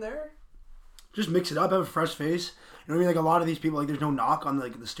done in there? Just mix it up, have a fresh face. You know what I mean? Like a lot of these people, like there's no knock on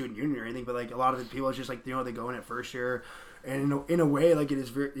like the student union or anything, but like a lot of the people, it's just like they go in at first year, and in a way, like it is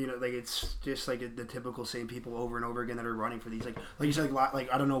very like it's just like the typical same people over and over again that are running for these like you said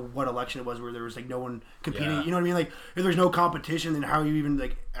like I don't know what election it was where there was like no one competing. Yeah. You know what I mean? Like if there's no competition, then how are you even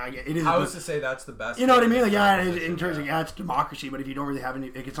like it is. I was to say that's the best. You know what I mean? Like, yeah, competition, in terms of, it's democracy, but if you don't really have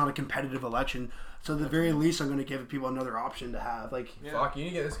any, like, it's not a competitive election. So at the very least, I'm going to give people another option to have. Like, Fuck, you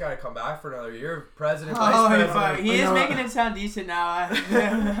need to get this guy to come back for another year. President, Oh, vice fuck. president. He is know. making it sound decent now.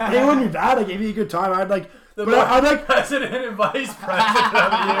 it wouldn't be bad. I gave you a good time. I'd like, The but I'd like, president and vice president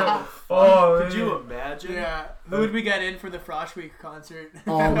of the year. Oh, Could you imagine? Yeah. Who would we get in for the Frosh Week concert?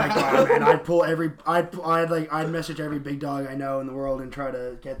 oh my god, man! I'd message every big dog I know in the world and try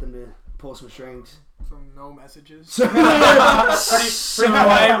to get them to pull some strings. So no messages. pretty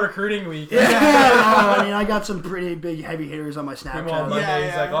quiet recruiting week. Yeah, no, I mean, I got some pretty big heavy hitters on my Him on Snapchat. Monday, Yeah, he's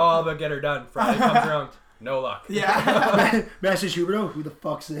yeah. like, "Oh, I'll get her done." Friday comes around, no luck. Yeah. Message Huberto, who the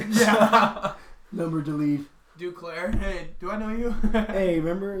fuck's this? Yeah. Number delete. Duclair, hey, do I know you? Hey,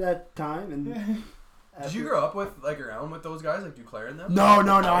 remember that time? And Did you grow up with around with those guys like Duclair and them? No,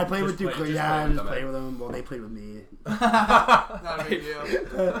 I played with Just Duke. play- Yeah, I just just play played with with them. Well, they played with me. Not a big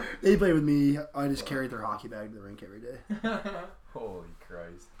deal. They played with me. I just carried their hockey bag to the rink every day. Holy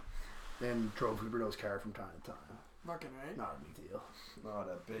Christ! And drove Huberto's car from time to time. Fucking right. Not a big deal. Not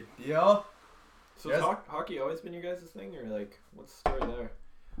a big deal. So Yes. has hockey always been your guys' thing, or like what's the story there?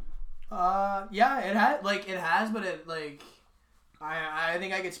 Yeah, it has, but it like, I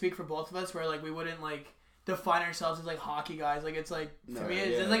think I could speak for both of us where like we wouldn't like define ourselves as like hockey guys. Like it's like to No, me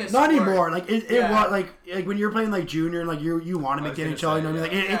it's yeah. just like a Not sport. anymore. Like it Yeah. was like when you're playing like junior and like you want to I make was the gonna NHL. say, You know what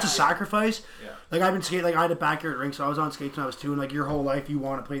I mean? Like it's a yeah. sacrifice. Yeah. Like I've been skating. Like I had a backyard rink, so I was on skates when I was 2. And like your whole life, you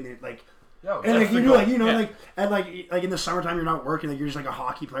want to play the like Yo, And like that's you the do goal. like Yeah. like in the summertime you're not working, like you're just like a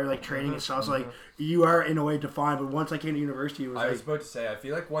hockey player like training and stuff. So like you are in a way defined. But once I came to university, it was I like was about to say, I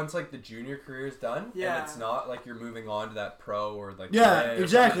feel like once like the junior career is done, Yeah. and it's not like you're moving on to that pro or like yeah, play or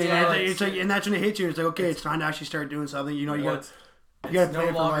exactly. something, And it's it's like and that's when it hits you. It's like okay, it's time to actually start doing something. You know, you well, got it's you got to no play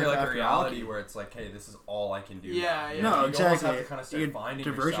for longer life like a after reality hockey. where it's like, hey, this is all I can do. Yeah, yeah. You No, know, you exactly. almost have to kind of start You finding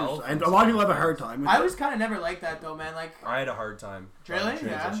diverse yourself. yourself. And a lot of people have a hard time with I it. was kind of never like that though, man. Like, I had a hard time. trying Really? to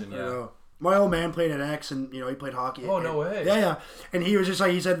Yeah. transition. I Yeah. don't know. My old man played at X, and he played hockey. Oh, no way. Yeah. And he was just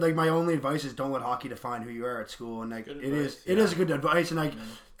like he said, like my only advice is don't let hockey define who you are at school. And like Good it advice, is good advice. And like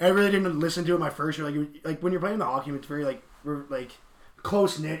I really didn't listen to it my first year. Like when you're playing the hockey, it's very like we're like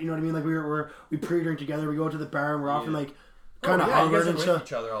close knit. You know what I mean? Like we pre-drink together. We go to the bar, and we're often like kind of Oh, yeah, you hungered guys are and with stuff.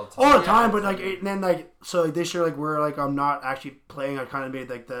 each other all the time. All the Yeah. time, but like, and then like, so like this year, like we're like, I'm not actually playing. I kind of made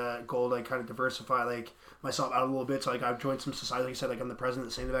like the goal, to, like kind of diversify like myself out a little bit. So like I've joined some society. Like I said, like I'm the president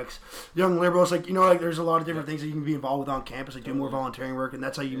of St. FX Young Liberals. Like like there's a lot of different things that you can be involved with on campus. Like do more volunteering work, and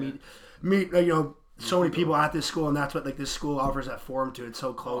that's how you meet like, so many people at this school, and that's what like this school offers that forum to. It's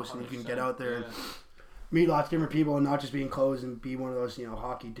so close, and you can get out there and meet lots of different people, and not just be enclosed and be one of those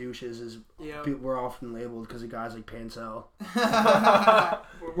hockey douches. Is yeah. people we're often labeled because of guys like Pancel.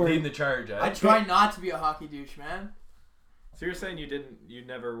 Leading the charge, eh? I try not to be a hockey douche, man. So you're saying you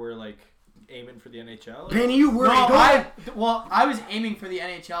never were like aiming for the NHL? Penny, you were. No, don't- I was aiming for the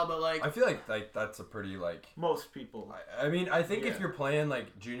NHL, but like, I feel like that's a pretty like. Most people. I mean, I think if Yeah. you're playing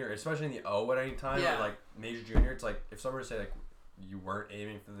like junior, especially in the O at any time, Yeah. or like major junior, it's like if someone were to say like you weren't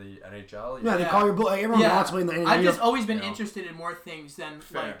aiming for the NHL. Yeah, they Yeah. call your bull. Like, everyone yeah, wants to play in the. I've just always been you know. interested in more things than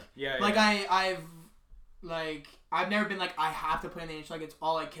Fair. like, Yeah. like I've never been like I have to play in the NHL. Like it's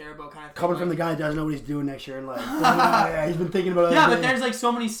all I care about, kind of thing. coming like, from the guy that doesn't know what he's doing next year in life. Yeah, he's been thinking about. Yeah, other but things. there's like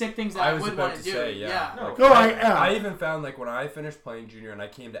so many sick things that I, was would about want to to do. say, yeah. No. Like, No, I even found like when I finished playing junior and I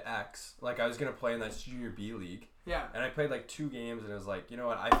came to X, like I was gonna play in that junior B league, Yeah. and I played like 2 games, and it was like, you know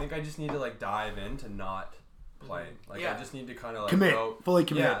what? I think I just need to like dive into not playing. Like Yeah. I just need to kind of like commit, go, fully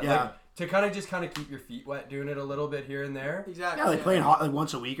commit. Yeah, like, to kind of just keep your feet wet, doing it a little bit here and there. Exactly. yeah, like playing hot like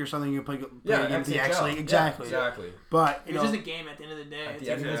once a week or something. You play Yeah, a game of the X XHL. League. Exactly. Yeah, exactly. But It's just a game at the end of the day. At It's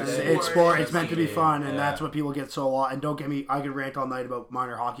the end like- of the it's a day, it's sport. It's It's meant to be a game, fun, and yeah. that's what people get so lost. And don't get me. I could rant all night about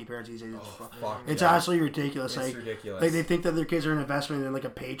minor hockey parents these days. Oh, fuck. It's yeah. absolutely ridiculous. It's Like ridiculous. Like they think that their kids are an investment and like a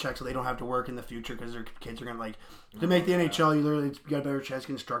paycheck, so they don't have to work in the future because their kids are gonna like to make the NHL. You literally got a better chance of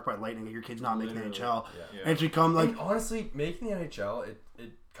getting struck by lightning if your kid's not making the Literally. NHL. Yeah. And it's become like And honestly, making the NHL, it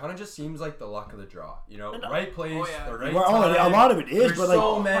kind of just seems like the luck of the draw. You know, right place, Oh, yeah. the right well, time. a lot of it is, There's but like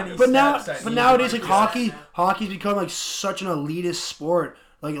so many but steps that need nowadays to like be hockey, done. hockey's become like such an elitist sport.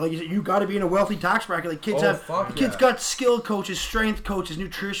 Like you said, you got to be in a wealthy tax bracket. Like kids Oh, have fuck kids yeah. got skill coaches, strength coaches,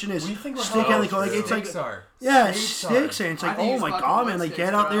 nutritionists, When you think about stick how handling. Like it's like stakes are. yeah, Stakes are. sticks, and it's I like think oh it's my fucking god, wood man! Like sticks,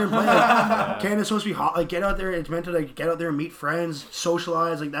 get out bro. there and play. Like, Canada's supposed to be hot. Like get out there. It's meant to like get out there and meet friends,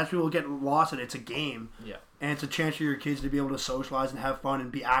 socialize. Like that's people get lost in. It's a game. Yeah. And it's a chance for your kids to be able to socialize and have fun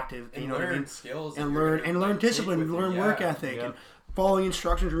and be active. And you know what I learn mean? skills that And you're learn gonna, and learn like, take discipline, with and you. learn Yeah. work ethic, Yeah. and following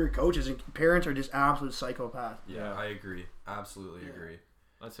instructions from your coaches. And parents are just absolute psychopaths. Yeah, I agree. Absolutely agree.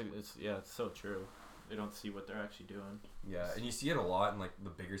 It's so true. They don't see what they're actually doing. Yeah, and you see it a lot in like the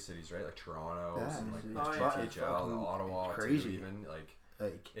bigger cities, right? Like Toronto Yeah, and like it's GTHL and fucking Ottawa, crazy. too, even like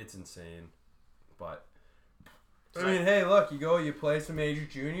Like it's insane. But I mean, hey, look, you play some major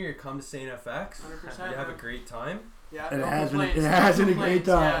junior, you come to St. FX, 100%, you have a man. great time. Yeah, And it no has been- complaints, it no has been a great complaints,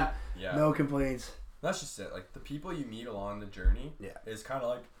 time. yeah. Yeah, no complaints. that's just it. Like the people you meet along the journey, Yeah. is kind of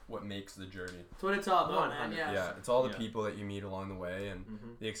like what makes the journey. That's what it's all about, man. 100%. Yeah. Yeah, it's all the Yeah. people that you meet along the way and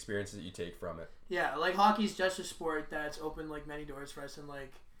Mhm. the experiences that you take from it. Yeah, like hockey's just a sport that's opened like many doors for us, and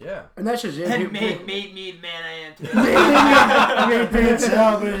like Yeah. And that's just it. and People- made me the man I am today. I mean,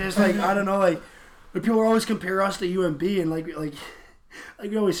 Pancel, but it's just like I don't know, like people always compare us to UMB, and like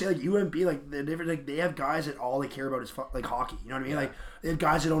we always say, like UMB, like the different, like they have guys that all they care about is like hockey. You know what I mean? Yeah. Like they have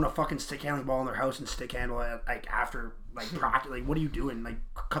guys that own a fucking stick handling ball in their house and stick handle it like after like practice. Like what are you doing? Like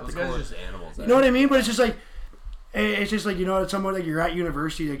cut Those the guys are cord. just animals. You know what I mean? But it's just like. It's just like, you know, at some point, like, you're at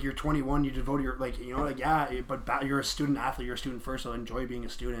university, like, you're 21, you devote your, like, you know, like, yeah, but you're a student athlete, you're a student first, so enjoy being a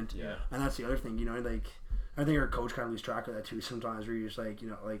student. Yeah. And that's the other thing, you know, like, I think our coach kind of lose track of that, too, sometimes, where you're just like, you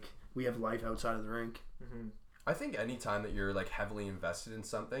know, like, we have life outside of the rink. Mm-hmm. I think any time that you're like heavily invested in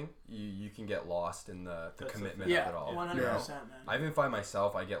something, you can get lost in the That's commitment yeah, of it all. 100%, you know? man. I even find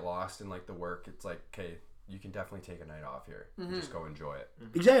myself, I get lost in like the work. It's like, okay, you can definitely take a night off here and just go enjoy it.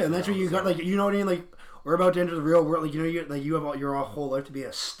 Exactly, and that's You what know, you got, so- like, you know what I mean, like, we're about to enter the real world, like, you know, you have all, your whole life to be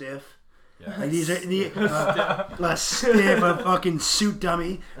a stiff. Yeah. Like, these are a stiff, a fucking suit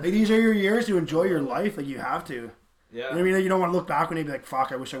dummy. Like, these are your years to enjoy your life, like, you have to. Yeah. I mean, you don't want to look back when you'd be like,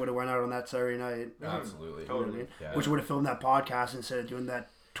 "Fuck, I wish I would have went out on that Saturday night." Absolutely. You know what I Totally. mean? Yeah. Wish I would have filmed that podcast instead of doing that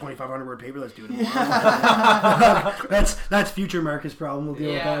 2,500 word paper. Let's do it tomorrow. That's future Marcus' problem. We'll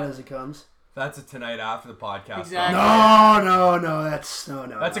deal with that as it comes. That's a tonight after the podcast. Exactly. No. That's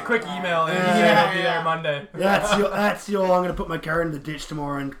That's a quick email. And Yeah. I'll be there Monday. That's the old. I'm gonna put my car in the ditch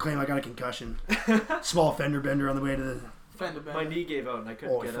tomorrow and claim I got a concussion. Small fender bender on the way to the. My knee gave out and I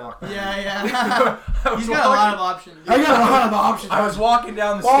couldn't get up. Yeah. He's got a lot of options. I got a lot of options. I was walking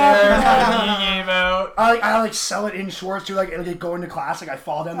down the stairs. My knee gave out. I sell it in shorts too. Like it'll get going to class. Like I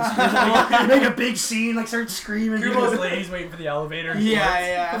fall down the stairs. Like, make a big scene. Like start screaming. Kumo's ladies waiting for the elevator.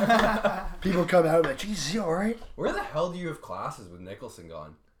 Yeah. People come out like, "Jesus, is he all right?" Where the hell do you have classes with Nicholson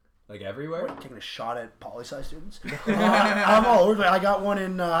gone? Like everywhere? What, taking a shot at poli-sci students. I'm all over. I got one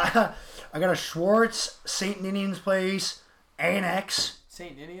in. I got a Schwartz, St. Ninian's Place, Annex.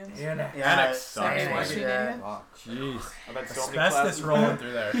 St. Ninian's? Annex sucks. Annex, yeah. Oh, jeez. I've had so many Asbestos classes. rolling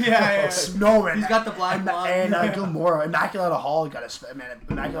through there. Yeah. No, man. He's got the black lung. And Gilmore, Immaculata Hall got a man.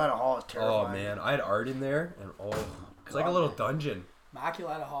 Immaculata Hall is terrifying. Oh, man. I had art in there, and it's like a little dungeon.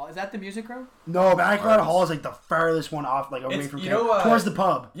 Immaculata Hall. Is that the music room? No, Immaculata Hall is like the farthest one off, like away It's- from you camp, know, towards the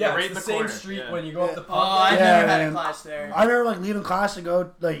pub. Yeah, right it's in the the same corner, street yeah. when you go up the pub. Oh, I've Yeah, never had a man. class there. I remember like leaving class to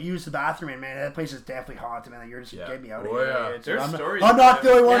go like use the bathroom, and man, that place is definitely haunted. Man, like, you're just getting me out of Oh, here. yeah. It's- There's I'm stories I'm not about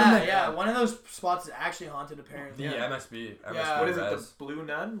the only one. in Yeah, the- one of those spots is actually haunted apparently. The Yeah. MSB. Yeah. What is it? Res. The Blue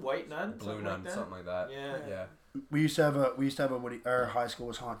Nun? White Nun? Blue Something Nun, like that? something like that. Yeah. We used to have a our high school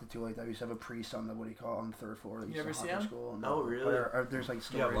was haunted too like that. We used to have a priest on the on the third floor. That You used ever to see haunt him? the school. Oh, really? There's like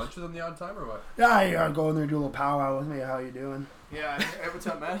You have stories. lunch with them the odd time or what? Yeah, I go in there and do a little powwow with me. How you doing? Yeah. Hey, what's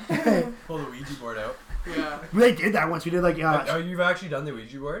up, man? Pull the Ouija board out. Yeah. They did that once. We did like Oh, you've actually done the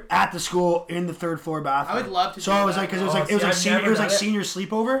Ouija board? at the school in the third floor bathroom. I would love to So do it was that. like because it was Oh, like it was see, like I've senior, never it was like done it. senior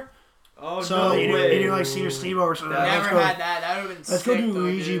sleepover. Oh, So no you way. do like senior sleepover. So Never let's go. had that. That would have been Let's sick. go do though,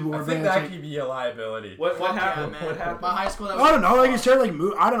 Ouija dude. board. I think man. that It's like- could be a liability. What Fuck happened? yeah, What man. happened? My high school. That I don't know. Like you was started like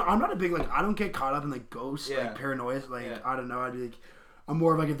move. I'm not a big like. I don't get caught up in like ghosts, Yeah. like paranoia. Like Yeah. I don't know. I'd be like, I'm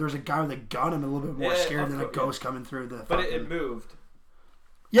more of like if there's a guy with a gun, I'm a little bit more Yeah, scared of than a course, ghost coming through the. But it fucking- moved.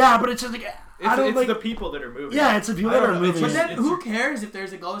 Yeah, but it's just like I don't It's like. the people that are moving. Yeah, it's the people I that don't are know, moving. But then, It's- who cares if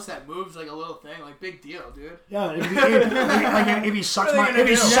there's a ghost that moves like a little thing? Like, big deal, dude. Yeah, if he sucks What are my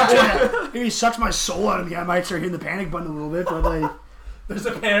they gonna if he sucks my soul out of me, I might start hitting the panic button a little bit. But like, There's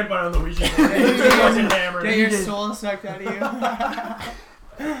a panic button on the Ouija board. It wasn't hammered. Get your did. soul sucked out of you.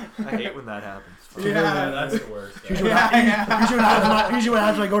 I hate when that happens. Yeah, that's the worst. usually what happens when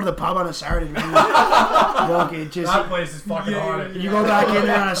I go to the pub on a Saturday. Man. Look, it just That place is fucking haunted. you go back in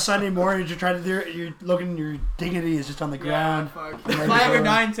there on a Sunday morning, you're trying to do. You're looking, your dignity is just on the Yeah, ground. fuck. Like, If I ever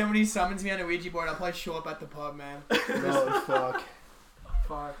die and somebody summons me on a Ouija board, I'll probably show up at the pub, man. Oh fuck!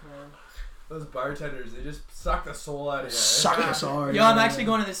 Fuck, man. Those bartenders, they just suck the soul out of you. Suck us all. Yo, I'm actually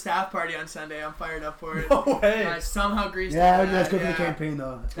going to the staff party on Sunday. I'm fired up for it. No way. I somehow greased Yeah, up for that's that, good for the yeah. campaign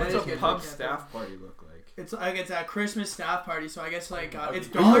though. That's good That for What's the a is campaign. pub staff party look like? It's a Christmas staff party, so I guess like it's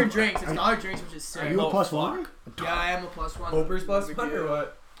Are dollar you- drinks. It's are- dollar drinks, which is sick. Are you a Oh, plus fuck. one? Yeah, I am a plus one. Hopper's plus Big one or deal.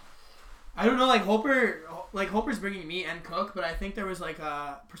 what? I don't know, like Hoper's bringing me and Cook, but I think there was like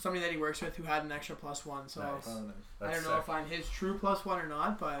for somebody that he works with who had an extra plus one. So Nice. Oh, nice. I That's don't know sick. if I'm his true plus one or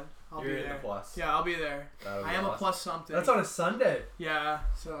not, but I'll You're be in there. the plus. Yeah, I'll be there. That'll be I am a awesome. plus something. That's on a Sunday. Yeah,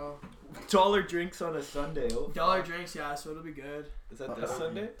 so Dollar drinks on a Sunday. Oh, dollar fuck. drinks, yeah, so it'll be good. Is that That this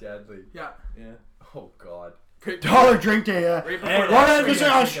would be Sunday? Deadly. Yeah. Yeah. Oh God. Dollar drink day. Yeah. Right before Hey, that. Well, that's that's sweet.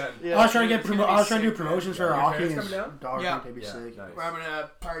 I was, Yeah. I was trying to It's get gonna be I was trying to do sick, man. promotions for Your our hockey. parents And coming down? dollar Yeah. drink day be Yeah, sick. nice. We're having a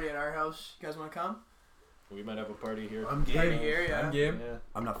party at our house. You guys want to come? We might have a party here. I'm Party game. here, yeah. I'm game. Yeah.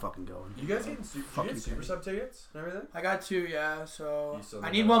 I'm not fucking going. You guys getting Fuck you, super Kenny. sub tickets and everything? I got 2, yeah. So You still I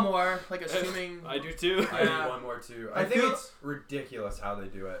need need that? one more. Like assuming. I do too. I Yeah. need one more too. I I think feel- it's ridiculous how they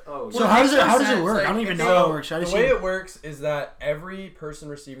do it. Oh, So Well, how it does makes it no how does it sense, work? like, I don't even if know they- how it works. I The just way see- it works is that every person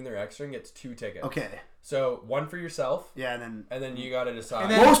receiving their extra gets 2 tickets. okay. So one for yourself, Yeah, and then you gotta decide.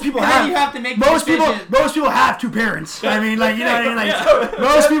 And then- most people and then have you have to make most the people decision. most people have 2 parents. I mean, like you know what I mean. Like Yeah.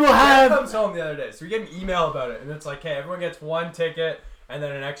 most people Dad have. comes home the other day, so we get an email about it, and it's like, hey, everyone gets 1 ticket and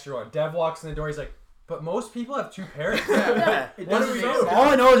then an extra one. Dev walks in the door, he's like, but most people have 2 parents. Yeah. It What doesn't do we make do? sense. All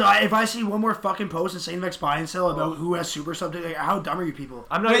I know is if I see one more fucking post in St. Vex Pancel about who has super something, like, how dumb are you people?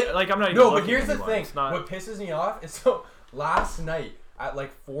 I'm not Wait, like I'm not. Even No, but looking here's the anymore. thing. It's not. What pisses me off is so last night at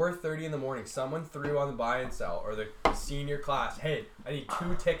like 4:30 in the morning, someone threw on the buy and sell or the senior class, hey, I need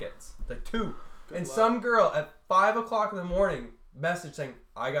 2 tickets. Like 2. And luck. some girl at 5 o'clock in the morning messaged saying,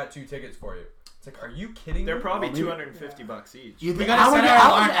 I got 2 tickets for you. It's like, are you kidding They're me? probably maybe- $250 each. You We think, gotta how set many our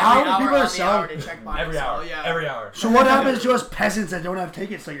alarm how every many hour people on are the selling? hour to check buy and Every sell, hour. Yeah. Every hour. So what happens to us peasants that don't have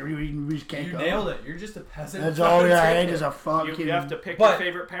tickets? Like we just can't You go. nailed it. You're just a peasant. That's without all a we are. ticket. Ain't just a fucking. You have to pick But-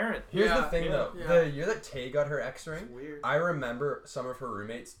 your favorite parent. Here's the Yeah, thing, yeah, though. yeah. The year that Tay got her X-ring, Weird. I remember some of her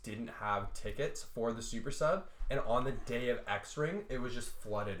roommates didn't have tickets for the Super Sub, and on the day of X-ring, it was just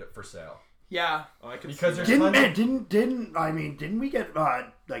flooded for sale. Yeah. Oh, I can Because see there's that. Didn't we get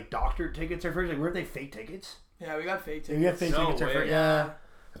like doctor tickets at first? Like weren't they fake tickets? Yeah, we got fake Yeah, tickets. we got fake No tickets at way. first. Yeah.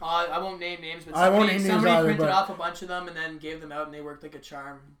 I won't name names, but I won't somebody, name names somebody either, printed but- off a bunch of them and then gave them out, and they worked like a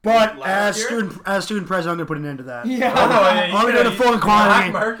charm. But Last year? as student president, I'm gonna put an end to that. Yeah. I'll be doing a full inquiry.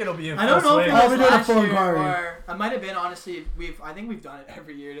 Black market will be in I don't full know if it swing. I'll was be doing a last full year inquiry. or I might have been. Honestly, I think we've done it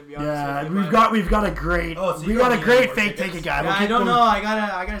every year, to be honest. Yeah, with you, we've got a great Oh, so you we don't got a need great any more fake tickets? ticket guy. Yeah, We'll I keep don't going. know. I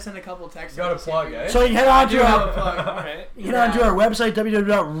gotta send a couple texts. You got a to see plug, if we- eh? So you can head I on do to have a our plug. Alright. you can head on to our website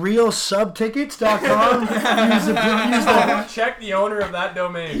www.realsubtickets.com. use the Check the owner of that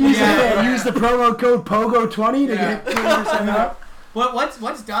domain. use the promo code POGO20 to Yeah. get 20% off.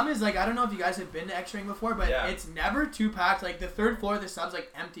 What's dumb is like I don't know if you guys have been to X-Ring before, but Yeah. it's never too packed. Like the third floor of the sub's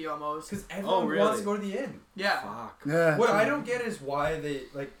like empty almost. Because everyone really? wants to go to the inn. Yeah. Fuck. Yeah. What I don't get is why they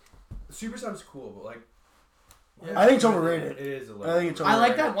like Super Sub's cool, but like I think it's overrated. It is a little. I think it's I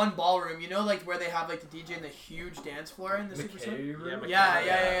like overrated. that one ballroom, you know, like where they have like the DJ and the huge dance floor in the Super Sub. McKay room?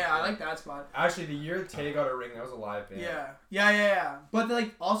 Yeah. I like that spot. Actually, the year Tay got a ring, that was a live band. Yeah. But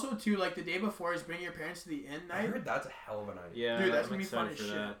like also too, like the day before is bring your parents to the inn I night. heard that's a hell of a night. Yeah, Dude, that's I'm gonna be fun excited as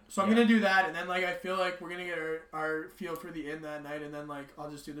for shit. that. So I'm Yeah. gonna do that, and then like I feel like we're gonna get our feel for the inn that night, and then like I'll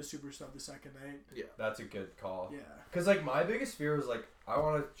just do the Super Sub the second night. That's a good call. Yeah. Because like my biggest fear was like I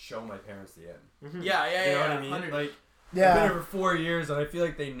want to show my parents the inn. Yeah. You know what I mean? 100. Like I've Yeah. been here for 4 years, and I feel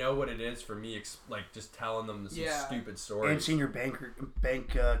like they know what it is for me. Like just telling them some Yeah. stupid stories. And seen your bank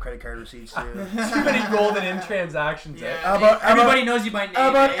credit card receipts too. Too many golden in transactions. Yeah. Eh? How about- Everybody knows you by name. How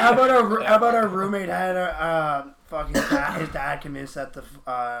about eh? how about our roommate had a fucking his dad convinced that the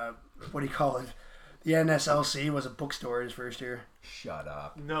what do you call it, the NSLC was a bookstore his first year. Shut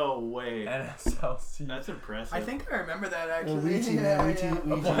up. No way. NSLC. That's impressive. I think I remember that Well, actually. Ouija,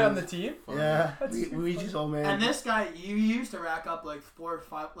 Yeah. A boy on the team? Yeah, That's super Ouija's old man. And this guy, you used to rack up like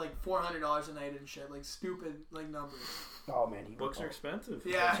 $400 a night and shit, like stupid like numbers. Oh man, he Books are expensive.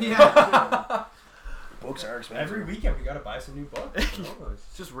 Yeah. Books are expensive. Every weekend we gotta buy some new books. You know?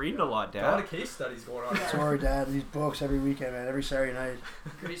 It's just reading a lot, A lot Dad. of case studies going on. Sorry, Dad. These books every weekend, man. Every Saturday night.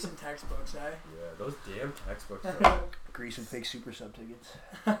 Grease and textbooks, eh? Yeah, those damn textbooks. Bro. Grease and fake Super Sub tickets.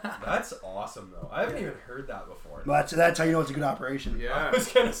 That's awesome though. I haven't even heard that before. But that's how you know it's a good operation. I Yeah. was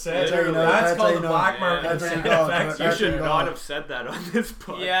gonna say That's how you know- that's that's how called you the know. black market. That's how you side know. effects. You That's should what you not call have said that on this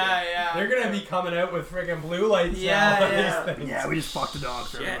podcast. Yeah. They're gonna be coming out with friggin' blue lights Yeah, now on yeah. these things. Yeah, we just fucked the dog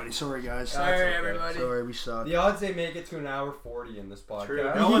for Shit. everybody. Sorry, guys. Sorry, okay. everybody. Sorry, we suck. The odds they make it to an hour 40 in this podcast.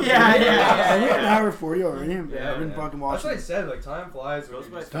 True. No one's Yeah, doing yeah, that. Are we at an hour 40 already? Yeah, I've been yeah. fucking That's watching. what I said. Like time flies. when Goes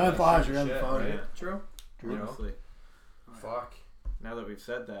you're by just fast. Time flies, shooting you're having shit, fun. right? True. You know? Honestly. Fuck. Now that we've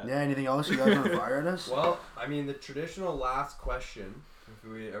said that. Yeah, anything else you guys want to fire at us? Well, I mean, the traditional last question.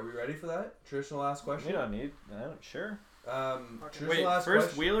 Are we ready for that? Traditional last We question. don't need. Sure. Traditional Wait, last first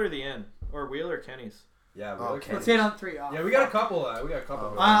question. Wheeler the inn or Wheeler Kenny's. Yeah, Oh, Wheeler Let's Kenny. hit on 3 off. Yeah, we got a couple.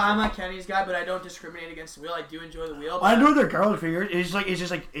 I'm a Kenny's guy, but I don't discriminate against the wheel. I do enjoy the wheel. I but- know their garlic fingers.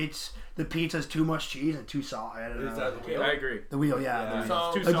 It's the pizza's too much cheese and too salty. I don't Is know. that the wheel? I agree. The wheel, yeah. Yeah. The wheel.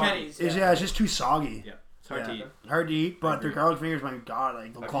 So It's too soggy. Kenny's. It's just too soggy. Yeah. It's hard to eat. Hard to eat, but their garlic fingers, my god,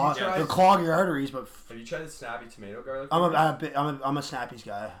 like they'll Have clog, you tried- they'll clog your arteries. But Have you tried the snappy tomato garlic? I'm a Snappies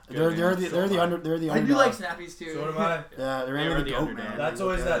guy. Good, They're man. they're So the fine. under they're the I do underdog. like snappies too. So do I. Yeah, they're They into are the the goat, underdog. man. That's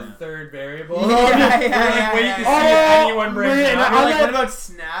always that third variable. Yeah, You're yeah, like, yeah, wait yeah, to see yeah. if anyone brings man, it You're up. I like, let- what about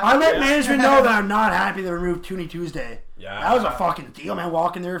snap? I let Yeah. management know that I'm not happy they removed Toonie Tuesday. Yeah. That was a fucking deal, man.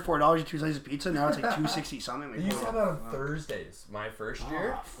 Walking there, $4 two slices of pizza. Now it's like $2.60 something. They Like, used to have that on Thursdays. My first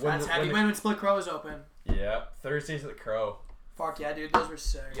year. That's heavy. When Split Crow was open. Yeah, Thursdays at the Crow. Fuck yeah, dude. Those were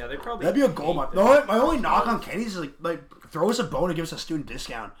sick. Yeah, they probably. that'd be a goal. hate My only knock on Kenny's is like throw us a bone and give us a student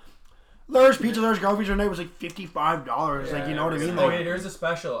discount. Large pizza, large garlic pizza tonight was like $55. Like, you know what I mean? Oh, Like, wait, here's a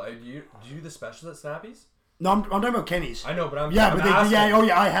special. Do you do the specials at Snappies? no, I'm talking about Kenny's. I know, but I'm Yeah, I'm but asking.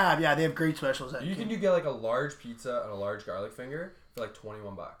 I have. Yeah, they have great specials. At You can Kenny's. get like a large pizza and a large garlic finger for like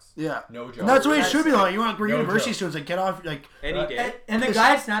 $21. Yeah. No joke. And that's the way it That's- should be like. You want we're No university joke. students like get off like any day. And the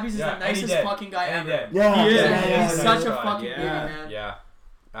guy at Snappies is Yeah, the any nicest day. fucking guy Any ever. day. yeah, He is. yeah, He's yeah, such yeah. a fucking Yeah. beauty, man. Yeah,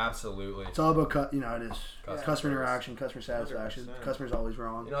 absolutely. It's all about it is Customer customer service. interaction, customer satisfaction. 100%. Customer's always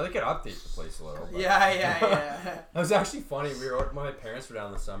wrong. You know, they could update the place a little. But. Yeah. That was actually funny. My parents were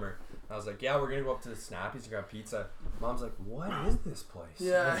down this summer. I was like, yeah, we're gonna go up to the Snappy's and grab pizza. Mom's like, what is this place?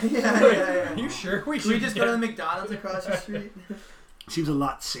 Yeah. Are you sure we Can should we just go to the McDonald's across the street? Seems a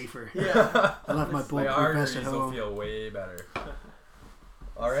lot safer. Yeah. I left my My bulletproof arteries vest at will home. feel way better.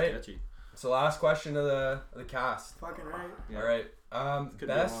 All right. Sketchy. So last question of the cast. Fucking right. Yeah. All right. Could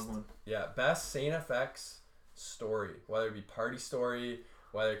Best. be a long one. Yeah, best Saint FX story, whether it be party story,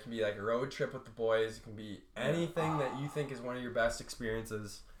 whether it can be like a road trip with the boys, it can be anything that you think is one of your best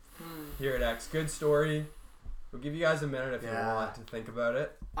experiences here at X. Good story. We'll give you guys a minute if you want to think about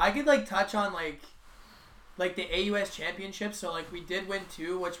it. I could like touch on like the AUS championships. So like we did win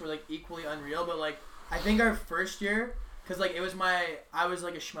 2, which were like equally unreal. But like I think our first year, cause like I was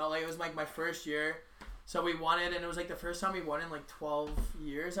like a schmel, like it was like my first year. So we won it, and it was like the first time we won in like 12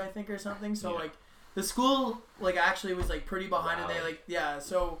 years, I think, or something. So like the school like actually was like pretty behind it. They like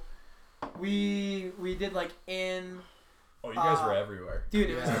so we did like in. Oh, you guys were everywhere. Dude,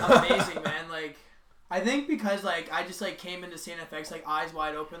 it was amazing, man. Like I think because like I just like came into Saint FX like eyes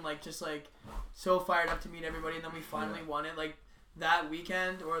wide open, like just like so fired up to meet everybody, and then we finally won it like that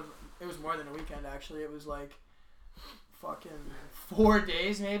weekend, or it was more than a weekend actually. It was like fucking 4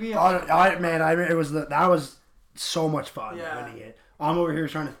 days maybe. That was so much fun winning it. I'm over here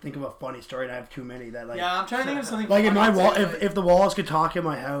trying to think of a funny story, and I have too many that like. Yeah, I'm trying to think of something. Like funny in my wall, too, like, if the walls could talk in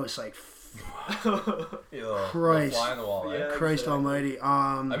my house, like Christ, Fly on the wall, right? Yeah. Christ Exactly. Almighty.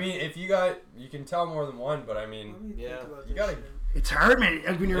 I mean, if you can tell more than one, but I mean, Yeah. you gotta. It's hard, man.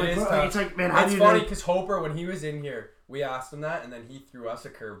 When you're It is like, tough. it's like, man, how It's do you funny like, because Hoper, when he was in here, we asked him that, and then he threw us a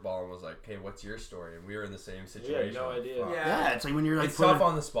curveball and was like, "Hey, what's your story?" And we were in the same situation. no idea. Fuck. Yeah. it's like when you're like It's tough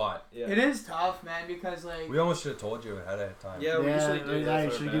on the spot. Yeah. It is tough, man, because like We almost should have told you ahead of time. Yeah, we usually do I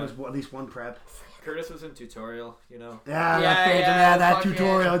that. should give us at least one prep. Curtis was in tutorial, you know. That fucking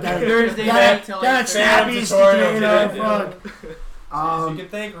tutorial. Thursday night till like snappy tutorial tutorial. today, Fuck. you can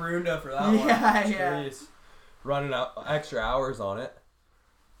thank Runda for that one. Yeah. Jeez. Running out extra hours on it.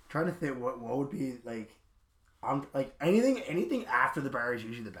 Trying to think what would be like. I'm like anything after the bar is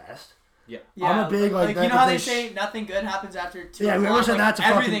usually the best. Yeah. I'm a big like you know how they say nothing good happens after 2 Yeah, whoever said that's a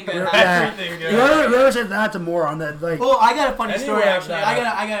everything fucking good yeah. Everything good. Whoever said that's a moron. That like. Oh, I got a funny Anyway, story actually.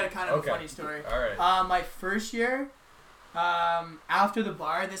 that- I got a kind of Okay. funny story. All right. My first year, after the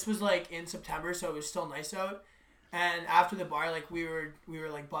bar, this was like in September, so it was still nice out. And after the bar, like we were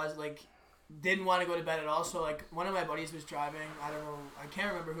like buzzed, like didn't want to go to bed at all. So like one of my buddies was driving. I don't know, I can't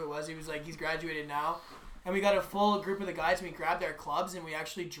remember who it was. He was like, he's graduated now. And we got a full group of the guys, and we grabbed our clubs, and we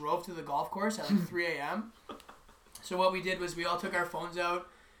actually drove to the golf course at like 3 a.m. So what we did was we all took our phones out.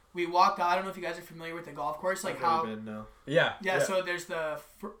 We walked out. I don't know if you guys are familiar with the golf course, like I've how. never been, no. Yeah. Yeah, so there's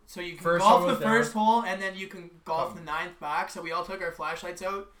so you can First golf hole the is first down. hole, and then you can golf the 9th back. So we all took our flashlights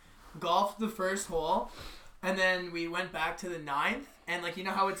out, golfed the first hole, and then we went back to the 9th. And like you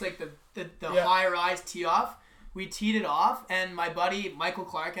know how it's like the high rise tee off. We teed it off, and my buddy Michael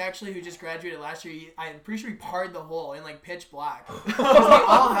Clark, actually, who just graduated last year, I'm pretty sure he parred the hole in like pitch black. 'Cause we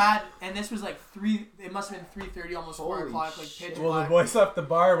all had, and this was like it must have been 3:30, almost 4 Holy o'clock, like pitch Well, the black. boys left the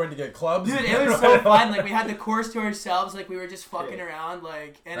bar, went to get clubs. Dude, it was so fun. Like we had the course to ourselves. Like we were just fucking around.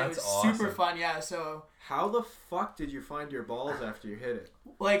 Like, and That's it was awesome. super fun. Yeah. So How the fuck did you find your balls after you hit it?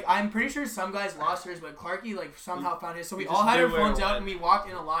 like I'm pretty sure some guys lost theirs, but Clarky like somehow found his. So we you all just had knew our where it phones out went. and we walked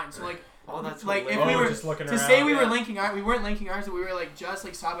in a line. So like. Oh, that's Like if hilarious. we were just looking to around, say we were yeah. linking ours, we weren't linking ours, but we were like just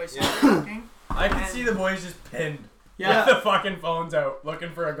like side by side walking. I could And- see the boys just pinned. Yeah. With the fucking phones out,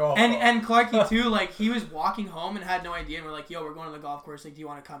 looking for a golf ball. And Clarky too, like he was walking home and had no idea, and we're like, "Yo, we're going to the golf course. Like, do you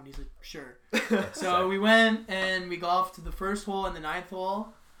want to come?" And he's like, "Sure." So we went and we golfed to the first hole and the 9th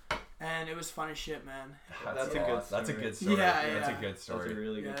hole, and it was fun as shit, man. That's a Yeah. good That's a story. good story. Yeah, That's a yeah. good That's story. a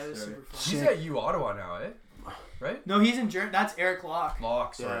really Yeah, good it was story. super fun. He's at U Ottawa now, eh? Right? No, he's in Germany. That's Eric Locke.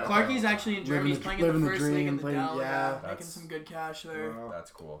 Locke, sorry. Yeah. Clarky's actually in Germany. He's the- playing in living the the first league dream, in the playing- Dell. yeah. Yeah, making That's- some good cash there. Wow.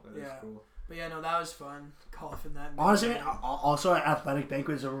 That's cool. That is Yeah. cool. But yeah, no, that was fun. Golfing that. Honestly, man, also athletic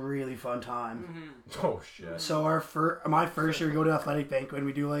banquet is a really fun time. Mm-hmm. Oh shit. So my first year we go to athletic banquet and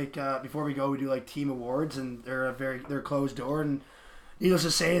we do like before we go we do like team awards and they're closed door and needless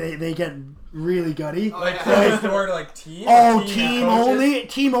to say they get really gutty. Oh, Like yeah. closed door to like team. Oh, and team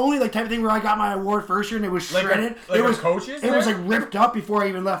coaches? only, like type of thing where I got my award first year and it was Like shredded. like it was coaches. it was there? like ripped up before I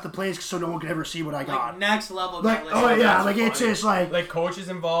even left the place so no one could ever see what I got. Like next level. Like guy, oh yeah, that's like it's funny. just like coaches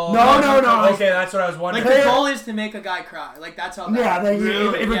involved. No. Okay, that's what I was Like wondering. the goal is to make a guy cry. Like that's how. yeah, like,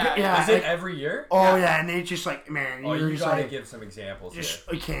 Really? yeah. Is it like, every year? oh yeah, and it's just like man, Oh, you're you just gotta like give some examples just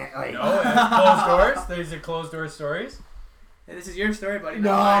here. you can't like No, closed doors. There's a closed door stories. Hey, this is your story, buddy.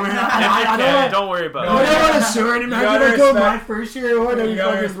 No, not man. mine. I Don't worry about I it. don't want to sue him. You Imagine gotta I go my respect- first year award. That'd You be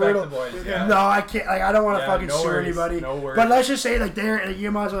gotta fucking respect brutal. the boys. Yeah. No, I can't. Like, I don't want to Yeah, fucking no sue worries, anybody. no worries. But let's just say, like,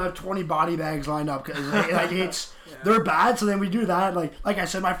 you might as well have 20 body bags lined up because, like, they're bad. So then we do that. Like I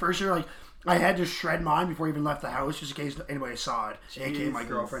said, my first year, like, I had to shred mine before I even left the house, just in case anybody saw it. AKA my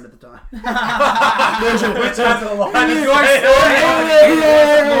girlfriend at the time. Which has a lot of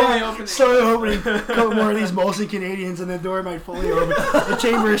Started opening a couple more of these Molson Canadians, and the door might fully open. The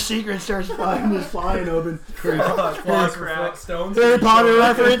Chamber of Secrets starts flying open. stones. Harry Potter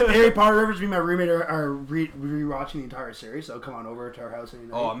reference. Me and my roommate are rewatching the entire series, so come on over to our house any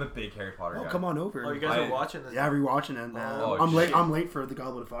night. Oh, I'm a big Harry Potter guy. Come on over. Oh, you guys are watching this? Yeah, rewatching it. Oh, I'm shit. late for the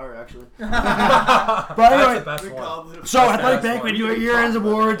Goblet of Fire, actually. That's But anyway, the best one. so That's Athletic the Bank, we best do one. our year-ends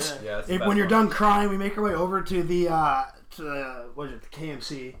awards. Yeah, that's the When best you're one. done crying, we make our way over to the what is it, the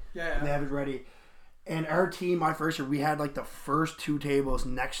KMC. Yeah. And they have it ready. And our team, my first year, we had like the first two tables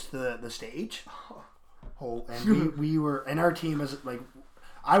next to the stage. Oh, and we were, and our team is like,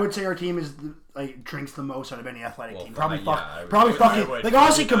 I would say our team is like drinks the most out of any athletic team. Probably fucking like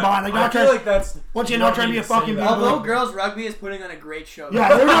honestly combined. Like I not feel trying. like that's Once you're not trying to be a fucking that. beautiful. Although girls rugby is putting on a great show. Yeah,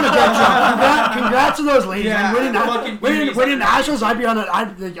 they're doing a great job. Congrats to those ladies. Yeah, Man. fucking beauties. Winning nationals, I'd be on it.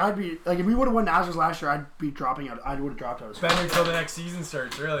 I'd be like, if we would have won nationals last year, I'd be dropping out. I would have dropped out. Spend until the next season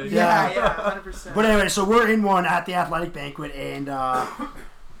starts, really. Yeah. Yeah, 100%. But anyway, so we're in one at the athletic banquet, and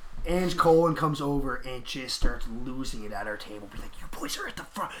Ange Colin comes over and just starts losing it at our table. Be like, "You boys are at the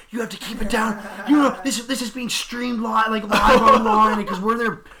front. You have to keep it down. You know, this is being streamed live online because we're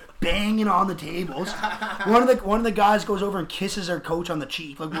there." Banging on the tables. One of the guys goes over and kisses our coach on the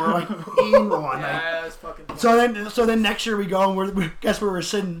cheek. Like we're like in one. Yeah, Like, that was fucking fun. so then next year we go and guess where we're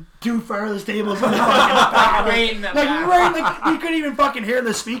sitting two farthest tables in the fucking back. Right in the Like back. right, like we couldn't even fucking hear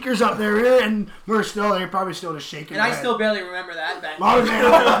the speakers up there, and we're still there, probably still just shaking. And I our still head. barely remember that back Oh, then. man,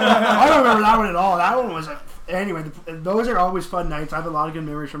 I don't remember that one at all. That one was anyway. Those are always fun nights. I have a lot of good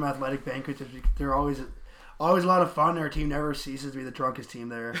memories from athletic banquets. They're always a lot of fun. Our team never ceases to be the drunkest team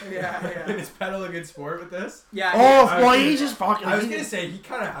there. Yeah. Is Pedal a good sport with this? Yeah. Oh, I well, was he's gonna- just fucking. I was gonna say he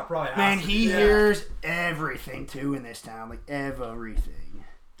kind of probably has Man, to. he Yeah. hears everything too in this town, like everything.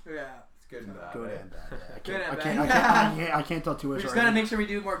 Yeah. It's good and bad. Good right? and bad. Yeah, Good and I can't tell too We much. just already. gotta make sure we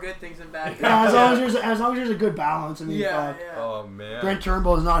do more good things than bad things. Yeah, as long as there's a good balance. I mean, Yeah, fuck. yeah. Oh man. Brent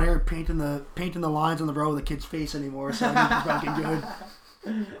Turnbull is not here painting the lines on the road with the kid's face anymore, so he's fucking good.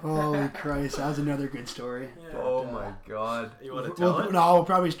 Holy Christ, that was another good story. Yeah. Oh my god. You want to tell it? No, we'll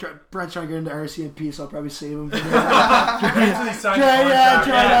probably Brent's trying to get into RCMP, so I'll probably save him. Actually try signed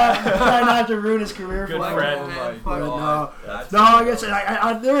contract. not to ruin his career. Good for him. friend. Oh my Man, fuck god. no. That's No, I guess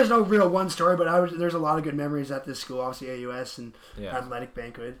I there is no real one story, but there's a lot of good memories at this school. Obviously, AUS and Yeah. athletic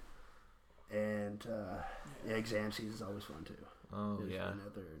banquet, and exam season is always fun too. Oh Just yeah. getting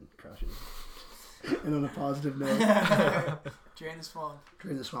out there and crushing it. And on a positive note, Drain the swamp.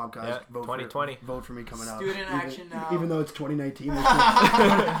 Drain the swamp, guys. Yeah, Vote 2020. Vote for me coming up. Student action now. Even though it's 2019,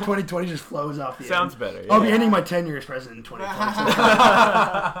 2020 just flows off the Sounds end. better. I'll be Yeah. ending my tenure as president in 2020.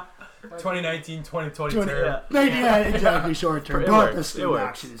 2019, 2020 So term. yeah, exactly. Short term, It but works, the it student works.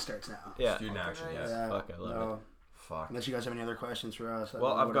 action starts now. Yeah. Student action, yes. Yeah, Fuck, I love no, it. Fuck. Unless you guys have any other questions for us. I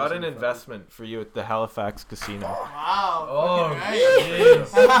Well, don't know I've what got else an I'm investment for you at the Halifax Casino. Wow. Oh,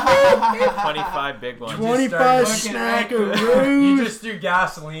 fucking right. 25 big ones. 25 Fucking snackaroos. You just threw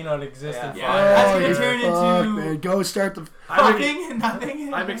gasoline on existing Yeah. fire. That's gonna you turn fuck, into- man. Go start the. Fucking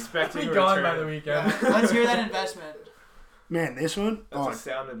nothing. I'm expecting Be a gone return. by the weekend. Let's hear that investment. Man, this one. That's a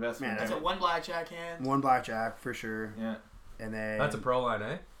sound investment. That's a right? one blackjack hand. One blackjack for sure, Yeah. and then That's a pro line,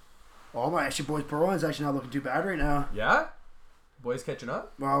 eh? Oh my, actually, boys, pro line's actually not looking too bad right now. Yeah? Boys catching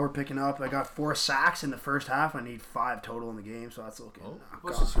up? Well, we're picking up. I got 4 sacks in the first half. I need 5 total in the game, so that's looking.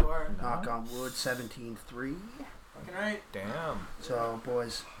 What's the score? Knock on wood, 17-3. Fucking right. Damn. So,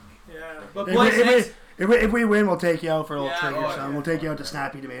 boys, Yeah. But if boys, thanks. if we win, we'll take you out for a little Yeah, treat or oh, something. yeah. We'll take you out to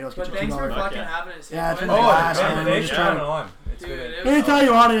Snappy Tomatoes. But Get you thanks for $2. fucking Yeah. having us. Yeah, it's boys. been Oh, Last man, time, thanks just for trying having to- on. It's Dude, been it was Anytime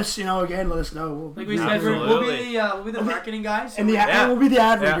you want us, again, let us know. like we said, we'll Absolutely. be the marketing guys. and Yeah. we'll be the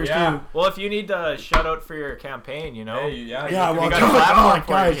ad readers Yeah. too. Well, if you need a shout out for your campaign, you know. Hey, yeah, Yeah, you well, got come a platform on, for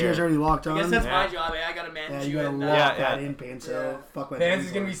guys, it you guys here. already locked on. I guess that's Yeah. my job. I gotta manage Yeah, you. you gotta and, lock Yeah, that yeah. in, Pancel. Yeah. Fuck my Fans is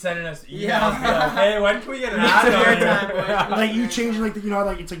Pancel. gonna be sending us emails. Yeah. Be like, hey, when can we get an It's ad your on time, here? boys. Like you changing like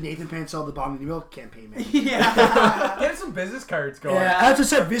it's like Nathan Pancel at the bottom of the email campaign man. Yeah. Get some business cards going. Yeah, as I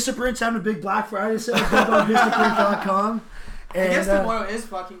said, Vistaprint's having a big Black Friday sale. Go on Vistaprint.com. I And guess tomorrow is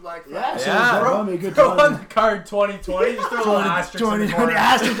fucking Black Friday. yeah, so Yeah. that'll be a good Throw on time. the card 2020. Just throw a little asterisk in the corner.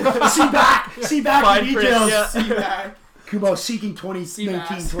 See back Fine the print, details. yeah. See back. Kubo seeking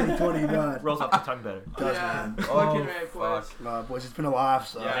 2019, Seabass. 2020. God. Rolls off the tongue better. Does, Yeah. man. Fucking right, boys. fuck. Boys, it's been a laugh.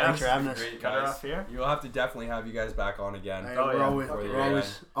 So Yeah, thanks for having us. Great, Cut her guys. off here. You'll have to definitely have you guys back on again. Hey, Oh, we're yeah. always, Fuck we're yeah.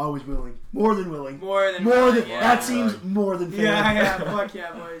 always willing. More than willing. More than Yeah. That seems more than fair. Yeah, fuck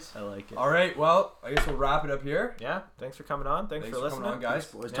yeah, boys. I like it. All right, well, I guess we'll wrap it up here. Yeah. Thanks for coming on. Thanks for listening. coming on, guys.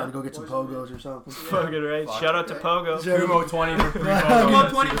 Boys, Yeah. time to go get some Boys, pogos or something. Fucking right. Fuck. Shout out to Pogo. Kumo 20 for 3 Come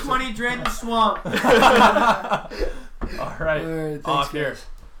on, photos. 2020, Drayton Swamp. All right, All right, thanks, off here. guys.